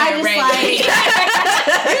 Came so in there ready.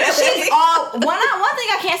 She's all one thing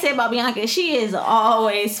I can't say about Bianca, she is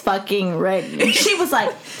always fucking ready. She was like,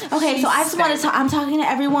 okay, so I just want to talk. I'm talking to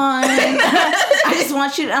everyone. I just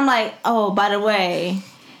want you. I'm like, oh, by the way,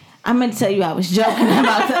 I meant to tell you I was joking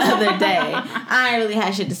about the other day. I ain't really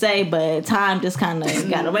had shit to say, but time just kind of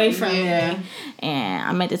got away from me. And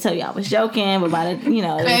I meant to tell you I was joking, but by the, you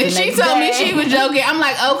know. And she told me she was joking. I'm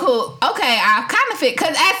like, oh, cool. Okay, I kind of fit.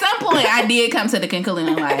 Because at some point, I did come to the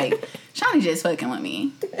conclusion, like, Shawnee just fucking with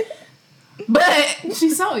me. But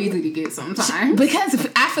she's so easy to get sometimes. Because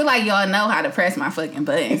I feel like y'all know how to press my fucking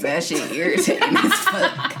buttons. That shit irritating as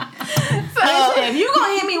fuck. So, listen, if you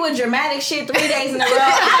gonna hit me with dramatic shit 3 days in a row,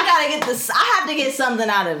 I have to get something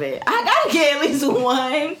out of it. I gotta get at least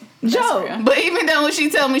one joke. But even though when she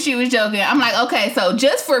told me she was joking, I'm like, okay, so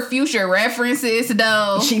just for future references,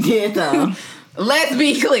 though. She did, though. Let's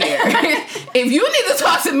be clear. If you need to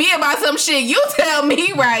talk to me about some shit, you tell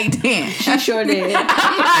me right then. She sure did. I'm like,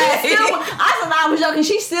 I thought I was joking.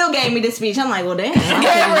 She still gave me the speech. I'm like, well, damn.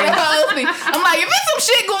 I'm like, if it's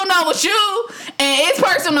some shit going on with you and it's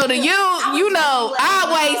personal to you, you know,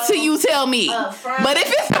 I'll wait till you tell me. But if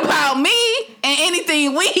it's about me and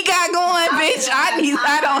anything we got going, bitch,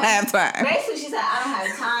 I don't have time. Basically, she said, I don't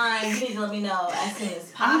have time. You need to let me know as soon as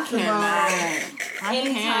possible.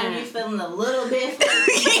 Anytime you're feeling a little bit.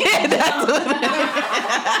 Yeah, that's what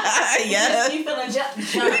yes. You feeling jump.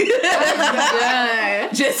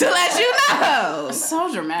 Just to let you know.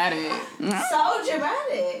 So dramatic.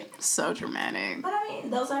 So dramatic. But I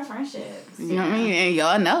mean, those are friendships. You know what I mean? And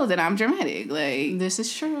y'all know that I'm dramatic. Like, this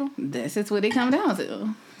is true. This is what it comes down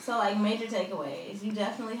to. So, like, major takeaways. You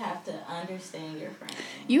definitely have to understand your friends.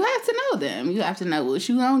 You have to know them. You have to know what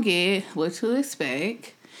you gonna get, what to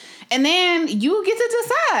expect. And then you get to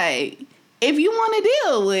decide if you want to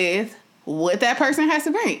deal with what that person has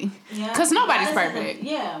to bring. Because nobody's perfect.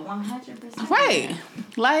 100%. Right.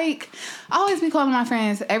 Like, I always be calling my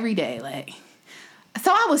friends every day. Like, So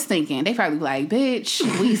I was thinking, they probably like, bitch,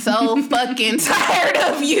 we so fucking tired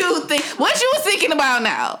of you. What you was thinking about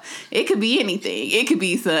now? It could be anything. It could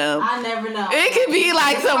be some. I never know. It could be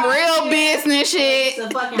like some real business shit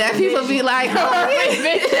that people be like,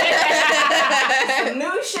 some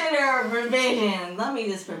new shit or revision. Let me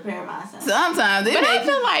just prepare myself. Sometimes. But I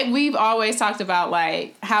feel like we've always talked about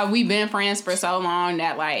like how we've been friends for so long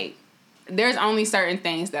that like there's only certain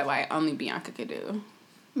things that like only Bianca could do.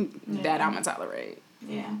 That I'm gonna tolerate.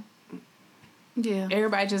 Yeah.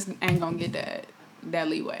 Everybody just ain't gonna get that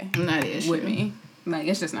leeway. That is with true. Me. Like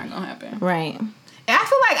it's just not gonna happen. Right. And I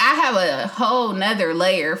feel like I have a whole nother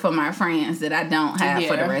layer for my friends that I don't have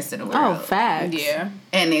for the rest of the world. Oh, facts. Yeah.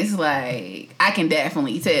 And it's like I can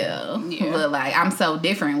definitely tell. Yeah. But like I'm so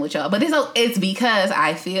different with y'all. But it's because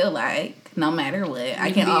I feel like no matter what,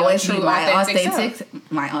 I can always be my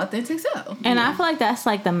authentic self. And I feel like that's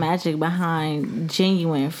like the magic behind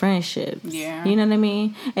genuine friendships. Yeah. You know what I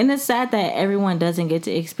mean? And it's sad that everyone doesn't get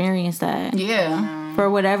to experience that. Yeah. For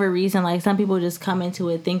whatever reason, like some people just come into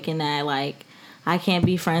it thinking that like I can't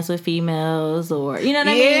be friends with females or you know what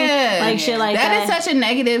I mean? Like shit like that. That is such a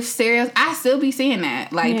negative stereotype. I still be seeing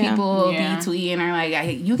that. Like people be tweeting or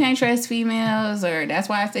like you can't trust females or that's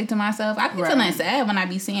why I stick to myself. I be feeling sad when I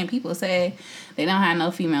be seeing people say they don't have no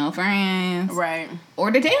female friends. Right. Or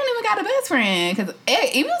that they don't even got a best friend. Because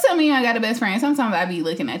if you tell me you ain't got a best friend, sometimes I be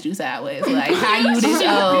looking at you sideways. Like, how you this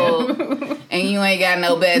old and you ain't got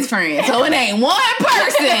no best friend. So it ain't one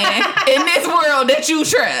person in this world that you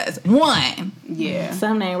trust. One. Yeah.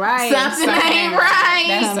 Something ain't right. Something ain't right.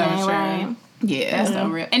 That's so Something ain't true. right. Yeah. That's so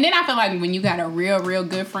real. And then I feel like when you got a real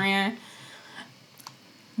good friend,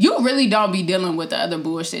 you really don't be dealing with the other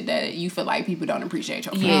bullshit that you feel like people don't appreciate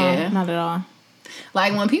your friend. Yeah. No, not at all.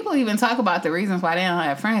 Like, when people even talk about the reasons why they don't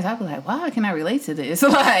have friends, I be like, wow, can I relate to this?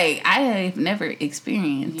 Like, I have never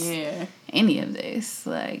experienced any of this.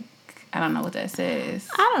 Like, I don't know what that says.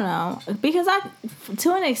 I don't know. Because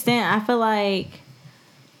to an extent, I feel like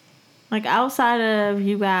outside of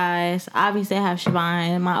you guys, obviously I have Siobhan,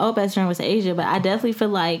 and my old best friend was Asia, but I definitely feel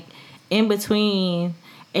like in between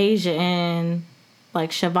Asia and,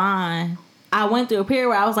 like, Siobhan, I went through a period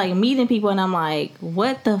where I was like meeting people and I'm like,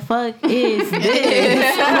 what the fuck is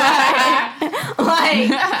this?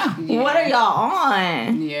 What are y'all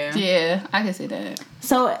on? Yeah, I can see that.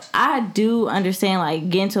 So I do understand like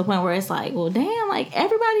getting to a point where it's like, well, damn, like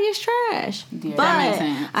everybody is trash. Yeah, but that makes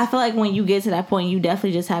sense. I feel like when you get to that point, you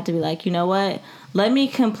definitely just have to be like, you know what? Let me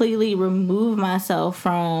completely remove myself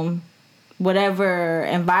from whatever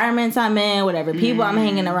environments I'm in, whatever people I'm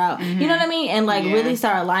hanging around. You know what I mean? And like really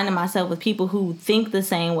start aligning myself with people who think the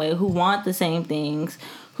same way, who want the same things,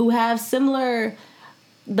 who have similar,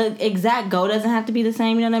 the exact goal doesn't have to be the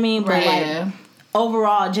same, you know what I mean? But like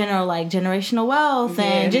overall general like generational wealth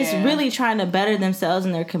and just really trying to better themselves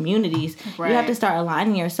in their communities. You have to start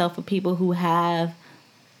aligning yourself with people who have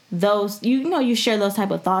those, you know, you share those type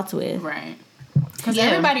of thoughts with. Right. Because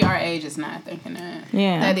everybody our age is not thinking that.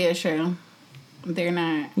 Yeah. That is true. They're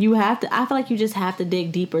not. You have to, I feel like you just have to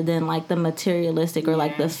dig deeper than like the materialistic or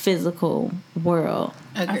like the physical world.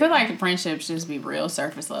 I feel like friendships just be real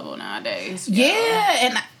surface level nowadays. Yeah,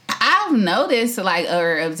 and I've noticed like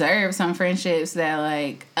or observed some friendships that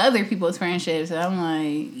like other people's friendships, and I'm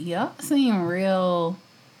like, y'all seem real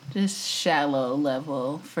just shallow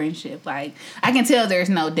level friendship. Like I can tell there's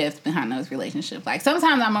no depth behind those relationships. Like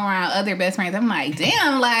sometimes I'm around other best friends, I'm like,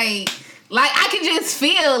 damn, like I can just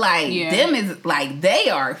feel like them is like they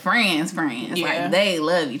are friends. Like they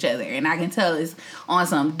love each other, and I can tell it's on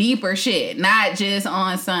some deeper shit, not just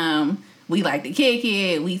on some we like to kick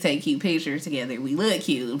it, we take cute pictures together, we look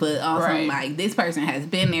cute, but also like this person has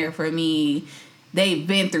been there for me. They've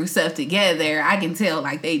been through stuff together. I can tell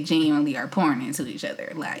like they genuinely are pouring into each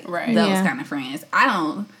other. Like those kind of friends. I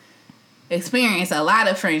don't experience a lot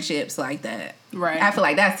of friendships like that. Right. I feel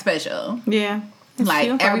like that's special. Yeah. It's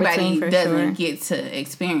like everybody doesn't get to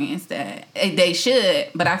experience that. They should,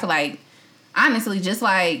 but I feel like honestly, just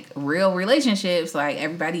like real relationships, like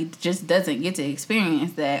everybody just doesn't get to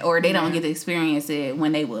experience that, or they don't get to experience it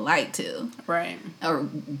when they would like to. Right.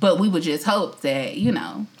 But we would just hope that, you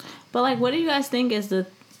know. But like, what do you guys think is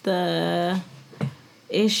the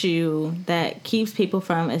issue that keeps people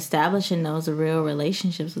from establishing those real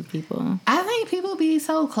relationships with people? I think people be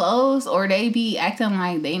so close, or they be acting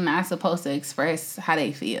like they not supposed to express how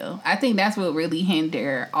they feel. I think that's what really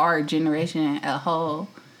hinder our generation as a whole.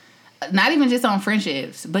 Not even just on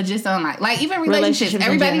friendships, but just on like even relationships.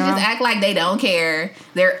 Everybody just act like they don't care.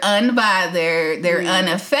 They're unbothered. They're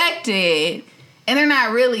unaffected. And they're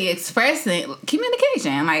not really expressing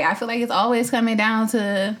communication. Like, I feel like it's always coming down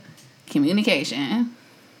to communication.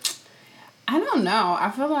 I don't know.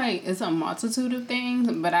 I feel like it's a multitude of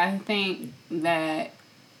things, but I think that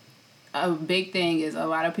a big thing is a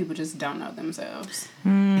lot of people just don't know themselves.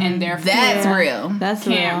 And therefore, that's real. That's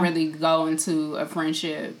can't real. really go into a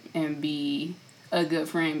friendship and be a good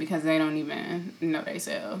friend because they don't even know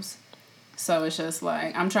themselves. So it's just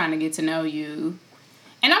like, I'm trying to get to know you.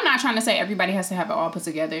 And I'm not trying to say everybody has to have it all put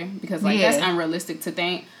together because, like, that's unrealistic to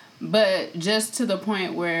think. But just to the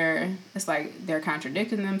point where it's like they're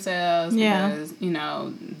contradicting themselves because, you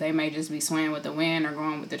know, they may just be swaying with the wind or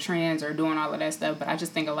going with the trends or doing all of that stuff. But I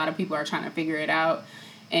just think a lot of people are trying to figure it out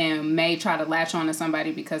and may try to latch on to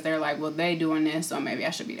somebody because they're like, well, they doing this, so maybe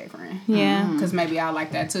I should be their friend. Yeah. Because maybe I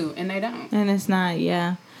like that too. And they don't. And it's not,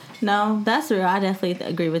 No, that's real. I definitely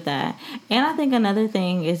agree with that. And I think another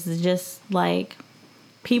thing is just, like,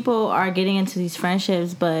 people are getting into these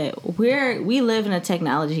friendships, but we live in a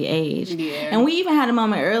technology age. Yeah. And we even had a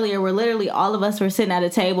moment earlier where literally all of us were sitting at a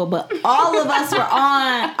table, but all of us were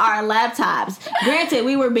on our laptops. Granted,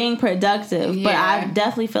 we were being productive, but I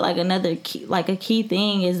definitely feel like another key, like a key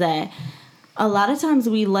thing is that a lot of times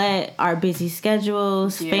we let our busy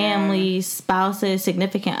schedules, families, spouses,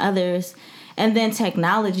 significant others, and then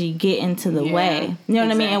technology get into the way. You know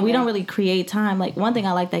what I mean? And we don't really create time. Like, one thing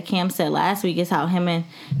I like that Cam said last week is how him and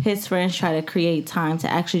his friends try to create time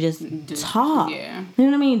to actually just talk. Yeah. You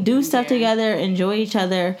know what I mean? Do stuff together, enjoy each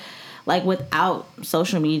other, like, without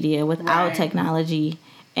social media, without technology,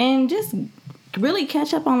 and just really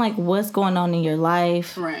catch up on, like, what's going on in your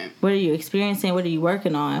life. Right. What are you experiencing? What are you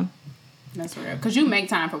working on? That's real. Because you make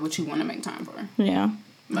time for what you want to make time for. Yeah.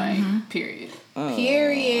 Like, period.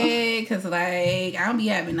 Period. Because, like, I don't be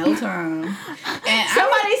having no time. And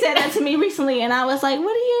somebody said that to me recently, and I was like,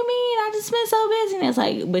 what do you mean? I just been so busy. And it's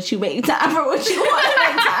like, but you make time for what you want to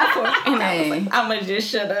make time for. And I was like, I'm going to just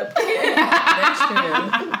shut up. That's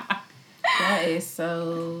true. That is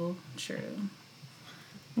so true.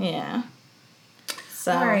 Yeah.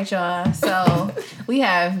 So. All right, y'all. So, we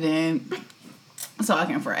have been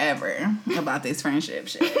talking forever about this friendship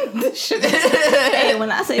shit. Hey,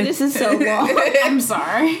 when I say this is so long, I'm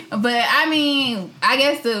sorry. But I mean, I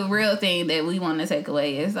guess the real thing that we want to take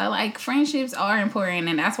away is that, like, friendships are important,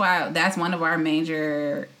 and that's why that's one of our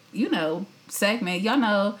major, you know, segment. Y'all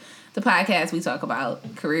know the podcast, we talk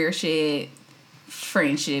about career shit,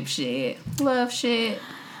 friendship shit, love shit.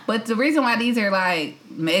 But the reason why these are, like,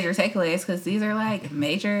 major takeaways because these are, like,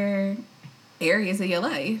 major areas of your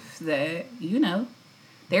life that, you know,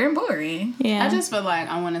 they're important. Yeah. I just feel like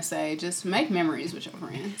I want to say just make memories with your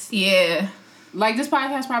friends. Yeah. Like, this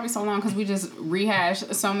podcast probably so long because we just rehash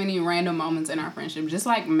so many random moments in our friendship. Just,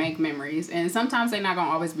 like, make memories. And sometimes they're not going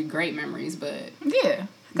to always be great memories, but... Yeah.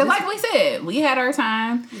 Because, like we said, we had our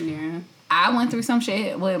time. Yeah. I went through some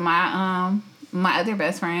shit with my my other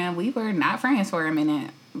best friend. We were not friends for a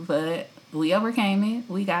minute, but we overcame it.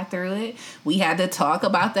 We got through it. We had to talk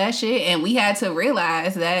about that shit, and we had to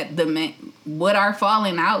realize that what our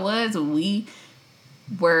falling out was. We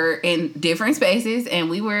were in different spaces, and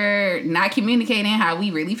we were not communicating how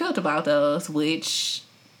we really felt about those, which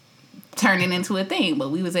turned it into a thing.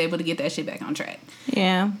 But we was able to get that shit back on track.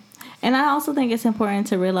 Yeah. And I also think it's important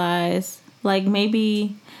to realize, like,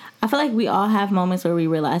 maybe... I feel like we all have moments where we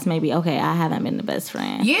realize maybe, okay, I haven't been the best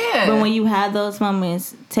friend. Yeah. But when you have those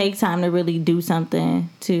moments, take time to really do something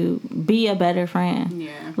to be a better friend.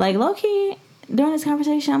 Yeah. Like, low-key, during this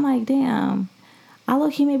conversation, I'm like, damn, I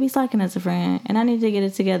low-key may be slacking as a friend, and I need to get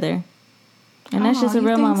it together. And that's just a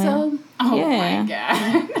real moment. So? Oh, yeah. my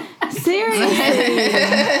God. Seriously.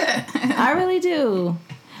 I really do.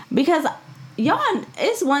 Because... y'all,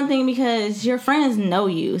 it's one thing because your friends know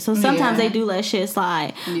you, so sometimes they do let shit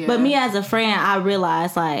slide. Yeah. But me as a friend, I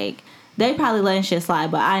realize, like, they probably letting shit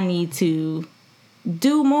slide, but I need to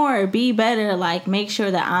do more, be better, like, make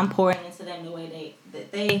sure that I'm pouring into them the way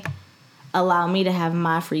that they allow me to have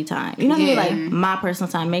my free time. You know what I mean? Like, my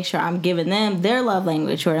personal time. Make sure I'm giving them their love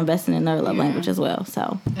language or investing in their love language as well.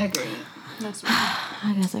 So, agreed. That's right.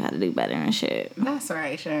 I guess I got to do better and shit. That's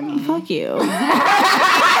right, Shawnee. Fuck you.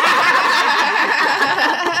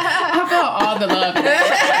 I felt all the love in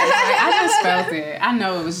that. I just felt it. I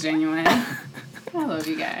know it was genuine. I love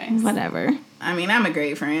you guys. Whatever. I mean, I'm a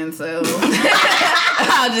great friend, so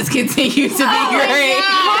I'll just continue to be great.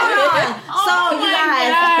 So, you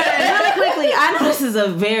guys, really quickly, I know this is a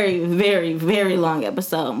very, very, very long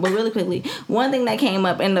episode, but really quickly, one thing that came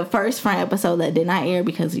up in the first friend episode that did not air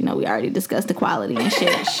because, you know, we already discussed the quality and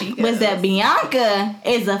shit, was that Bianca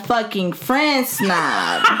is a fucking friend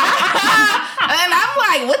snob. And I'm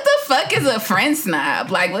like, what the fuck is a friend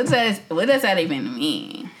snob? Like, what does that even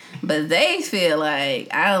mean? But they feel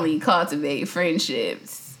like I only cultivate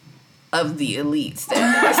friendships of the elite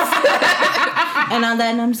status. And on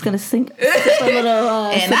that note, I'm just gonna sip a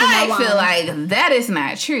little. And I feel like that is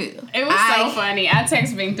not true. It was so funny. I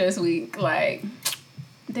text Bink this week like,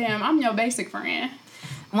 "Damn, I'm your basic friend."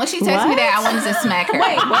 When she texted me that, I wanted to smack her.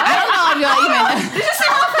 Wait, what? I don't know if y'all even. Did you see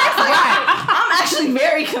my face? Right. I'm actually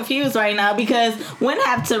very confused right now because when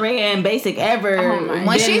have Terea and Basic ever?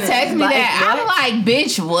 When she texted me that, I was like,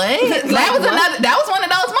 "Bitch, what?" That was one of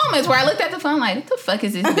those moments where I looked at the phone like, "What the fuck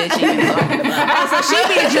is this bitch even talking about?" So she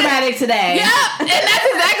being dramatic today. Yeah, and that's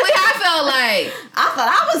exactly how I felt like. I thought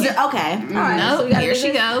I was okay. All right, no, so here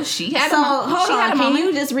she goes. She had so hold on. Can moment.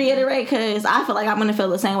 you just reiterate? Because I feel like I'm gonna feel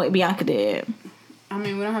the same way Bianca did. I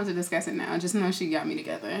mean, we don't have to discuss it now. Just know she got me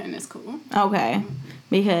together, and it's cool. Okay.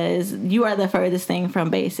 Because you are the furthest thing from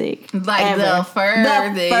Basic. Like, ever. the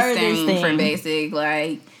furthest thing from Basic.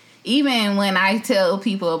 Like, even when I tell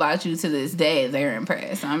people about you to this day, they're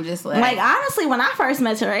impressed. I'm just like... Like, honestly, when I first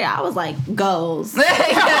met Terea, I was like, goals. Like,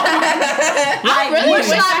 really what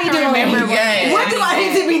should I be doing? What do I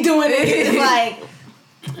need to be doing? Like...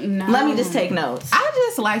 No. Let me just take notes. I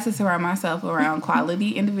just like to surround myself around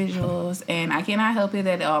quality individuals, and I cannot help it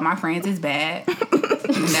that all my friends is bad.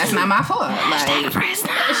 That's not my fault. Like, friend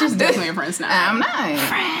snob. She's definitely a friend snob. I'm not.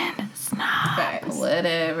 Friend snob.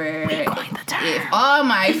 Whatever. The term. If all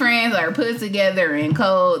my friends are put together in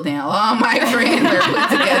code, then all my friends are put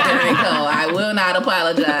together in code. I will not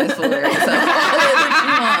apologize for it. So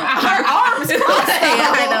her arms crossed.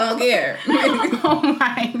 I don't care. Oh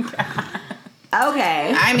my god.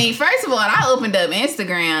 Okay. I mean, first of all, I opened up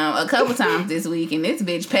Instagram a couple times this week, and this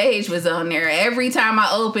bitch page was on there. Every time I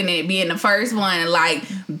open it, being the first one, like,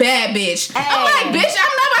 bad bitch. Hey. I'm like, bitch,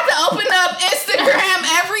 I'm not about to open up Instagram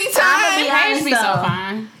every time. Page be so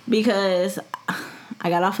fine. Because I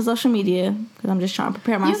got off of social media because I'm just trying to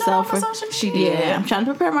prepare myself for social media. Yeah, I'm trying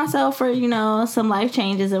to prepare myself for, you know, some life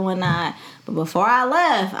changes and whatnot. But before I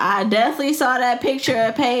left, I definitely saw that picture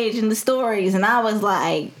of Paige in the stories, and I was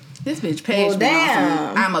like, this bitch Paige been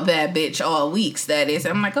on some I'm a bad bitch all week status.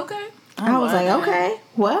 I'm like, okay. I was like, okay,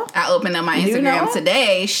 well. I opened up my Instagram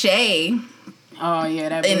today. Shay. Oh, yeah,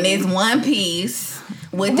 that in this one piece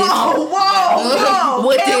with whoa,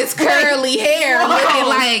 with this curly hair looking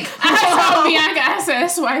like. I told Bianca, I said,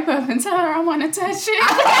 swipe up and tell her I want to touch it.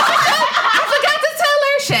 I forgot to tell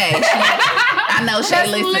her, Shay. I know Shay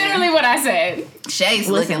That's listening. literally what I said. Shay's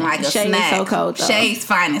looking like a Shay snack. Is so cold, though. Shay's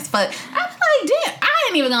fine as fuck. I'm like, damn, I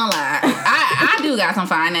ain't even gonna lie. I do got some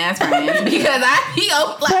fine ass friends because damn.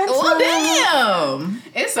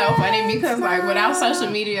 It's so funny because like without social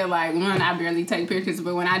media, like one, I barely take pictures,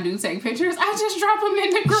 but when I do take pictures, I just drop them in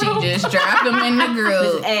the group. She just dropped them in the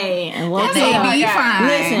group. And they be fine.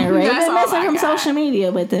 Listen, Ray been missing from social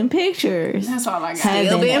media, but them pictures. That's all I got.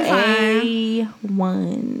 Still been fine.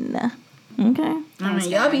 A1. Okay. I mean,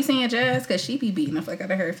 y'all be seeing Jazz because she be beating the fuck out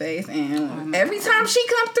of her face, and every time she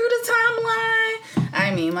come through the timeline,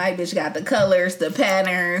 I mean, my bitch got the colors, the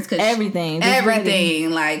patterns, everything.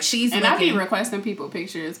 Like she's and I be requesting people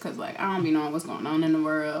pictures because like I don't be knowing what's going on in the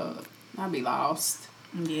world. I be lost.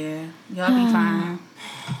 Yeah, y'all be fine.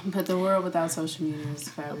 But the world without social media is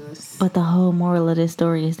fabulous. But the whole moral of this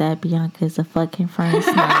story is that Bianca is a fucking friend.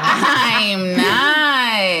 I'm not.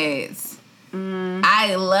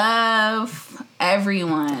 I love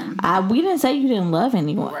everyone. We didn't say you didn't love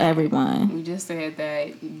anyone. Right. Everyone. We just said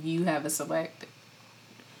that you have a select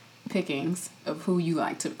pickings of who you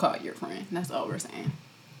like to call your friend. That's all we're saying.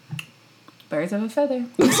 Birds of a feather.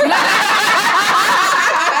 That's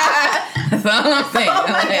all I'm saying. Oh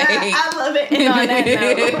my God, I love it. And on that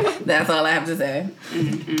note, that's all I have to say.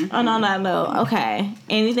 Mm-hmm. And on that note, okay.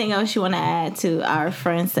 Anything else you want to add to our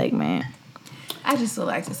friend segment? I just would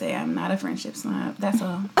like to say I'm not a friendship snob. That's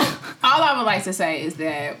all. All I would like to say is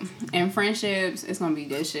that in friendships, it's going to be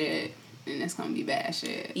good shit and it's going to be bad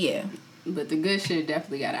shit. Yeah. But the good shit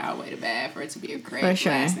definitely got to outweigh the bad for it to be a great,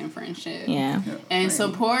 lasting friendship. Yeah. And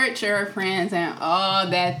support your friends and all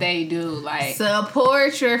that they do. Like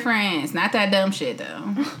support your friends. Not that dumb shit,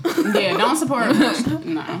 though. Yeah, don't support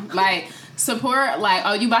no. Like, support, like,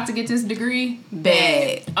 oh, you about to get this degree?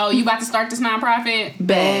 Bad. Oh, you about to start this nonprofit?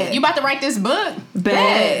 Bad. You about to write this book?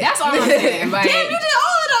 Bad. That's all I'm saying. Like, damn, you did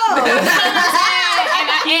all of those.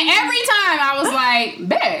 and every time I was like,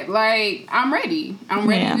 bad. Like, I'm ready. I'm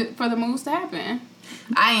ready for the moves to happen.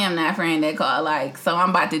 I am that friend that called, like, so I'm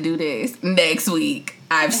about to do this next week.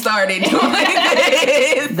 I've started doing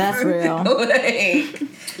this. That's real. Like,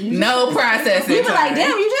 no processing. You be like,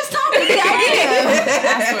 damn, you just told me the idea.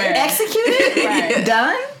 I swear. Executed? Right.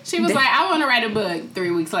 Done? She was like, I want to write a book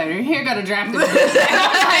 3 weeks later. Here, go to draft the book. I'm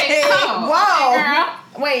like, oh, whoa. okay, girl.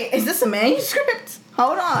 Wait, is this a manuscript?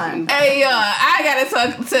 Hold on. Hey, y'all, I gotta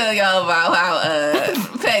tell y'all about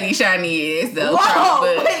how petty Shawnee is, though.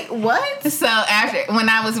 Whoa, wait, what? So, when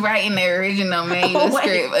I was writing the original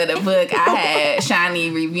manuscript of the book, I had Shawnee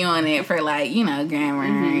reviewing it for, like, you know, grammar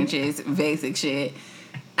and just basic shit.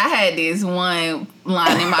 I had this one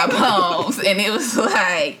line in my poems, and it was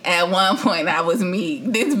like, at one point, I was meek.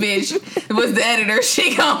 This bitch was the editor.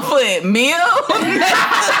 She gonna put meal? Like,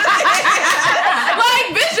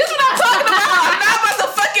 bitch, this is what I'm talking about. I'm not about to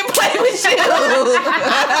fucking play with you.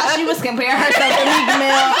 She was comparing herself to Meek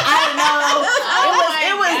Mill. I know.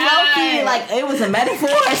 It was low key, like, it was a metaphor.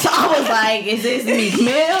 So I was like, is this Meek Mill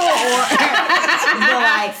or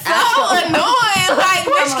like so annoying? Like,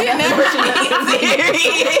 bitch can never be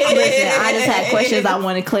serious. Listen, I just had questions I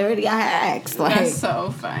wanted clarity. I had asked. Like, that's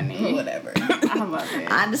so funny. Whatever. I love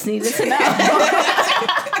it. I just needed to know.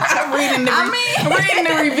 I'm reading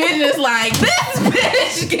the revisions like, this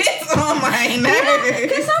bitch gets on my nerves.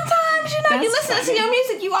 Because sometimes, you know, you listen to your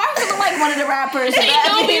music, you are feeling like one of the rappers. She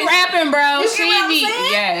don't be rapping, bro. She be,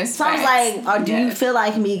 yes. So I was like, do you feel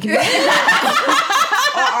like me?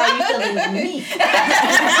 Or are you feeling me?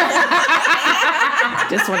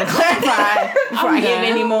 Just want to clarify before I give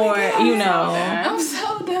any more, you know. I'm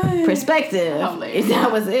so done. Perspective.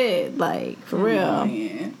 That was it. Like, for real. Oh,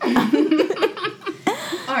 yeah.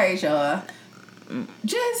 All right, y'all.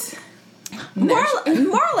 Just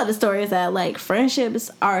moral of the story is that, like,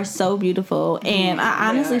 friendships are so beautiful, and I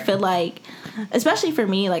honestly feel like, especially for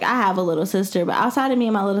me, like, I have a little sister, but outside of me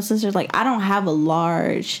and my little sister, like, I don't have a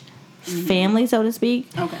large family, so to speak.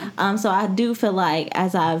 Okay. So I do feel like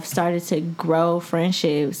as I've started to grow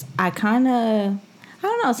friendships, I don't know,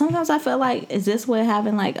 sometimes I feel like, is this what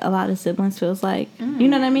having, like, a lot of siblings feels like? You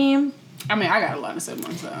know what I mean? I mean, I got a lot of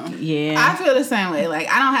siblings, so. Yeah. I feel the same way. Like,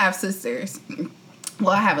 I don't have sisters.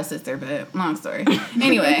 Well, I have a sister, but long story.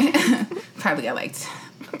 Anyway, probably got like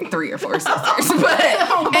 3 or 4 sisters. But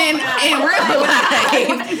in real life,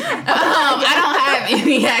 I don't have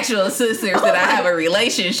any actual sisters that I have a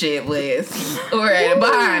relationship with or a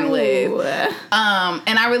bond with.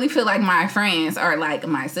 And I really feel like my friends are like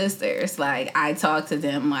my sisters. Like, I talk to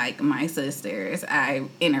them like my sisters. I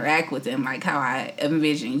interact with them like how I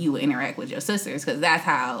envision you would interact with your sisters, because that's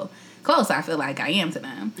how close I feel like I am to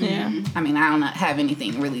them. Yeah. I mean, I don't have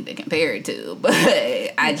anything really to compare it to, but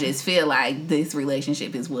I just feel like this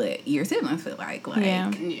relationship is what your siblings feel like. Like,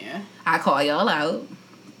 Yeah. I call y'all out.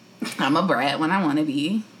 I'm a brat when I want to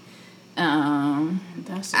be.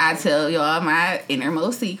 I tell y'all my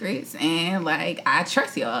innermost secrets, and, like, I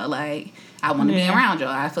trust y'all. Like, I want to be around y'all.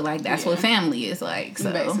 I feel like that's what family is like.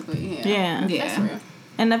 So basically, yeah. That's real.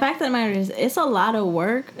 And the fact of the matter is, it's a lot of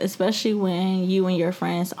work, especially when you and your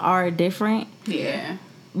friends are different. Yeah.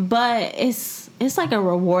 But it's like a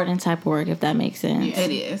rewarding type of work, if that makes sense. Yeah,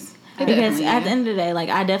 it is. Because at the end of the day, like,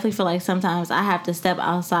 I definitely feel like sometimes I have to step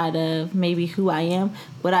outside of maybe who I am,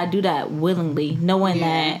 but I do that willingly, knowing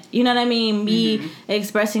that, you know what I mean? Me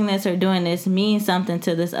expressing this or doing this means something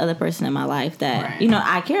to this other person in my life that, you know,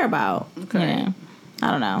 I care about. Okay. You know?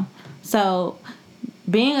 I don't know. So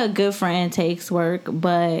being a good friend takes work,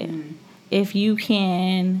 but if you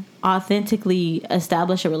can authentically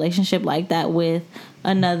establish a relationship like that with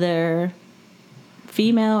another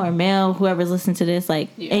female or male, whoever's listening to this, like,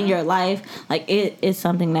 in your life, like, it is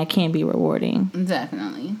something that can be rewarding.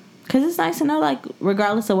 Definitely. Because it's nice to know, like,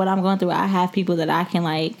 regardless of what I'm going through, I have people that I can,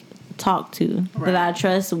 like, talk to, that I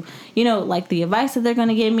trust, you know, like, the advice that they're going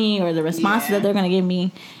to give me or the responses that they're going to give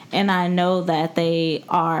me. And I know that they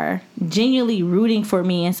are genuinely rooting for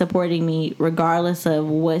me and supporting me regardless of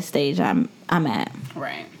what stage I'm at.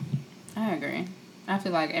 Right. I agree. I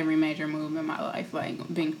feel like every major move in my life,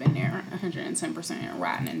 like, Bink been there 110%,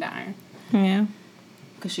 riding and dying. Yeah.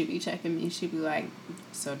 Because she be checking me. She be like,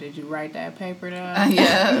 so did you write that paper, though?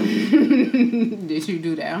 Yeah. Did you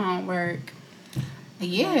do that homework?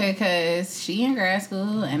 Yeah, because she in grad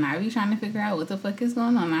school, and I be trying to figure out what the fuck is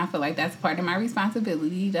going on. I feel like that's part of my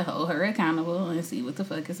responsibility, to hold her accountable and see what the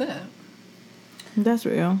fuck is up. That's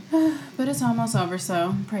real. But it's almost over,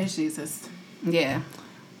 so praise Jesus. Yeah.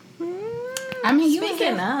 I mean,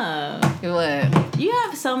 Speaking of, what? you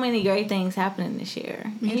have so many great things happening this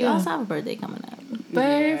year. And you also have a birthday coming up.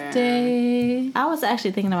 Birthday. I was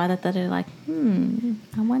actually thinking about that the other day, like,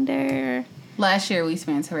 I wonder. Last year we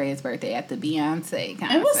spent Teray's birthday at the Beyonce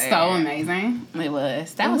concert. It was so amazing. It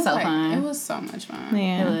was. That was so fun. It was so much fun.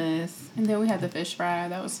 Yeah. It was. And then we had the fish fry.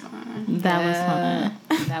 That was fun. That was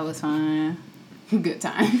fun. That was fun. Good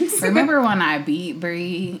times. Remember when I beat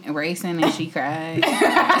Bree racing and she cried?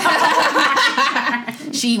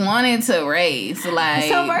 She wanted to race. Like,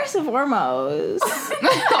 so first and foremost,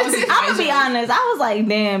 I'm gonna be honest. I was like,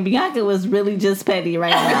 damn, Bianca was really just petty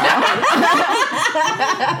right now.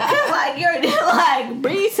 Cause like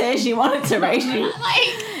Bree said she wanted to race you.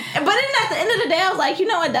 But then at the end of the day, I was like, you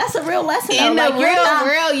know what? That's a real lesson. In the real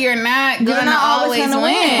world, you're not gonna always win.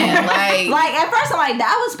 Like at first, I'm like,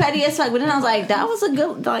 that was petty as fuck. But then I was like, that was a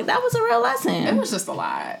real lesson. It was just a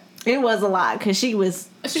lot. It was a lot because she was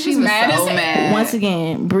mad so as mad. Once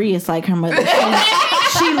again, Bree is like her mother.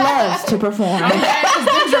 She loves to perform. Okay,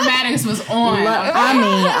 the dramatics was on. I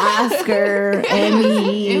mean, Oscar,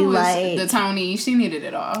 Emmy, it was like the Tony. She needed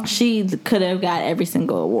it all. She could have got every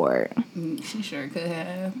single award. She sure could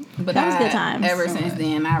have. But that was good times. Ever since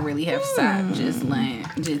then, I really have stopped just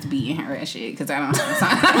beating her at shit because I don't have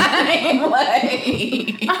time.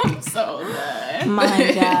 I'm so glad.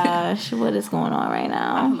 My gosh, what is going on right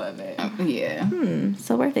now? I love it. Yeah.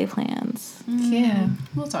 So birthday plans. Yeah.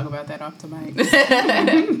 We'll talk about that off the mic.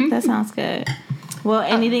 That sounds good. Well,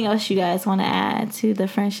 anything else you guys want to add to the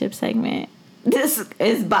friendship segment? This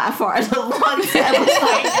is by far the longest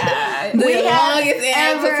episode. The longest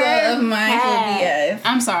episode of Mindful BS.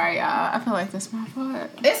 I'm sorry, y'all. I feel like that's my fault.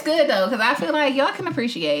 It's good though, because I feel like y'all can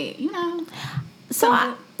appreciate, So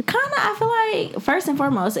I feel like first and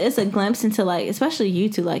foremost, it's a glimpse into like, especially you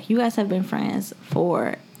two, like you guys have been friends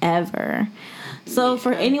forever. So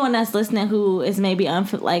for anyone that's listening who is maybe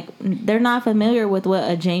they're not familiar with what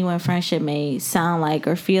a genuine friendship may sound like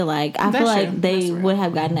or feel like, I feel like they would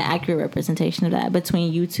have gotten an accurate representation of that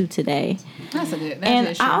between you two today. That's a good.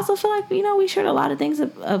 And I also feel like we shared a lot of things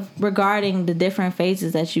of regarding the different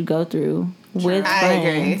phases that you go through with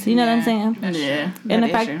friends. You know what I'm saying? Yeah. And the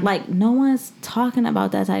fact, like, no one's talking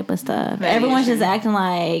about that type of stuff. Everyone's just acting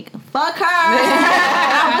like, fuck her,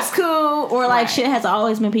 I was cool. Or, like, shit has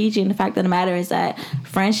always been peachy. And the fact of the matter is that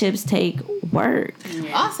friendships take work.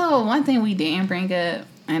 Yeah. Also, one thing we didn't bring up,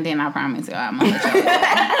 and then I promise you I'm going to let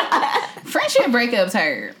y'all friendship breakups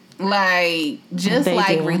hurt. Like, just They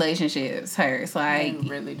like do. relationships hurts. Like, They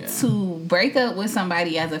really do. To break up with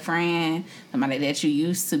somebody as a friend, somebody that you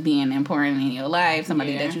used to being important in your life,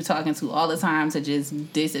 somebody that you're talking to all the time, to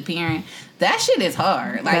just disappearing, that shit is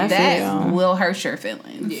hard. Like, that will hurt your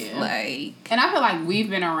feelings. Yeah. Like, and I feel like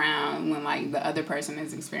we've been around when, like, the other person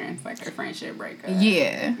has experienced, like, a friendship breakup.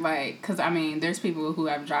 Yeah. Like, because, I mean, there's people who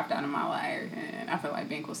have dropped out of my life, and I feel like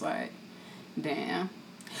Bink was like, damn.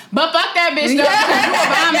 But fuck that bitch, though. You a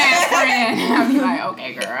bomb ass friend. I'll be like,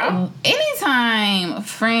 okay, girl. Anytime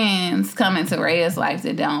friends come into Rhea's life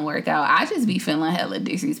that don't work out, I just be feeling hella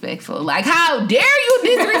disrespectful. Like, how dare you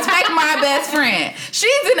disrespect my best friend?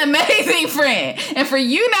 She's an amazing friend. And for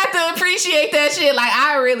you not to appreciate that shit, like,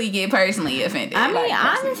 I really get personally offended. I mean, like,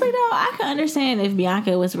 honestly, though, I can understand if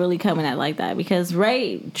Bianca was really coming at like that, because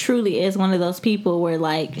Ray truly is one of those people where,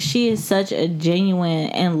 like, she is such a genuine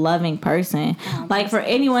and loving person. Like, for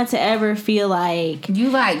anyone to ever feel like you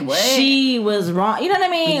like what she was wrong, you know what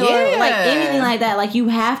I mean? Or like anything like that, like, you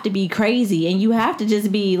have to be crazy and you have to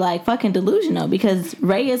just be like fucking delusional, because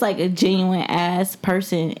Ray is like a genuine ass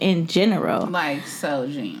person in general, like, so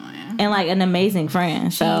genuine and like an amazing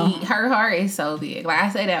friend. So her heart is so big. Like, I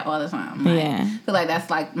say that all the time. Like, yeah, I feel like that's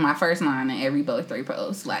like my first line in every Both 3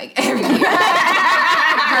 post. Like, every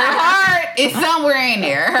her heart is somewhere in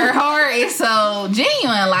there. Her heart is so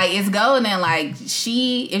genuine. Like, it's golden. Like,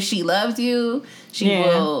 if she loves you, she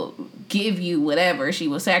will give you whatever. She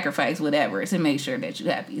will sacrifice whatever to make sure that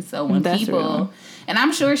you're happy. So when that's people real. And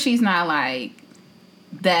I'm sure she's not like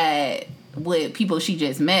that with people she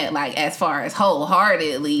just met, like, as far as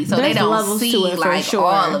wholeheartedly, so they don't see like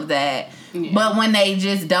all of that. Yeah. But when they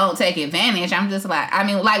just don't take advantage, I'm just like, I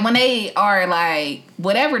mean, like, when they are like,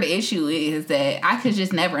 whatever the issue is, that I could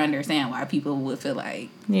just never understand why people would feel like,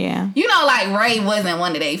 like, Ray wasn't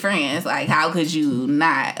one of their friends. Like, how could you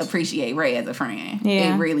not appreciate Ray as a friend?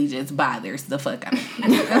 It really just bothers the fuck out of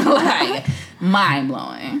me. Like, mind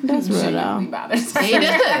blowing. That's real though. It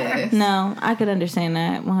does. No, I could understand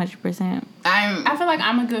that 100%. I feel like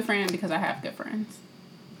I'm a good friend because I have good friends.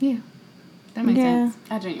 Yeah. That makes sense.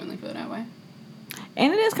 I genuinely feel that way.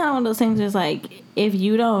 And it is kind of one of those things where it's like, if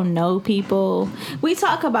you don't know people, we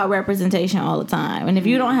talk about representation all the time. And if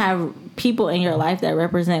you don't have people in your life that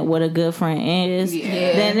represent what a good friend is,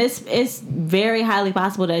 then it's very highly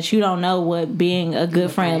possible that you don't know what being a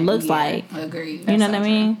good friend looks like. Agreed. You know what I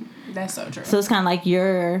mean? That's so true. So it's kind of like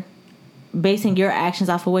you're basing your actions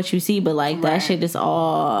off of what you see, but like that shit is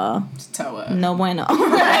all no bueno.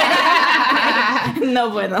 No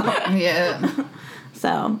bueno. Yeah. So,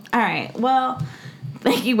 all right. Well,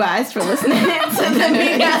 Thank you guys for listening to the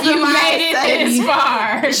If you made it this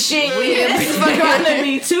far. Shit, it's going to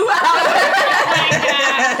be 2 hours.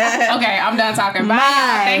 Okay, I'm done talking.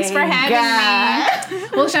 Bye. Thanks for having me.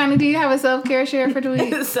 Well, Shawnee, do you have a self-care share for the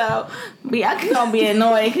week? So, Bianca gonna be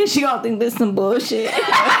annoyed because she gonna think this is some bullshit.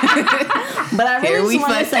 But I really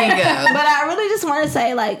just want to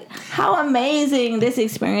say, like, how amazing this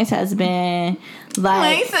experience has been. Like,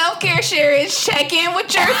 my self-care share is check in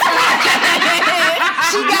with your friend.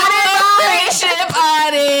 She got a friendship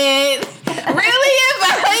audit. Really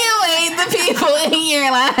evaluate the people in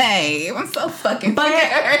your life. I'm so fucking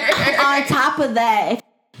scared. On top of that,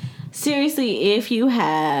 seriously, if you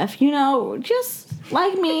have, just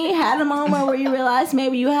like me, had a moment where you realize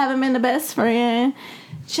maybe you haven't been the best friend,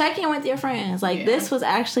 check in with your friends. Like, this was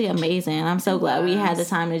actually amazing. I'm so glad we had the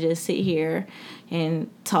time to just sit here and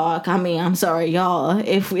talk. I mean, I'm sorry, y'all,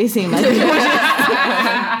 if it seemed like we were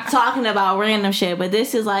just talking about random shit, but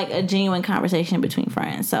this is like a genuine conversation between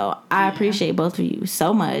friends. So I appreciate both of you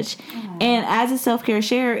so much. And as a self-care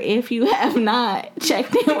share, if you have not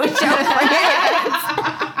checked in with your friends,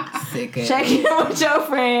 check in with your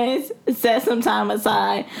friends, set some time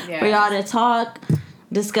aside for y'all to talk,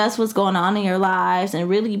 discuss what's going on in your lives, and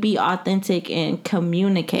really be authentic and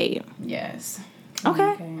communicate. Yes.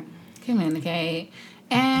 Communicate.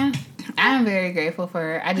 And I'm very grateful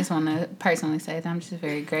I just want to personally say that I'm just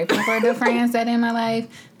very grateful for the friends that are in my life.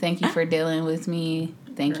 Thank you for dealing with me.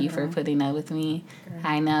 Thank you for putting up with me.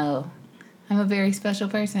 I know I'm a very special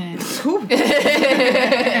person.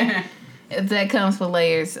 That comes with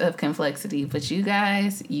layers of complexity, but you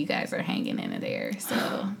guys are hanging in there.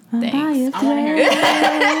 So thanks. I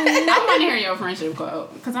want to hear your friendship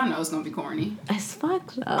quote because I know it's gonna be corny. As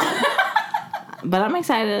fuck though. But I'm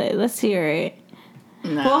excited. Let's hear it.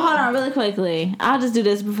 No. Well, hold on really quickly. I'll just do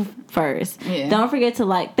this first. Yeah. Don't forget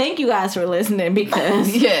to thank you guys for listening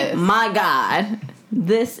because my God,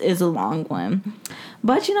 this is a long one.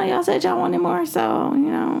 But y'all said y'all wanted more, so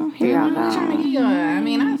here y'all go. Trying to get y'all. I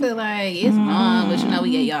mean, I feel like it's long, but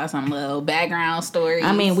we get y'all some little background stories.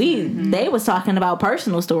 I mean, they was talking about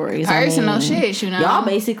personal stories, shit. Y'all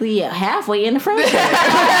basically halfway in the friendship.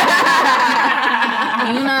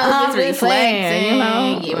 Just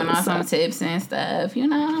reflecting, giving on some tips and stuff.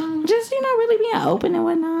 Just really being open and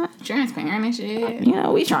whatnot, transparent and shit.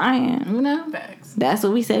 We trying. Facts. That's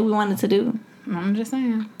what we said we wanted to do. I'm just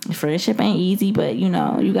saying. Friendship ain't easy, but you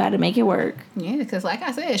got to make it work. Yeah, because like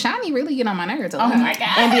I said, Shawnee really get on my nerves a lot. Oh my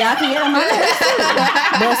God. And Bianca get on my nerves too.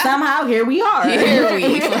 But somehow here we are. Here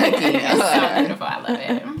we fucking It's so beautiful. I love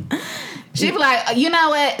it. She be like, you know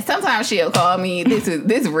what? Sometimes she'll call me.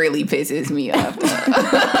 This really pisses me off.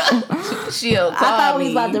 She'll call me. I thought we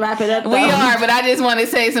was about to wrap it up. Though. We are, but I just want to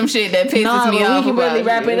say some shit that pisses me off. We can really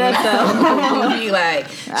wrap it up though. Be like,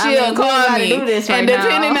 she'll call me, and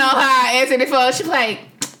depending on how I answer the phone, she's like,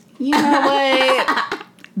 you know what?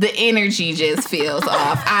 The energy just feels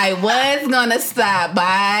off. I was gonna stop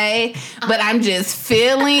by, but I'm just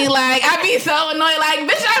feeling like I be so annoyed. Like,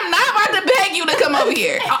 bitch, I'm not about to beg you to come over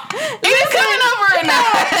here. You coming over or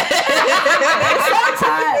not?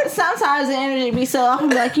 Sometimes the energy be so off. I'm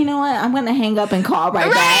like, you know what? I'm gonna hang up and call back.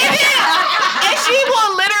 And she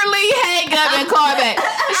will literally hang up and call back.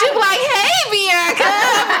 She be like, hey, Bianca.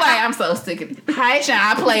 I'm like, I'm so sick of it. Hi, Sean.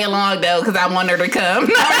 I play along, though, because I want her to come.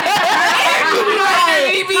 And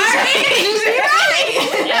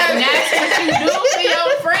that's what you do for your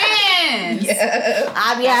friends. Yeah.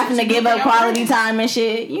 I be having to give up quality time and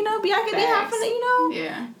shit. Bianca be having to,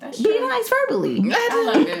 that's be true. nice verbally. I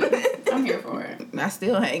love it. I'm here for it. I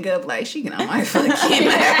still hang up like she get on my fucking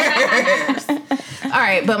nerves. All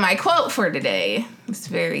right, but my quote for today, it's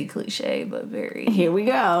very cliche, but very... Here we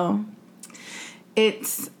go.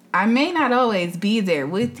 It's, I may not always be there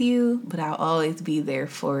with you, but I'll always be there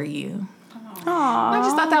for you. Aww. I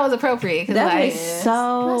just thought that was appropriate. That is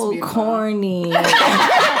so corny.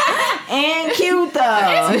 And cute, though.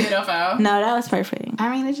 That's beautiful. No, that was perfect.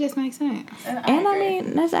 I mean, it just makes sense. And I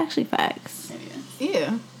mean, that's actually facts.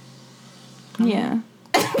 Yeah. Yeah.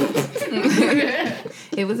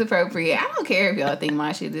 It was appropriate. I don't care if y'all think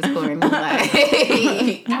my shit is corny. Like,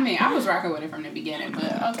 I mean, I was rocking with it from the beginning,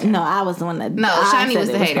 but okay. No, I was the one that... No, Shawnee was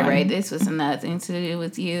the hater, right? This was nothing to do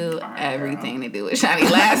with you. Everything to do with Shawnee.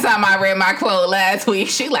 Last time I read my quote last week,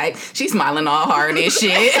 she's smiling all hard and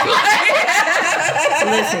shit.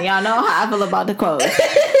 Listen, y'all know how I feel about the quote.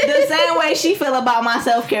 The same way she feel about my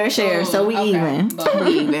self-care share, so we even.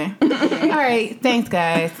 We even. All right, thanks,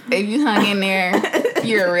 guys. If you hung in there,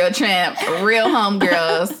 you're a real champ. Real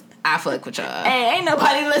homegirls. I fuck with y'all. Hey, ain't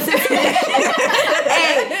nobody listening to this shit.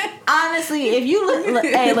 Hey, honestly, if you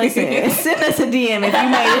hey, listen, send us a DM if you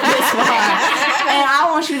made it this far, and I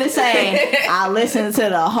want you to say I listened to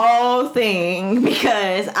the whole thing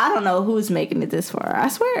because I don't know who's making it this far. I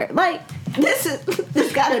swear, like this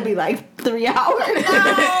got to be like 3 hours.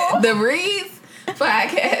 No. The Breeze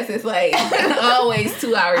podcast is like always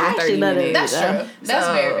 2 hours and 30 minutes. That's true. That's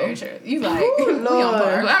very, very true. You like, Ooh, we on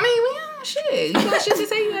board. I mean, we on shit. You got shit to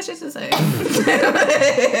say, you got shit to say.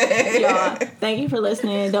 Y'all, thank you for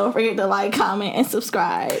listening. Don't forget to like, comment, and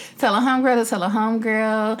subscribe. Tell a homegirl to tell a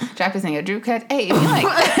homegirl. Drop us in your group chat. Hey, if you like,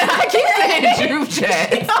 I keep saying group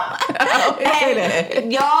chat. Hey,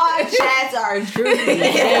 y'all chats are droopy.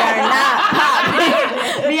 They are not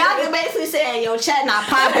popping. Bianca basically said, your chat not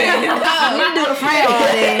popping. You need to do a friend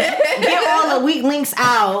audit. Get all the weak links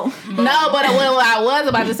out. No, but what I was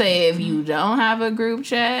about to say, if you don't have a group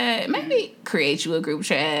chat, maybe create you a group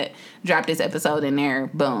chat, drop this episode in there,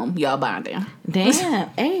 boom, y'all bonding. Damn,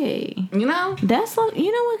 hey. You know? That's like,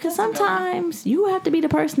 you know what, because sometimes you have to be the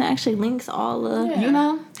person that actually links all of, you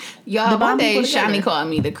know? Y'all, one day, Shawnee called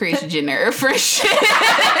me the Chris Jenner friendship.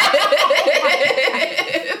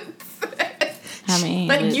 I mean,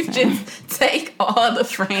 like, you just take all the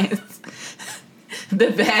friends,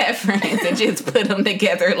 the bad friends, and just put them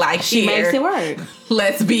together like, she makes it work.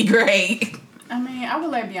 Let's be great. I mean, I would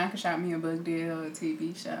let Bianca shop me a book deal, a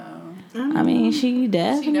TV show. I mean, she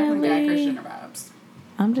definitely got Chris Jenner vibes.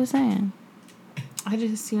 I'm just saying. I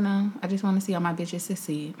just want to see all my bitches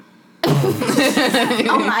succeed.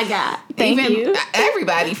 Oh my God. Thank you.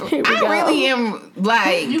 Everybody. I really am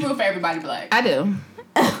like... You root for everybody black. I do.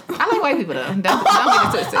 I like white people though. Don't get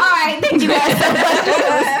it twisted. All right, thank you guys so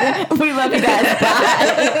much. We love you guys. Bye.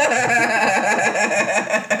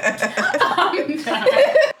 I'm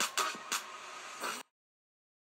done.